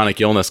like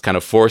chronic illness kind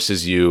of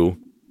forces you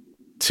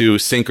to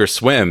sink or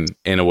swim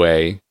in a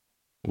way,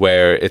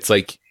 where it's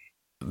like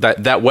that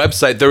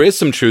website, there is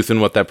some truth in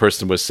what that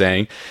person was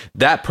saying.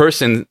 That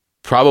person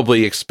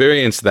probably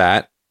experienced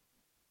that,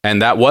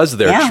 and that was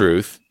their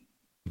truth.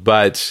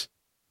 But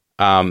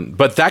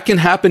that can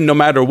happen no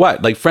matter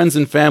what. Like friends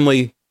and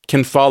family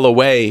can fall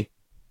away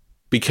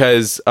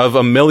because of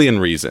a million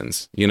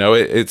reasons. You know,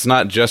 it's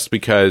not just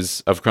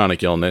because of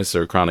chronic illness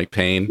or chronic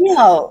pain.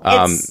 No.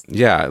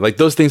 Yeah, like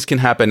those things can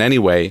happen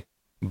anyway.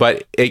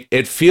 But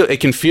it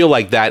can feel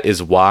like that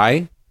is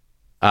why.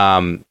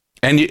 And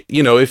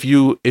you know, if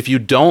you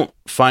don't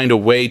find a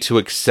way to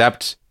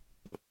accept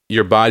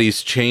your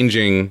body's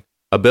changing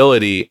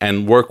ability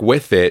and work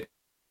with it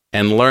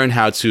and relearn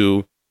how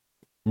to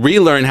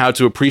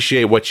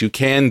appreciate what you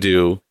can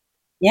do,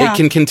 it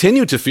can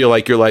continue to feel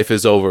like your life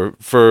is over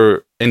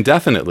for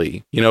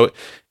indefinitely. You know,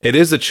 it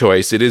is a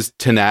choice. It is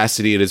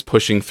tenacity. It is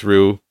pushing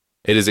through.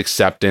 It is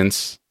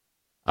acceptance.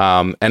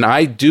 And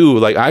I do,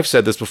 like I've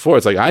said this before,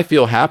 it's like I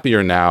feel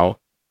happier now,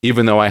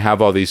 even though I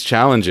have all these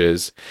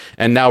challenges.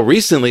 And now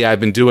recently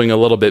I've been doing a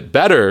little bit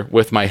better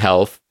with my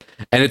health,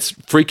 and it's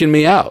freaking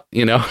me out,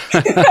 you know?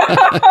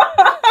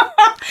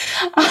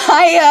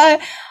 I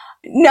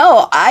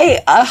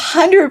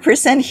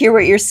 100% hear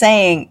what you're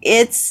saying.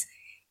 It's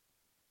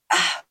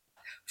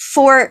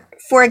for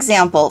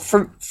example,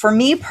 for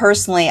me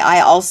personally,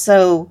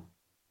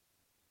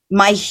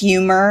 my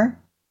humor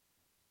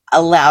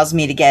allows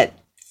me to get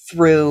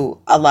through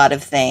a lot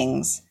of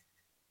things.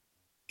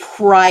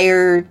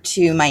 Prior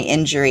to my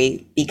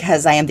injury,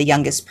 because I am the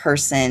youngest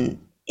person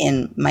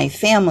in my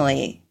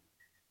family,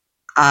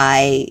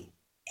 I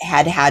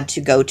had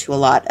to go to a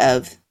lot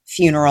of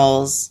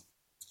funerals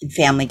and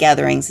family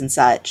gatherings and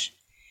such.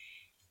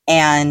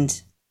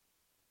 And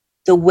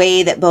the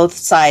way that both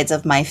sides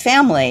of my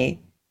family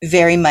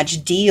very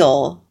much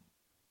deal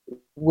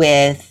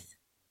with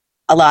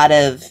a lot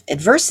of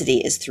adversity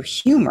is through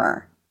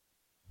humor.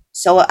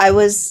 So I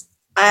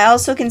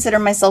also consider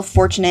myself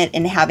fortunate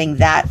in having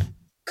that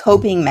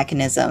coping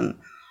mechanism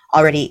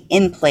already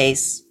in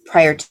place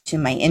prior to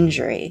my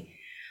injury.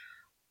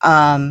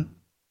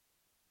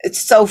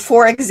 So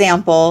for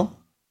example,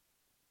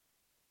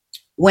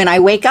 when I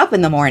wake up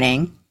in the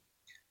morning,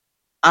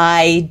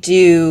 I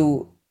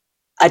do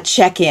a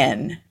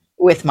check-in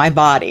with my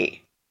body.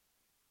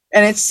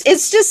 And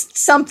it's just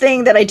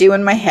something that I do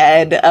in my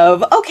head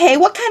of, okay,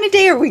 what kind of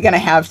day are we going to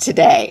have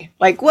today?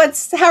 Like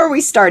how are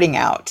we starting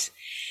out?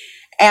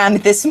 And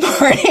this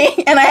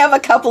morning, and I have a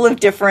couple of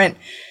different,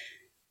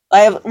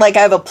 I have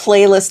a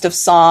playlist of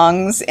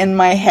songs in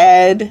my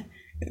head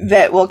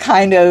that will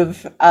kind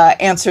of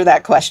answer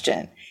that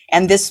question.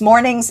 And this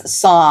morning's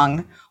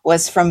song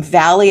was from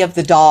Valley of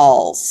the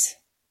Dolls,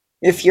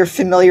 if you're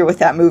familiar with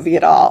that movie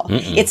at all.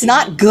 Mm-mm. It's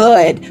not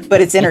good,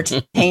 but it's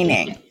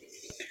entertaining.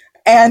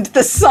 And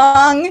the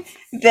song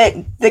that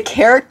the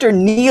character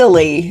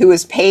Neely, who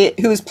is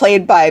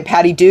played by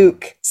Patty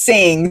Duke,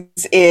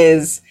 sings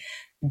is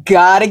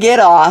 "Gotta get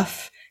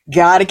off,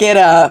 gotta get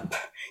up,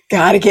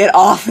 gotta get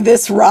off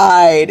this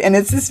ride." And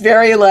it's this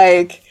very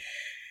like,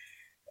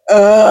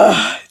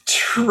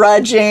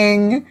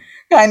 trudging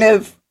kind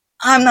of,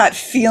 I'm not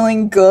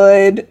feeling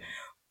good,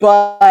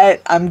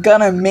 but I'm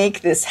gonna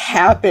make this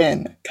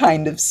happen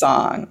kind of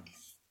song.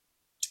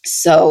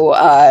 So,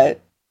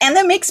 and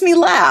that makes me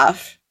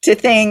laugh to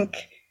think,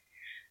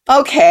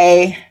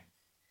 okay,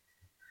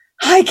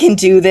 I can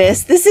do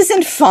this. This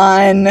isn't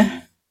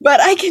fun, but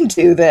I can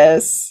do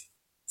this.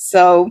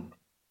 So,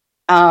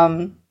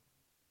 I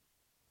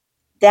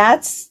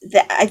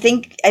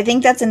think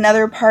that's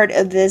another part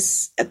of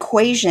this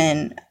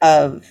equation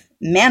of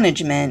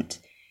management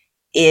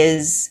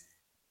is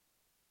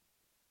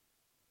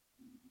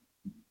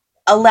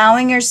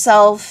allowing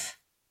yourself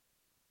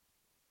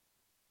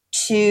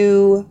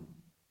to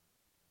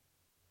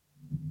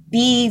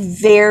be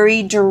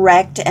very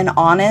direct and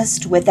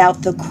honest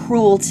without the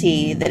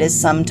cruelty that is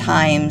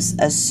sometimes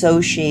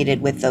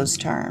associated with those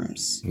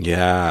terms.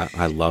 Yeah,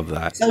 I love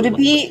that. So to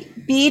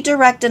be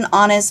direct and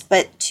honest,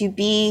 but to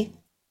be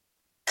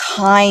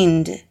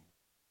kind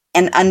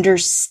and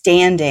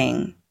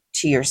understanding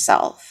to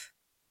yourself.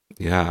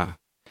 Yeah.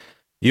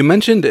 You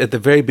mentioned at the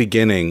very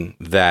beginning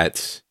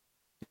that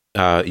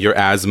your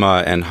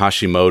asthma and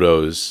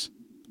Hashimoto's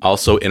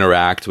also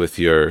interact with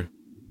your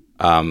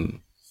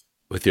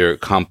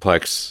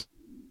complex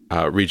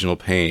regional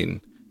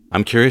pain.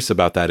 I'm curious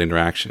about that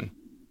interaction.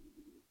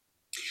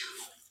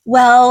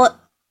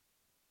 Well,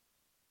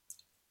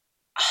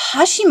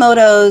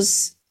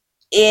 Hashimoto's,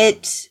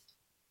 it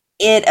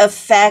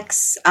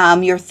affects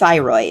your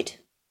thyroid.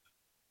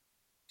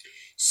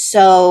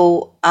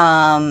 So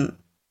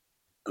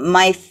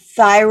my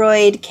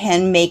thyroid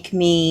can make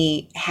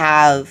me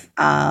have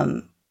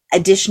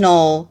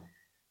additional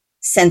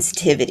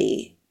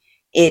sensitivity.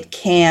 It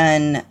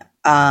can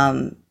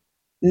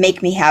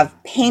make me have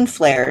pain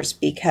flares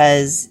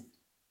because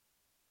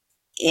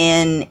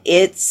in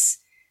its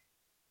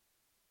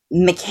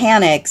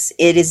mechanics,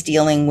 it is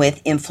dealing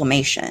with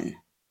inflammation.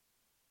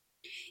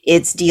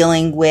 It's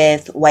dealing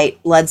with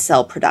white blood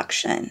cell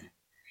production.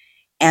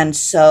 And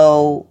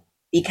so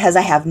because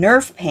I have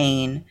nerve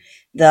pain,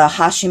 the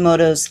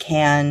Hashimoto's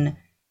can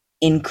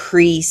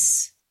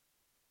increase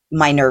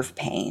my nerve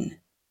pain,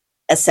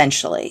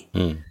 essentially.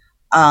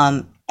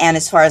 And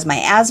as far as my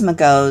asthma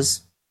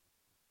goes,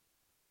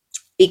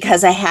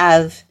 because I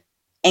have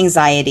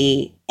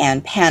anxiety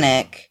and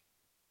panic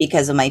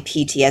because of my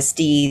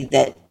PTSD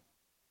that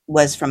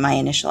was from my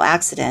initial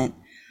accident,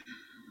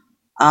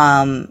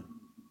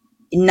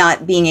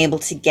 not being able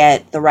to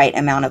get the right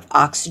amount of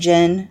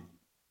oxygen,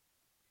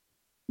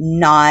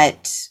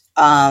 not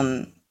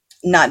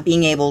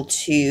being able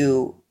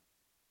to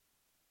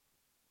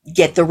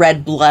get the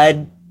red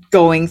blood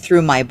going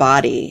through my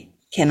body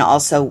can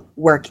also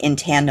work in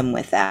tandem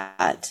with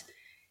that.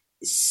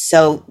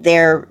 So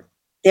they're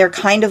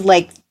kind of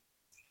like,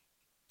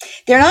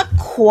 they're not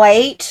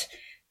quite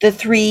the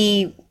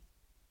three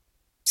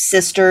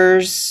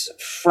sisters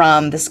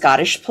from the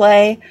Scottish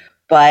play,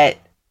 but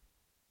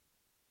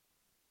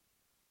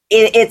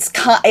it's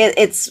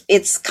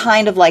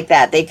kind of like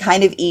that. They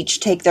kind of each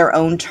take their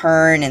own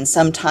turn, and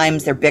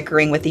sometimes they're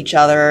bickering with each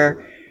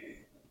other.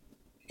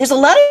 There's a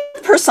lot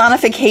of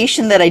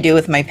personification that I do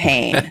with my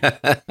pain.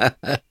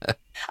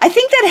 I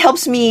think that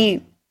helps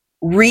me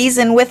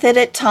reason with it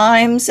at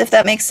times, if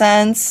that makes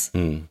sense.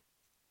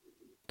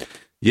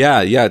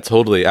 Yeah,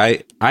 totally.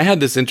 I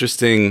had this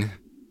interesting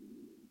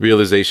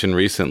realization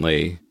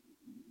recently.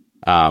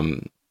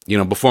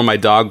 Before my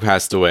dog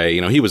passed away,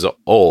 he was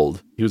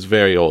old. He was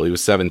very old. He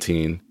was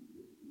 17.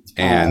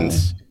 And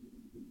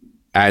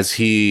as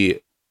he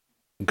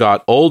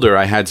got older,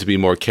 I had to be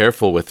more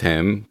careful with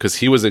him because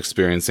he was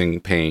experiencing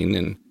pain.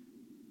 And,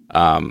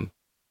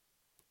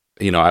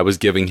 I was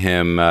giving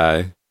him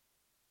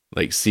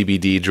like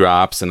CBD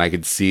drops, and I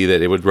could see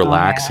that it would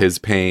relax his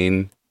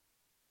pain.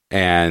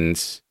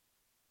 And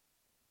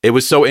it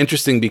was so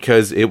interesting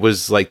because it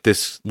was like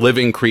this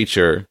living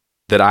creature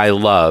that I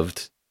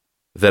loved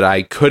that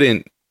I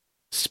couldn't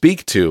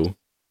speak to,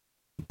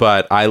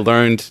 but I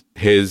learned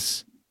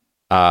his,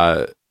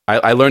 I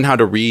learned how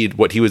to read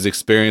what he was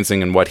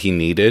experiencing and what he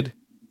needed.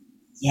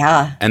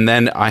 Yeah. And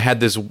then I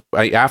had this,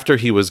 after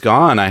he was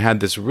gone, I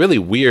had this really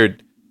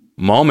weird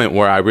moment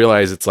where I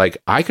realized it's like,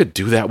 I could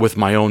do that with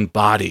my own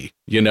body,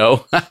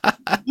 It's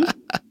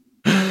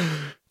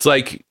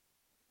like,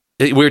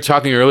 we were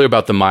talking earlier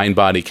about the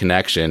mind-body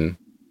connection.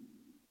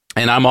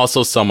 And I'm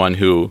also someone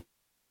who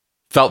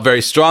felt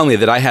very strongly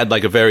that I had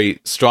like a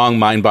very strong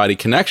mind-body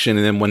connection.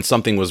 And then when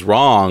something was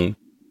wrong,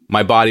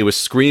 my body was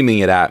screaming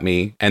it at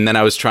me. And then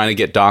I was trying to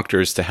get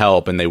doctors to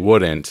help, and they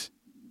wouldn't.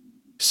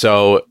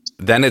 So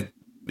then and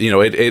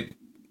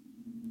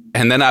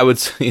then I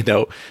would,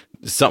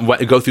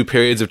 go through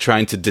periods of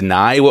trying to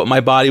deny what my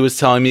body was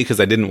telling me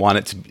because I didn't want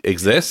it to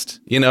exist,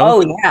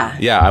 Oh, yeah.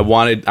 Yeah, I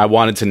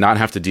wanted to not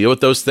have to deal with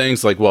those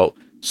things. Like, well,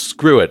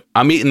 screw it.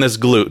 I'm eating this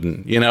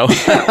gluten,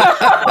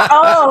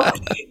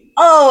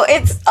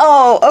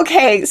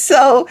 Okay.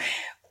 So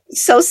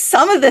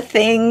some of the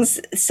things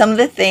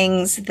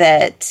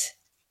that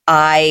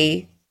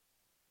I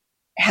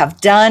have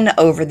done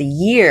over the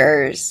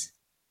years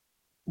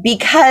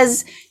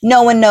because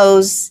no one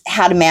knows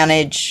how to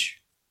manage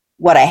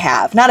what I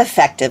have, not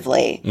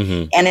effectively.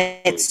 Mm-hmm. And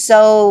it's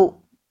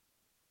so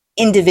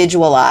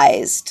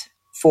individualized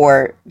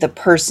for the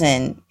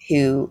person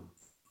who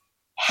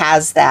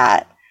has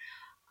that.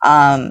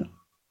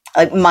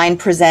 Like mine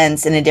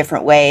presents in a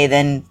different way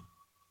than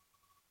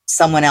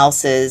someone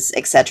else's,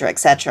 et cetera, et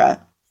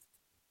cetera.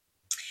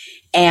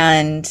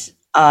 And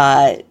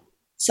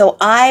so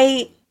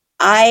I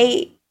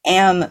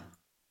am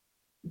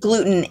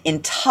gluten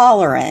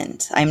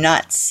intolerant. I'm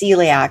not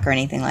celiac or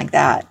anything like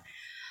that.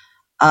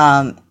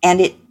 And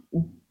it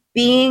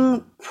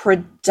being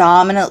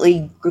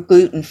predominantly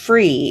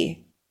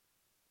gluten-free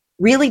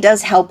really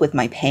does help with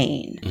my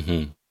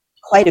pain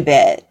quite a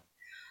bit.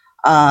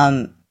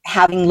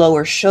 Having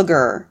lower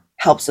sugar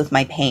helps with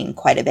my pain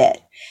quite a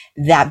bit.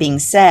 That being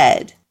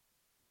said,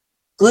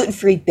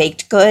 gluten-free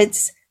baked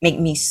goods make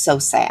me so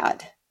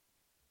sad.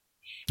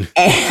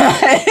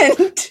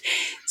 And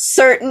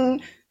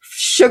certain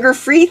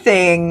sugar-free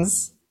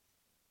things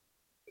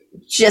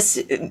just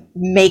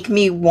make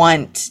me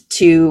want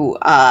to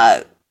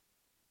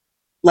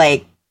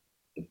like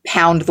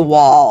pound the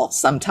wall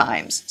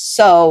sometimes.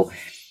 So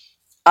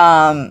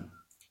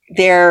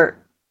there,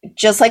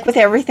 just like with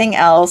everything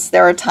else,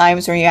 there are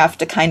times where you have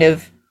to kind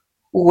of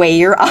weigh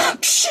your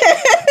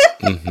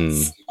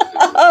options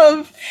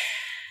of,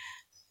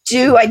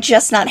 do I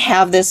just not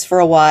have this for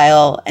a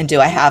while, and do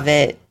I have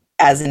it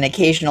as an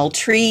occasional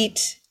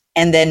treat,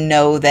 and then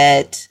know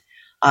that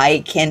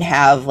I can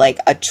have like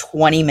a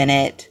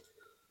 20-minute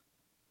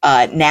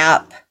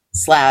nap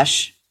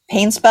 /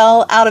 pain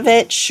spell out of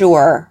it?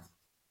 Sure.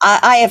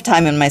 I have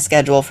time in my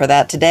schedule for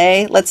that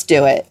today. Let's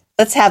do it.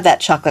 Let's have that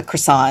chocolate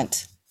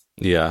croissant.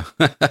 Yeah.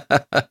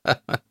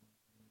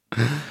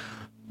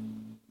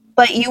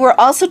 But you were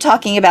also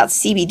talking about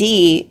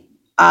CBD.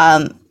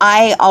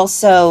 I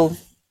also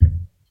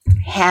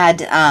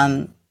had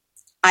I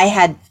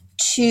had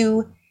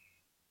 2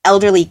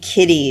 elderly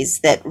kitties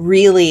that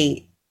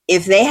really,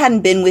 if they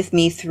hadn't been with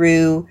me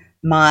through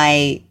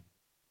my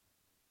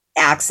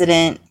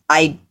accident,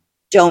 I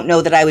don't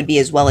know that I would be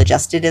as well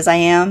adjusted as I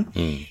am.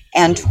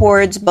 And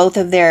towards both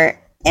of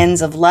their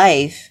ends of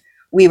life,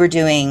 we were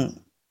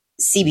doing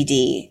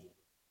CBD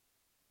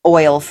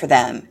oil for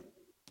them.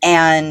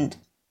 And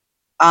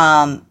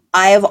I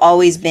have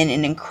always been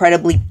an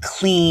incredibly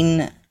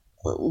clean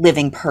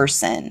living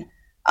person.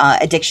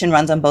 Addiction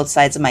runs on both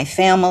sides of my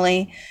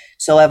family.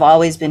 So I've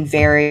always been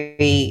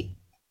very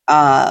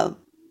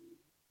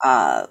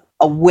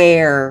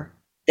aware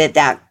that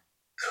that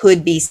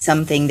could be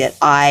something that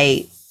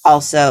I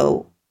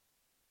also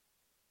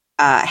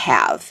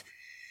have.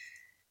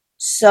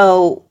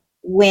 So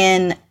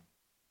when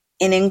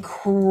an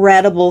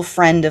incredible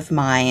friend of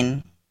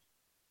mine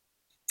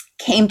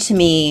came to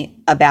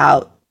me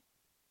about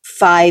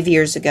 5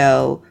 years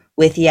ago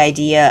with the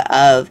idea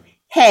of,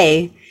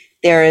 hey,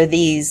 there are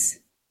these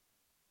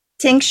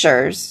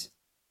tinctures,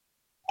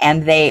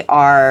 and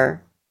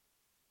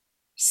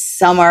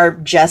some are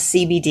just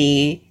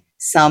CBD,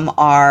 some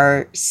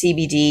are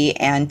CBD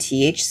and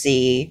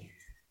THC.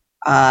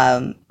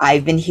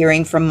 I've been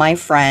hearing from my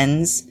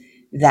friends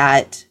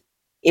that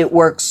it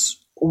works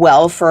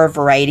well for a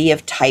variety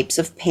of types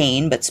of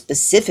pain, but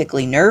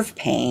specifically nerve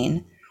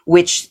pain,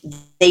 which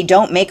they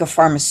don't make a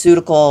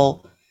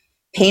pharmaceutical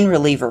pain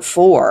reliever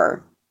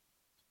for.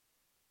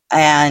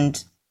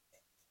 And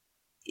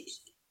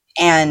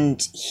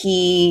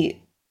he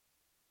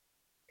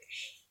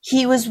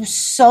was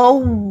so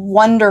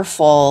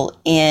wonderful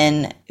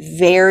in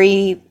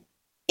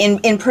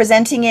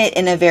presenting it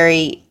in a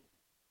very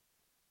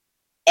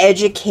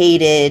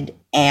educated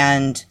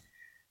and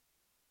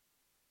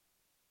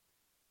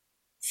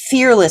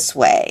fearless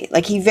way.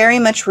 Like, he very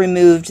much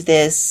removed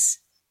this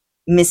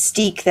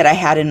mystique that I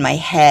had in my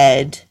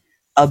head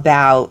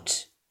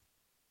about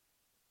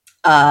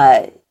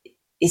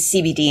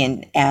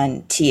CBD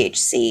and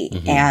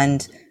THC.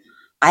 And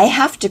I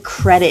have to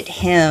credit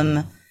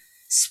him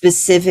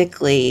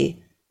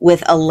specifically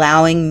with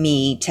allowing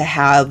me to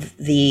have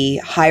the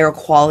higher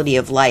quality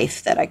of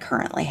life that I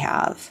currently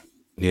have.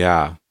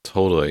 Yeah,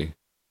 totally.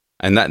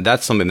 And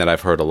that's something that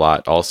I've heard a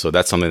lot also.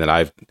 That's something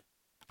that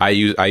I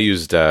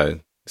used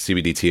CBD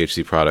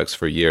THC products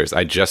for years.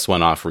 I just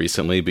went off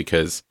recently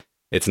because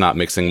it's not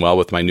mixing well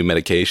with my new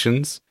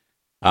medications.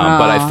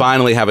 But I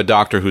finally have a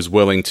doctor who's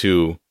willing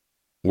to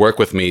work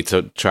with me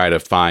to try to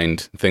find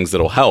things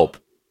that'll help.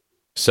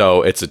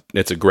 So it's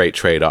a great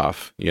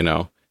trade-off, you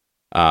know.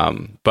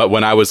 But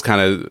when I was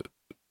kind of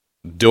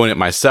doing it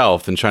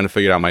myself and trying to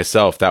figure it out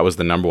myself, that was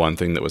the number one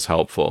thing that was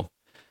helpful.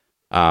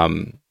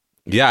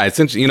 Yeah, it's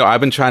interesting. You know, I've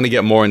been trying to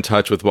get more in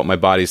touch with what my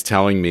body's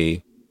telling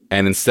me,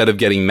 and instead of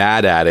getting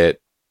mad at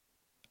it,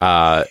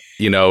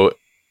 you know,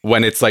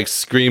 when it's like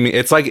screaming,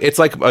 it's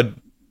like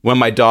when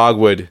my dog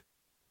would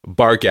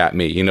bark at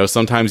me. You know,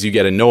 sometimes you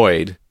get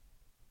annoyed,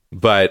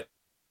 but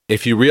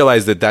if you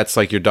realize that that's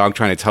like your dog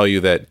trying to tell you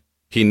that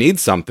he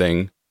needs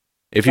something,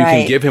 if you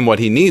can give him what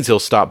he needs, he'll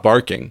stop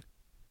barking.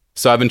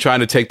 So I've been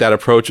trying to take that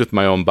approach with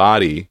my own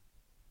body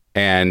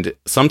And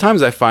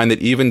sometimes I find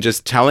that even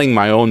just telling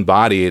my own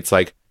body, it's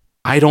like,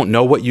 I don't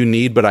know what you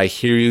need, but I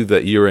hear you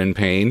that you're in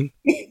pain.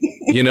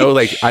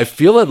 Like I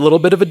feel a little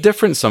bit of a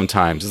difference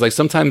sometimes. It's like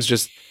sometimes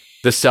just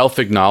the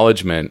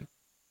self-acknowledgement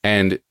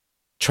and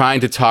trying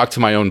to talk to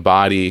my own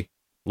body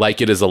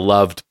like it is a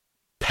loved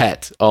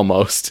pet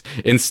almost,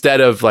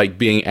 instead of like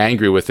being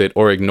angry with it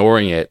or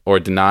ignoring it or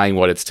denying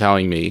what it's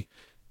telling me.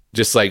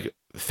 Just like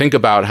think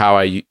about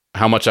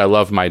how much I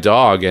love my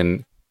dog,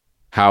 and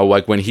how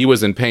like when he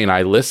was in pain,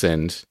 I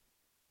listened,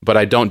 but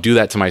I don't do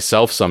that to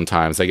myself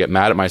sometimes. I get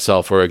mad at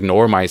myself or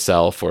ignore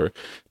myself or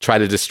try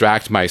to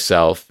distract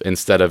myself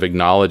instead of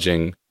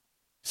acknowledging.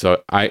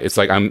 So it's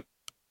like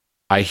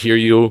I hear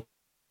you.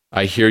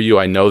 I hear you.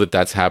 I know that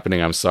that's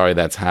happening. I'm sorry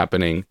that's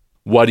happening.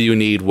 What do you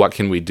need? What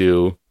can we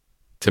do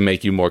to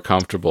make you more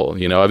comfortable?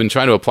 I've been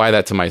trying to apply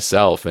that to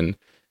myself, and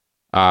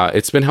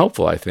it's been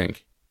helpful, I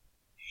think.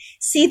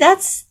 See,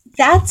 that's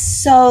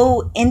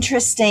so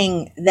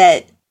interesting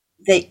that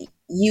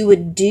you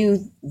would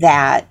do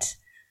that.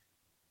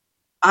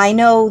 I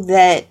know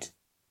that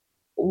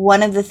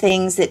one of the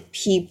things that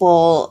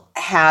people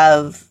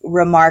have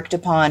remarked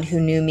upon who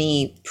knew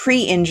me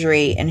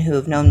pre-injury and who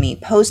have known me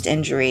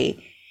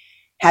post-injury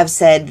have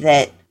said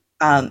that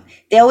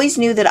they always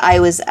knew that I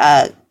was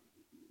a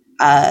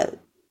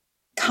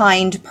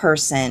kind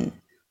person,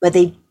 but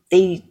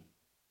they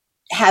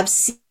have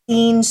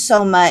seen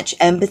so much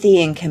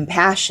empathy and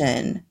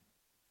compassion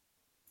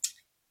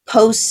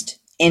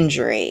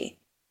post-injury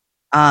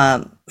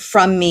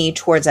from me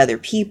towards other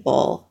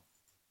people,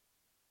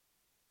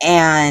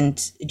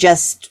 and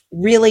just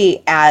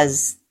really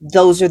as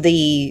those are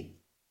the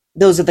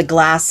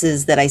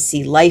glasses that I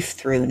see life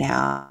through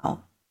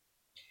now.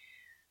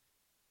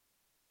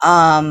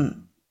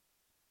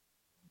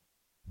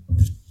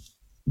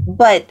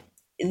 But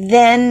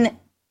then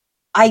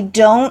I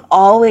don't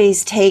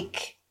always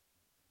take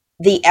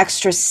the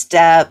extra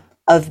step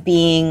of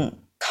being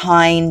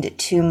kind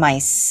to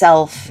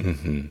myself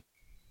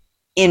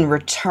in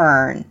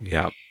return.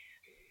 Yeah.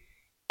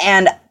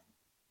 And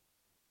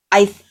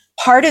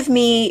part of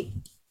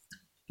me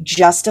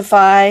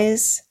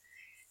justifies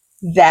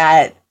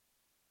that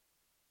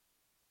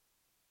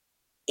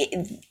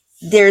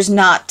there's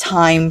not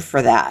time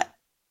for that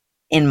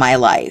in my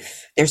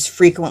life. There's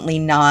frequently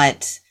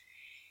not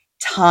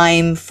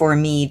time for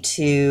me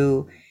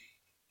to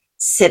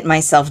sit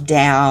myself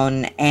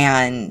down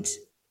and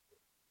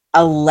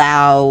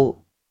allow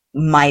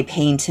my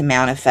pain to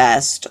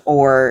manifest,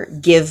 or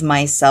give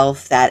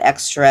myself that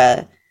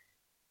extra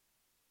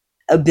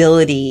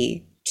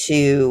ability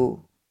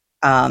to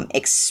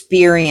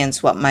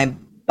experience what my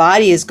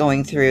body is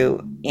going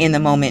through in the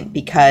moment,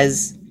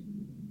 because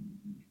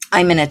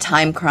I'm in a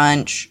time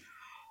crunch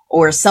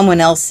or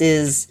someone else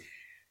is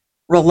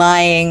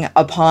relying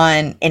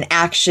upon an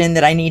action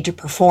that I need to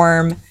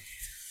perform.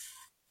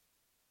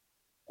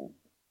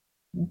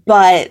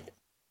 But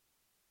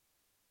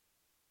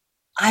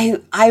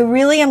I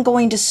really am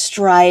going to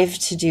strive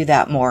to do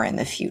that more in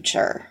the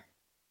future.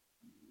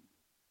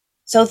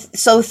 So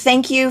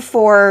thank you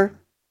for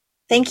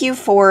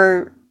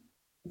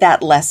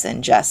that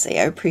lesson, Jesse.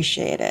 I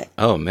appreciate it.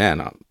 Oh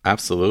man,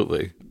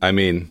 absolutely. I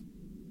mean,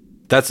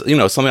 that's,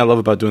 something I love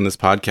about doing this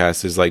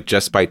podcast is like,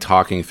 just by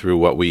talking through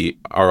what we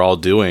are all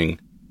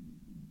doing,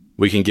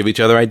 we can give each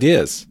other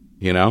ideas,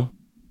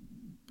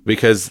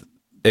 because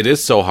it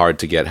is so hard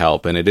to get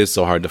help, and it is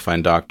so hard to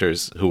find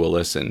doctors who will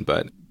listen,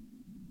 but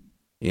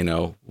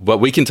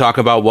we can talk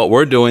about what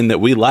we're doing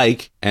that we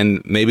like,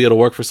 and maybe it'll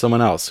work for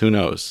someone else. Who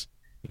knows?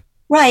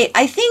 Right.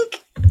 I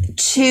think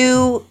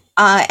too,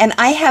 and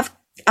I've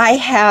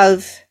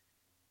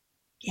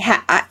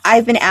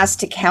been asked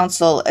to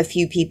counsel a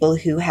few people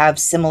who have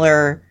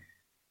similar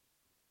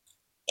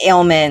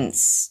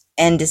ailments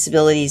and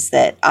disabilities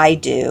that I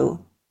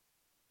do.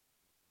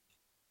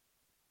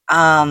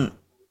 And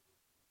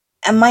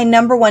my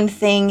number one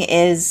thing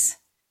is,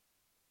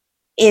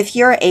 if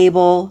you're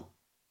able,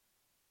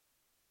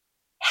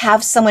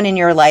 have someone in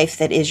your life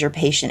that is your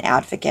patient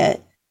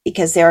advocate,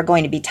 because there are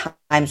going to be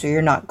times where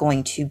you're not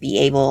going to be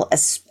able,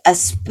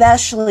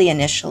 especially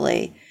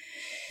initially,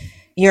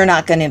 you're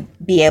not going to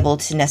be able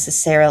to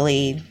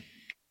necessarily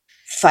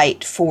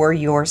fight for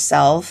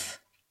yourself.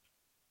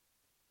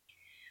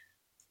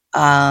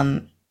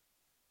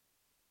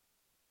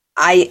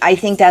 I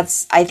think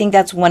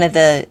that's one of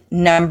the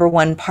number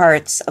one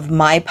parts of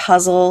my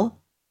puzzle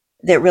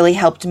that really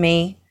helped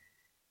me.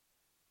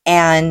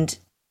 And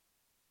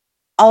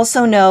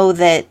also know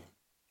that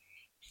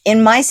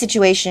in my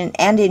situation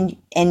and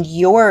in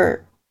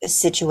your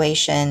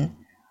situation,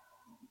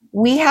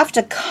 we have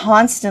to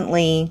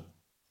constantly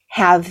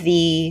have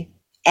the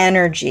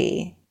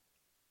energy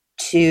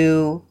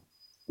to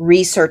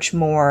research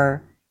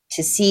more,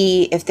 to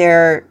see if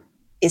there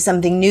is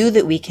something new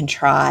that we can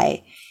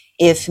try,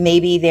 if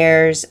maybe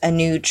there's a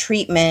new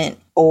treatment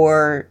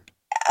or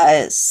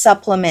a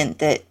supplement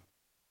that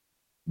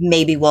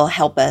maybe will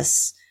help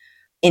us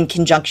in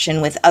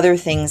conjunction with other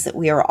things that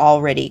we are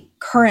already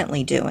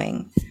currently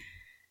doing.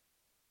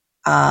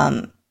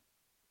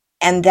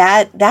 And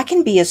that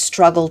can be a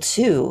struggle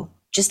too.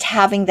 Just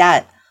having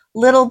that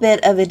little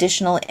bit of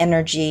additional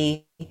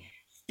energy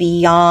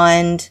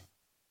beyond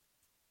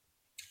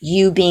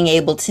you being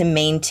able to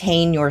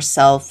maintain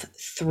yourself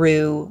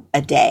through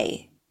a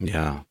day.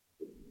 Yeah.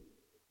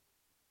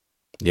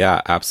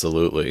 Yeah,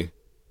 absolutely.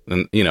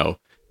 And, you know,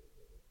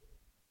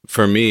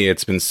 for me,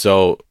 it's been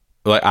so,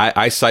 like,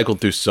 I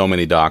cycled through so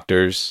many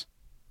doctors,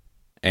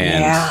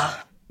 and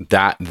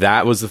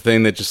that was the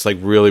thing that just like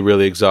really,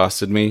 really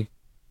exhausted me.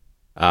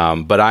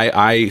 But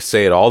I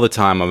say it all the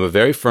time. I'm a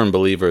very firm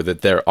believer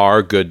that there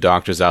are good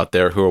doctors out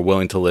there who are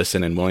willing to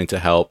listen and willing to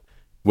help,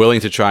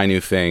 willing to try new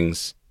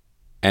things.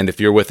 And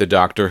if you're with a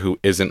doctor who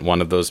isn't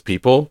one of those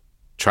people,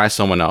 try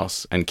someone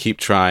else and keep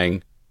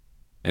trying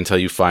until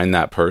you find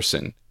that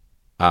person.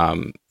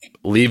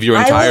 Leave your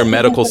entire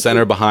medical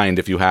center behind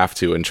if you have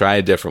to, and try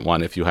a different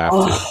one if you have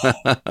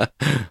to.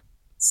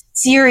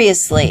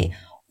 Seriously,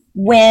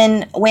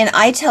 when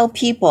I tell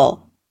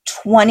people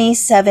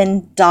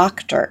 27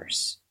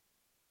 doctors,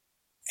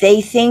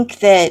 they think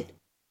that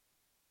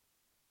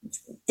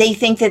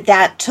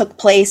took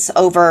place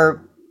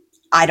over,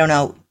 I don't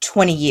know,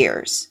 20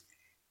 years.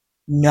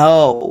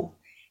 No,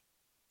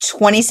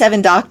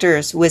 27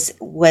 doctors was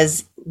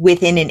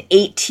within an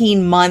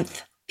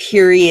 18-month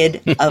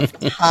period of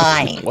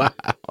time. Wow.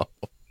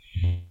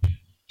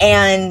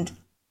 And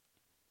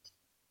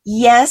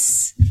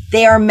yes,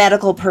 they are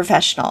medical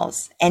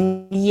professionals.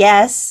 And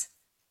yes,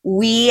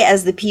 we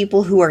as the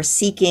people who are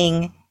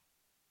seeking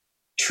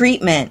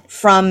treatment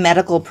from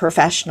medical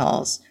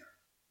professionals,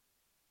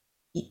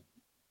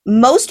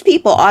 most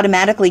people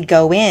automatically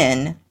go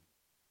in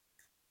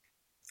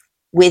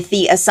with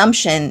the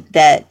assumption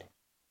that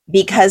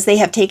because they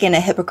have taken a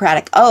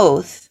Hippocratic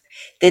oath,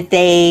 that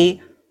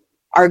they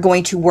are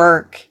going to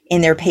work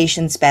in their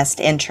patient's best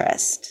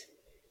interest.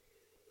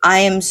 I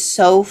am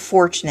so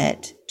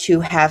fortunate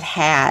to have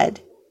had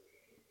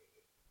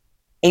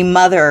a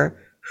mother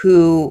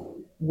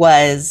who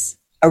was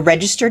a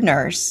registered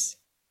nurse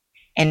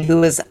and who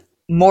was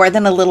more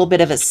than a little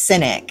bit of a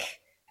cynic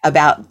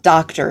about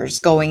doctors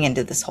going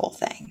into this whole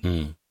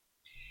thing.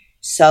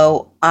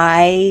 So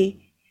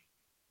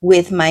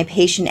with my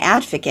patient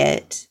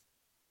advocate,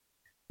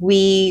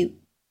 we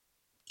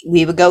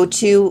would go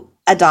to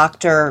a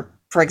doctor,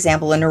 for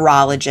example, a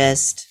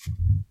neurologist,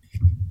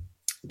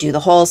 do the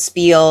whole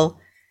spiel,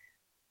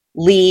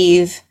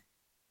 leave.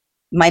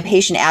 My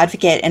patient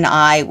advocate and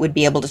I would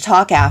be able to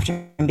talk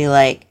after and be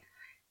like,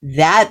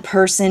 that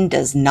person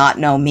does not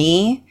know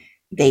me.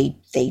 They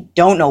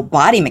don't know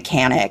body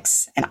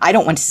mechanics, and I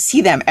don't want to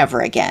see them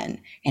ever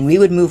again. And we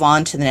would move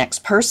on to the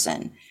next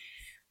person.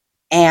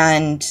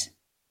 And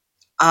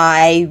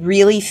I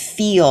really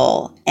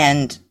feel,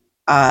 and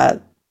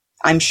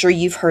I'm sure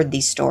you've heard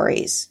these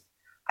stories,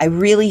 I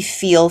really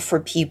feel for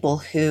people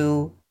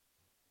who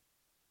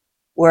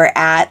were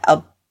at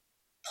a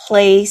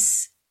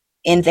place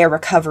in their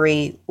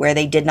recovery where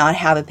they did not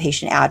have a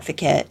patient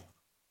advocate,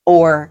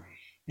 or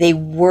they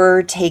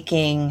were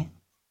taking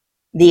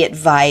the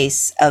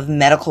advice of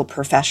medical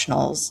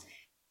professionals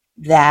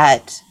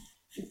that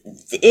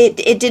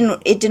it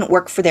didn't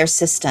work for their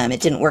system. It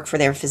didn't work for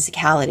their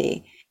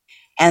physicality.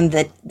 And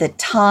the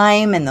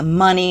time and the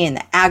money and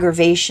the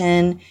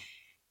aggravation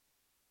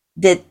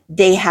that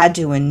they had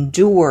to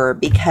endure,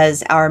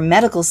 because our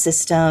medical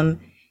system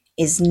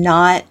is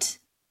not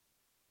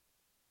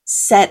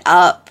set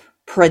up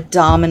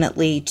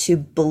predominantly to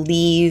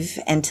believe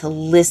and to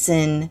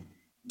listen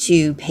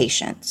to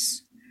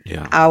patients.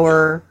 Yeah.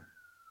 Our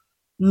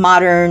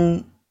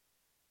modern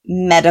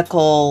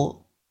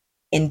medical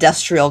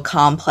industrial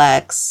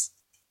complex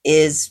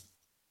is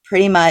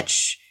pretty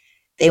much,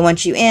 they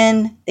want you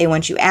in, they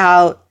want you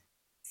out.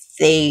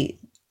 They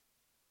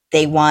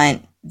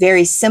want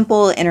very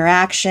simple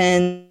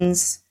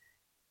interactions,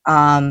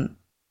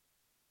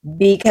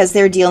 because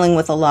they're dealing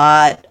with a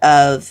lot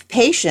of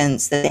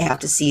patients that they have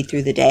to see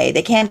through the day.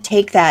 They can't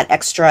take that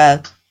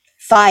extra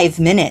 5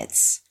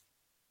 minutes.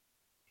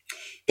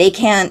 They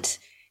can't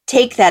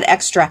take that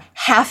extra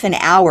half an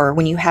hour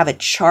when you have a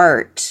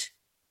chart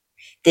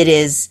that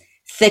is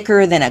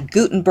thicker than a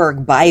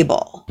Gutenberg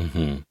Bible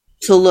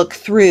to look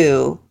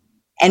through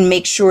and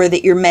make sure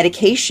that your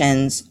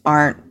medications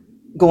aren't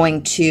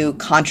going to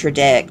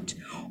contradict,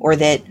 or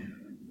that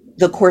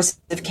the course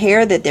of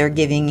care that they're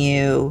giving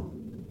you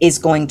is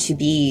going to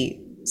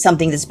be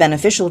something that's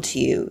beneficial to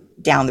you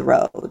down the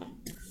road.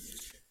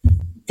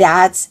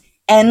 That's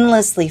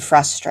endlessly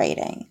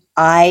frustrating.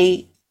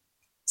 I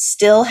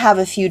still have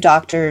a few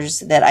doctors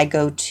that I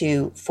go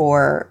to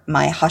for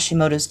my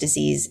Hashimoto's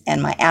disease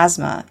and my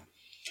asthma.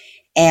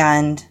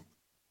 And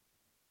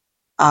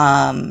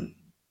I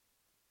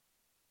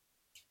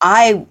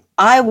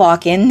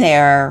walk in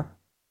there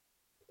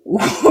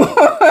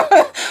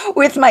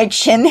with my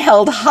chin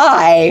held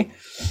high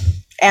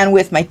and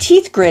with my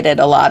teeth gritted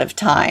a lot of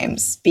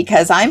times,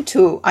 because I'm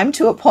to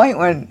a point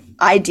when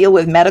I deal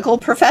with medical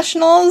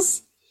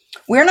professionals.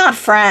 We're not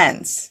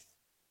friends.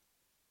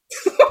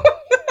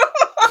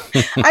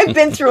 I've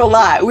been through a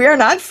lot. We are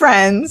not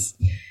friends.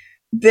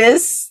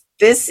 This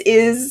This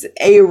is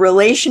a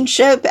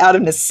relationship out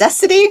of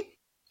necessity.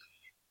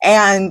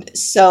 And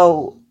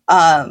so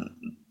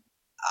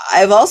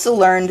I've also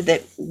learned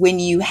that when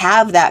you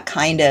have that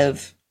kind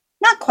of,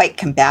 not quite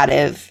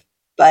combative,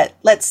 but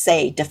let's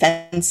say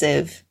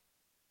defensive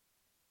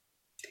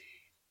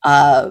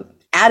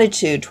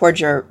attitude towards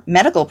your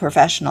medical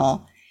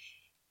professional,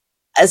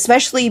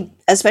 especially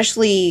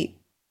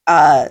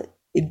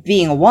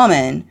being a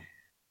woman,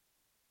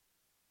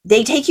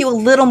 they take you a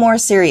little more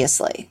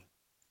seriously.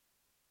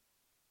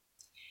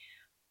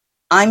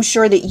 I'm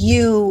sure that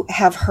you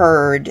have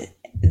heard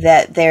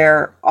that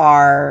there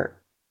are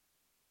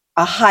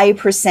a high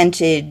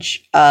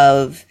percentage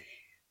of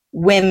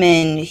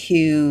women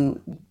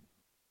who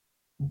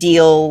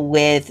deal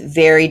with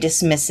very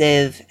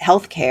dismissive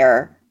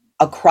healthcare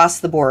across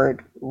the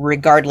board,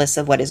 regardless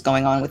of what is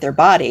going on with their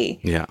body.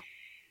 Yeah.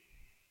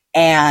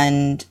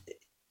 And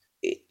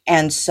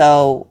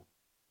so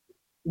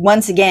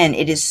once again,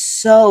 it is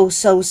so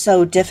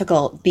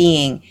difficult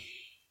being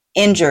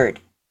injured,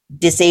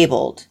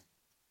 disabled,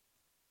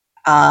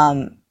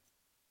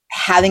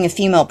 having a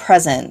female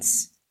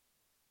presence,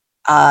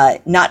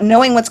 not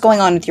knowing what's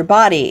going on with your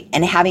body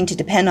and having to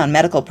depend on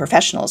medical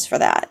professionals for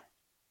that.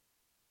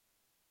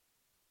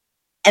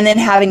 And then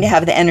having to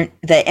have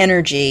the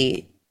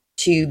energy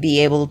to be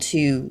able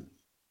to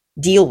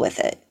deal with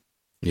it.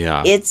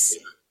 Yeah. It's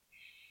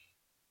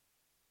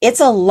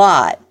a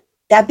lot.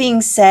 That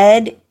being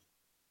said,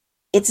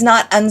 it's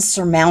not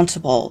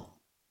unsurmountable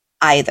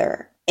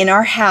either. In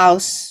our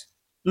house,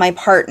 my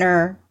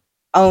partner,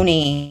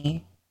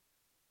 Oni,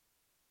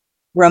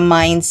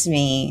 reminds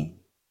me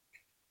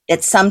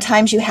that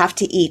sometimes you have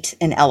to eat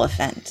an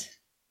elephant.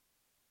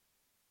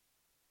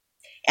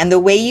 And the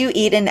way you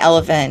eat an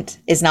elephant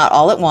is not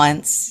all at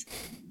once.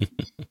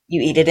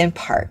 You eat it in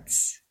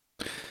parts.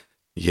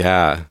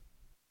 Yeah,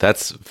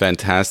 that's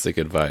fantastic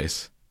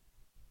advice.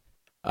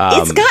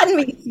 It's gotten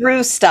me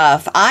through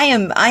stuff. I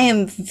am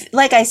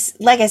like I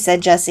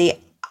said, Jesse,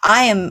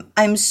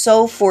 I'm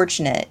so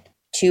fortunate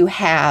to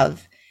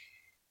have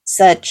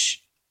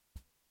such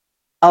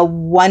a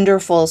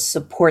wonderful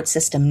support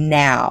system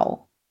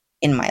now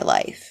in my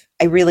life.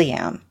 I really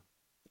am.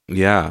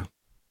 Yeah.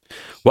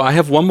 Well, I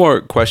have one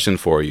more question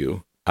for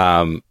you.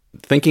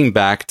 Thinking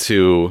back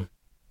to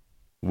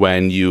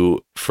when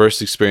you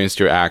first experienced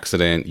your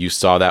accident, you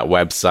saw that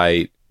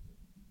website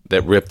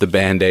that ripped the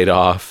Band-Aid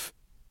off.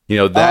 You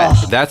know,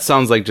 that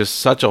sounds like just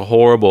such a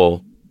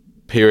horrible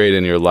period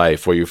in your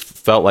life where you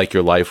felt like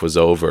your life was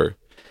over.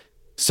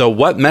 So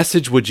what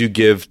message would you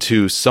give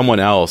to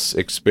someone else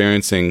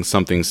experiencing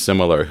something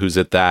similar who's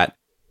at that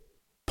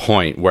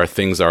point where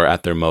things are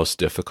at their most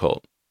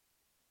difficult?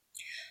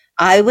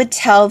 I would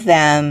tell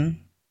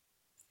them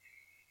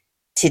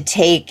to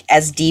take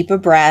as deep a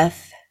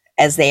breath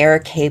as they are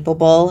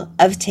capable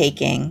of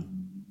taking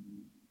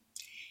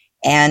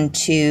and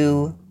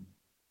to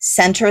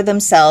center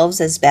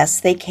themselves as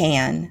best they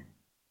can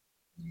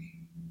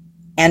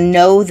and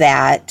know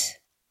that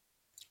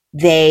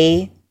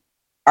they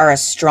are a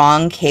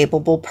strong,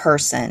 capable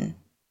person,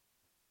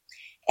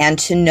 and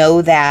to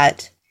know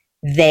that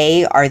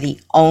they are the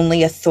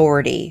only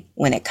authority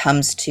when it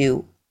comes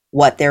to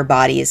what their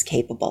body is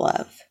capable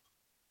of.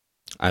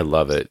 I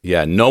love it.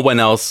 Yeah, no one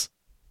else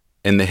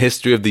in the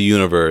history of the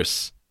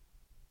universe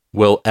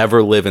will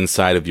ever live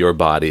inside of your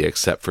body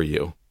except for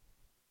you.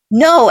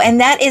 No, and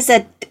that is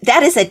a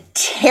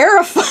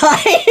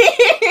terrifying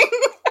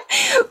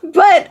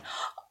but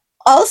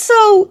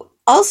also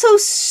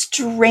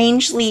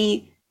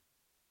strangely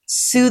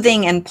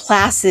soothing and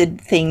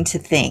placid thing to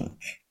think.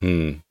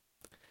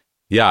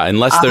 Yeah,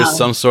 unless there's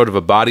some sort of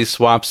a body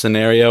swap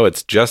scenario,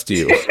 it's just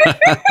you.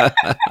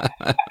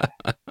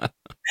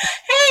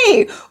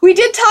 Hey, we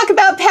did talk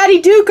about Patty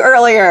Duke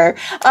earlier.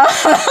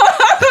 So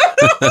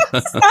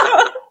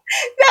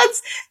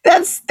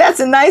that's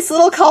a nice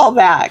little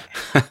callback.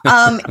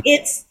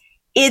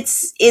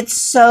 It's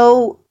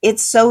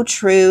so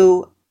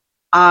true.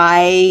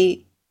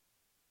 I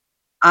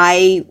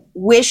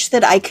wish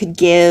that I could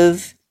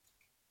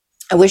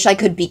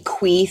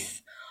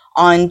bequeath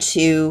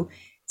onto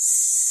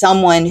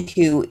someone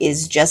who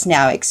is just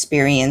now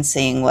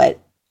experiencing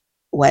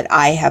what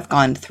I have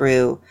gone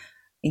through,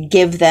 and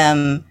give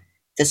them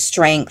the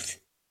strength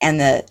and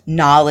the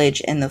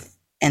knowledge and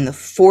the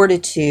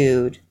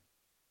fortitude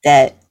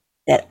that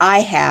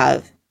I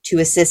have to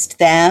assist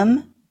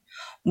them.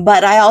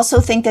 But I also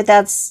think that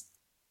that's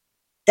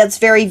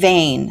very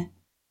vain,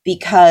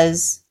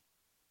 because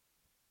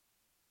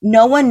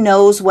no one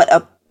knows what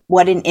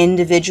an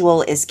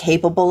individual is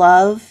capable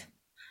of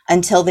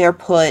until they're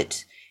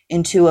put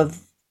into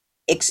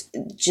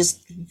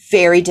just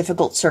very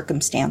difficult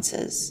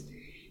circumstances.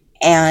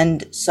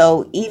 And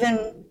so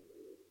even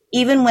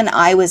when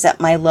I was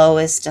at my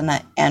lowest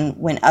and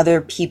when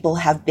other people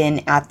have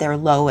been at their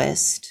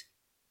lowest,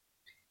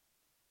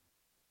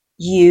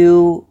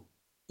 you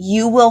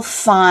will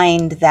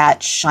find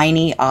that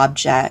shiny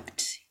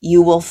object.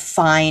 You will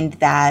find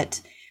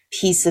that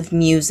piece of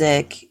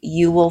music.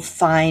 You will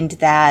find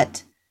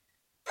that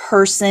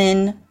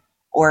person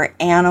or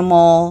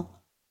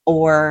animal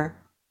or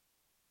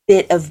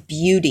bit of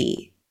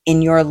beauty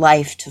in your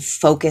life to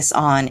focus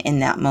on in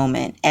that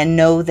moment, and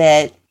know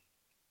that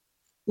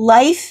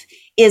life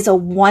is a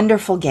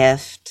wonderful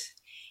gift.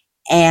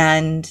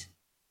 And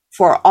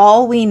for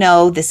all we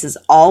know, this is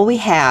all we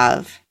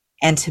have,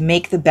 and to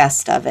make the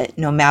best of it,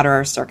 no matter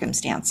our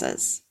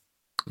circumstances.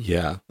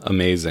 Yeah,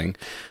 amazing.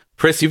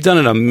 Pris, you've done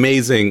an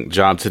amazing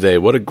job today.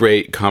 What a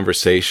great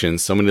conversation.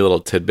 So many little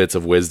tidbits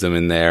of wisdom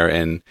in there.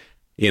 And,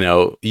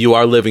 you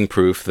are living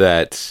proof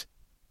that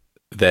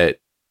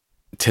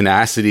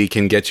tenacity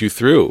can get you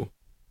through.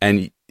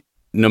 And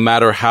no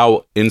matter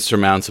how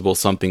insurmountable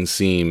something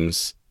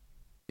seems,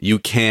 you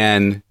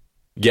can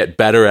get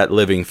better at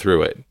living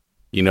through it.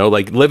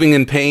 Like living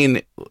in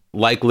pain,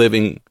 like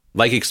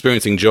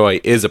experiencing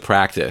joy is a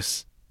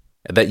practice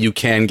that you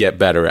can get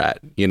better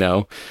at,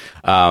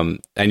 and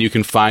you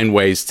can find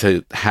ways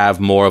to have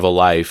more of a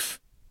life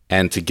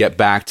and to get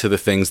back to the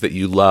things that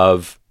you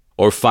love,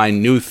 or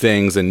find new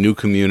things and new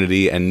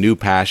community and new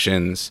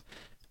passions.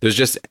 There's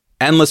just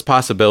endless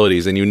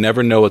possibilities, and you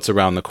never know what's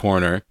around the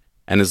corner.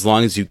 And as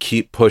long as you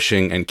keep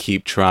pushing and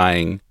keep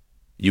trying,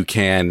 you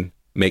can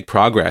make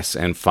progress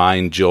and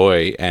find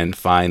joy and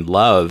find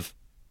love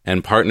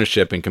and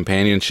partnership and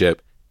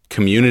companionship,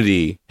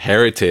 community,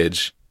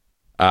 heritage,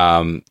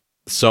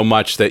 so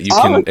much that you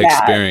can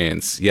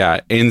experience,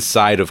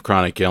 inside of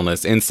chronic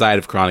illness, inside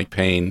of chronic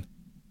pain,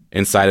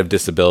 inside of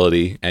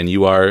disability. And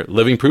you are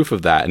living proof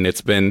of that. And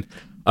it's been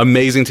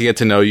amazing to get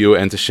to know you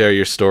and to share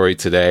your story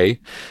today.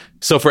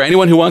 So for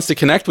anyone who wants to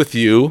connect with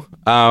you,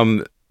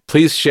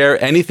 please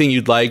share anything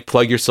you'd like,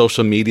 plug your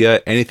social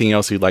media, anything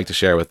else you'd like to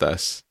share with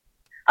us.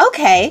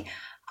 Okay.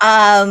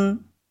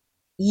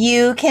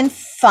 You can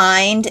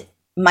find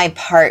my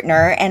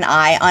partner and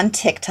I on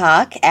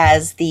TikTok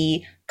as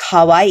the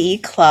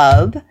Kawaii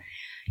Club.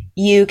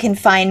 You can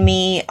find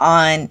me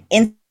on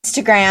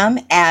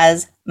Instagram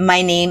as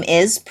my name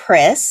is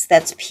Pris.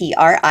 That's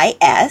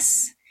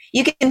Pris.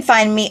 You can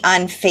find me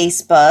on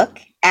Facebook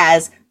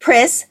as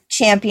Pris,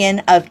 Champion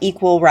of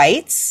Equal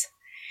Rights.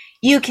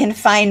 You can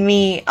find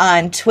me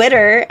on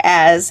Twitter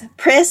as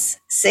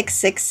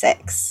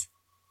Pris666.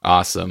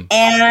 Awesome.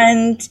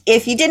 And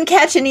if you didn't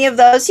catch any of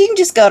those, you can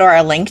just go to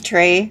our link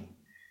tree.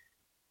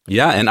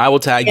 Yeah, and I will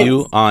tag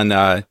you on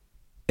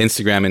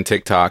Instagram and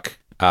TikTok,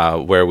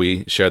 where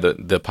we share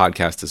the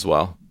podcast as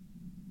well.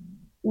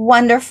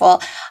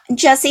 Wonderful.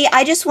 Jesse,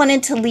 I just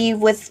wanted to leave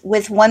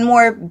with one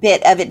more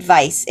bit of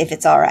advice, if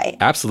it's all right.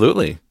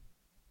 Absolutely.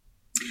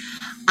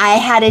 I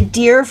had a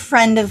dear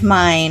friend of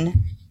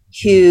mine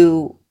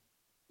who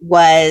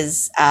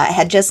was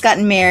had just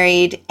gotten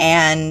married,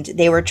 and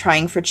they were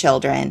trying for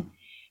children.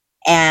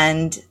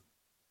 And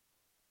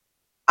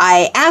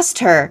I asked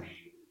her,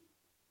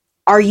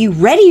 are you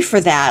ready for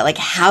that? Like,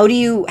 how do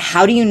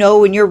you know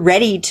when you're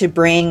ready to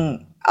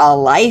bring a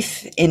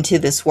life into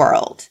this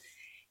world?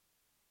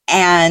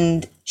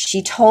 And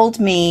she told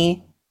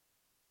me,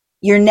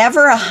 you're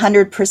never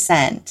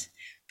 100%,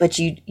 but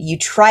you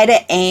try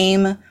to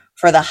aim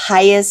for the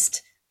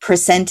highest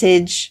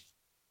percentage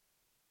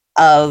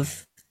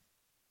of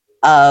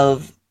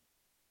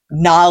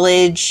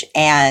knowledge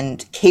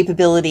and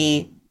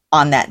capability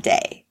on that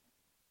day.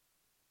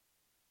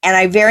 And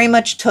I very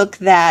much took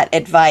that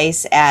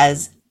advice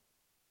as,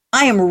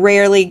 I am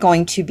rarely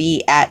going to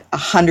be at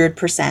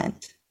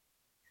 100%,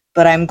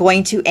 but I'm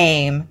going to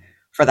aim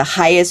for the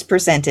highest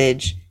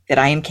percentage that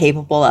I am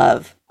capable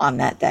of on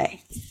that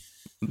day.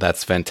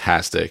 That's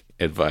fantastic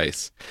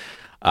advice.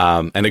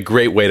 And a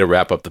great way to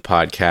wrap up the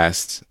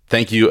podcast.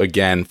 Thank you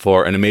again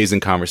for an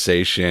amazing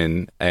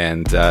conversation.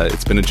 And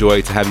it's been a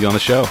joy to have you on the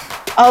show.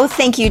 Oh,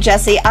 thank you,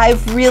 Jesse.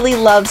 I've really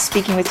loved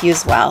speaking with you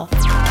as well.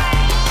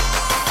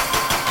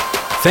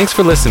 Thanks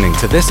for listening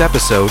to this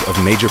episode of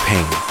Major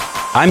Pain.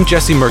 I'm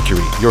Jesse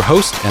Mercury, your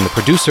host and the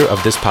producer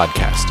of this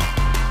podcast.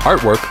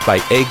 Artwork by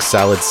Egg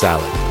Salad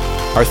Salad.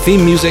 Our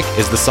theme music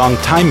is the song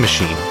Time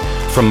Machine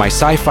from my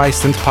sci-fi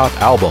synth-pop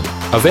album,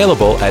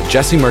 available at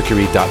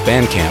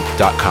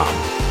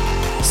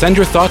jessemmercury.bandcamp.com. Send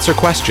your thoughts or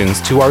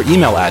questions to our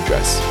email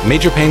address,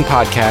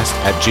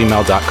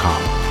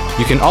 majorpainpodcast@gmail.com.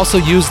 You can also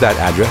use that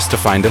address to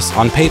find us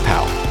on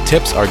PayPal.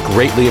 Tips are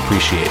greatly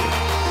appreciated.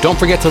 Don't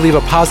forget to leave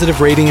a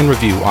positive rating and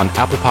review on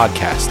Apple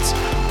Podcasts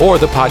or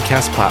the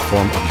podcast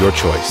platform of your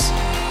choice.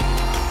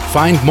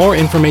 Find more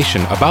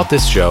information about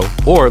this show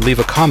or leave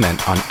a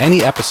comment on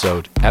any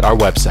episode at our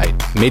website,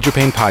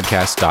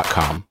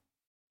 majorpainpodcast.com.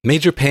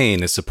 Major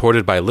Pain is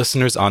supported by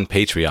listeners on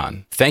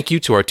Patreon. Thank you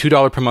to our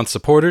 $2 per month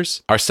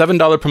supporters, our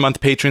 $7 per month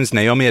patrons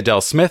Naomi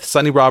Adele Smith,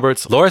 Sunny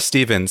Roberts, Laura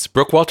Stevens,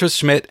 Brooke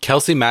Walters-Schmidt,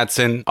 Kelsey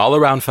Madsen, All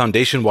Around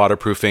Foundation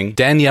Waterproofing,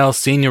 Danielle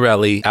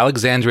Signorelli,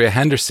 Alexandria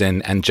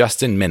Henderson, and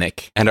Justin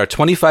Minnick. And our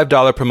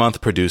 $25 per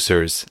month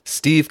producers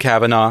Steve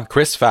Kavanaugh,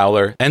 Chris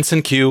Fowler,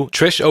 Ensign Q,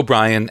 Trish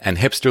O'Brien, and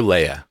Hipster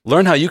Leia.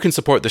 Learn how you can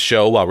support the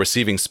show while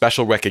receiving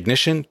special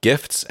recognition,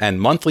 gifts, and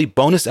monthly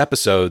bonus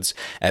episodes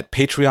at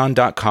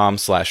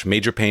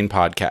patreon.com/majorpainpodcast.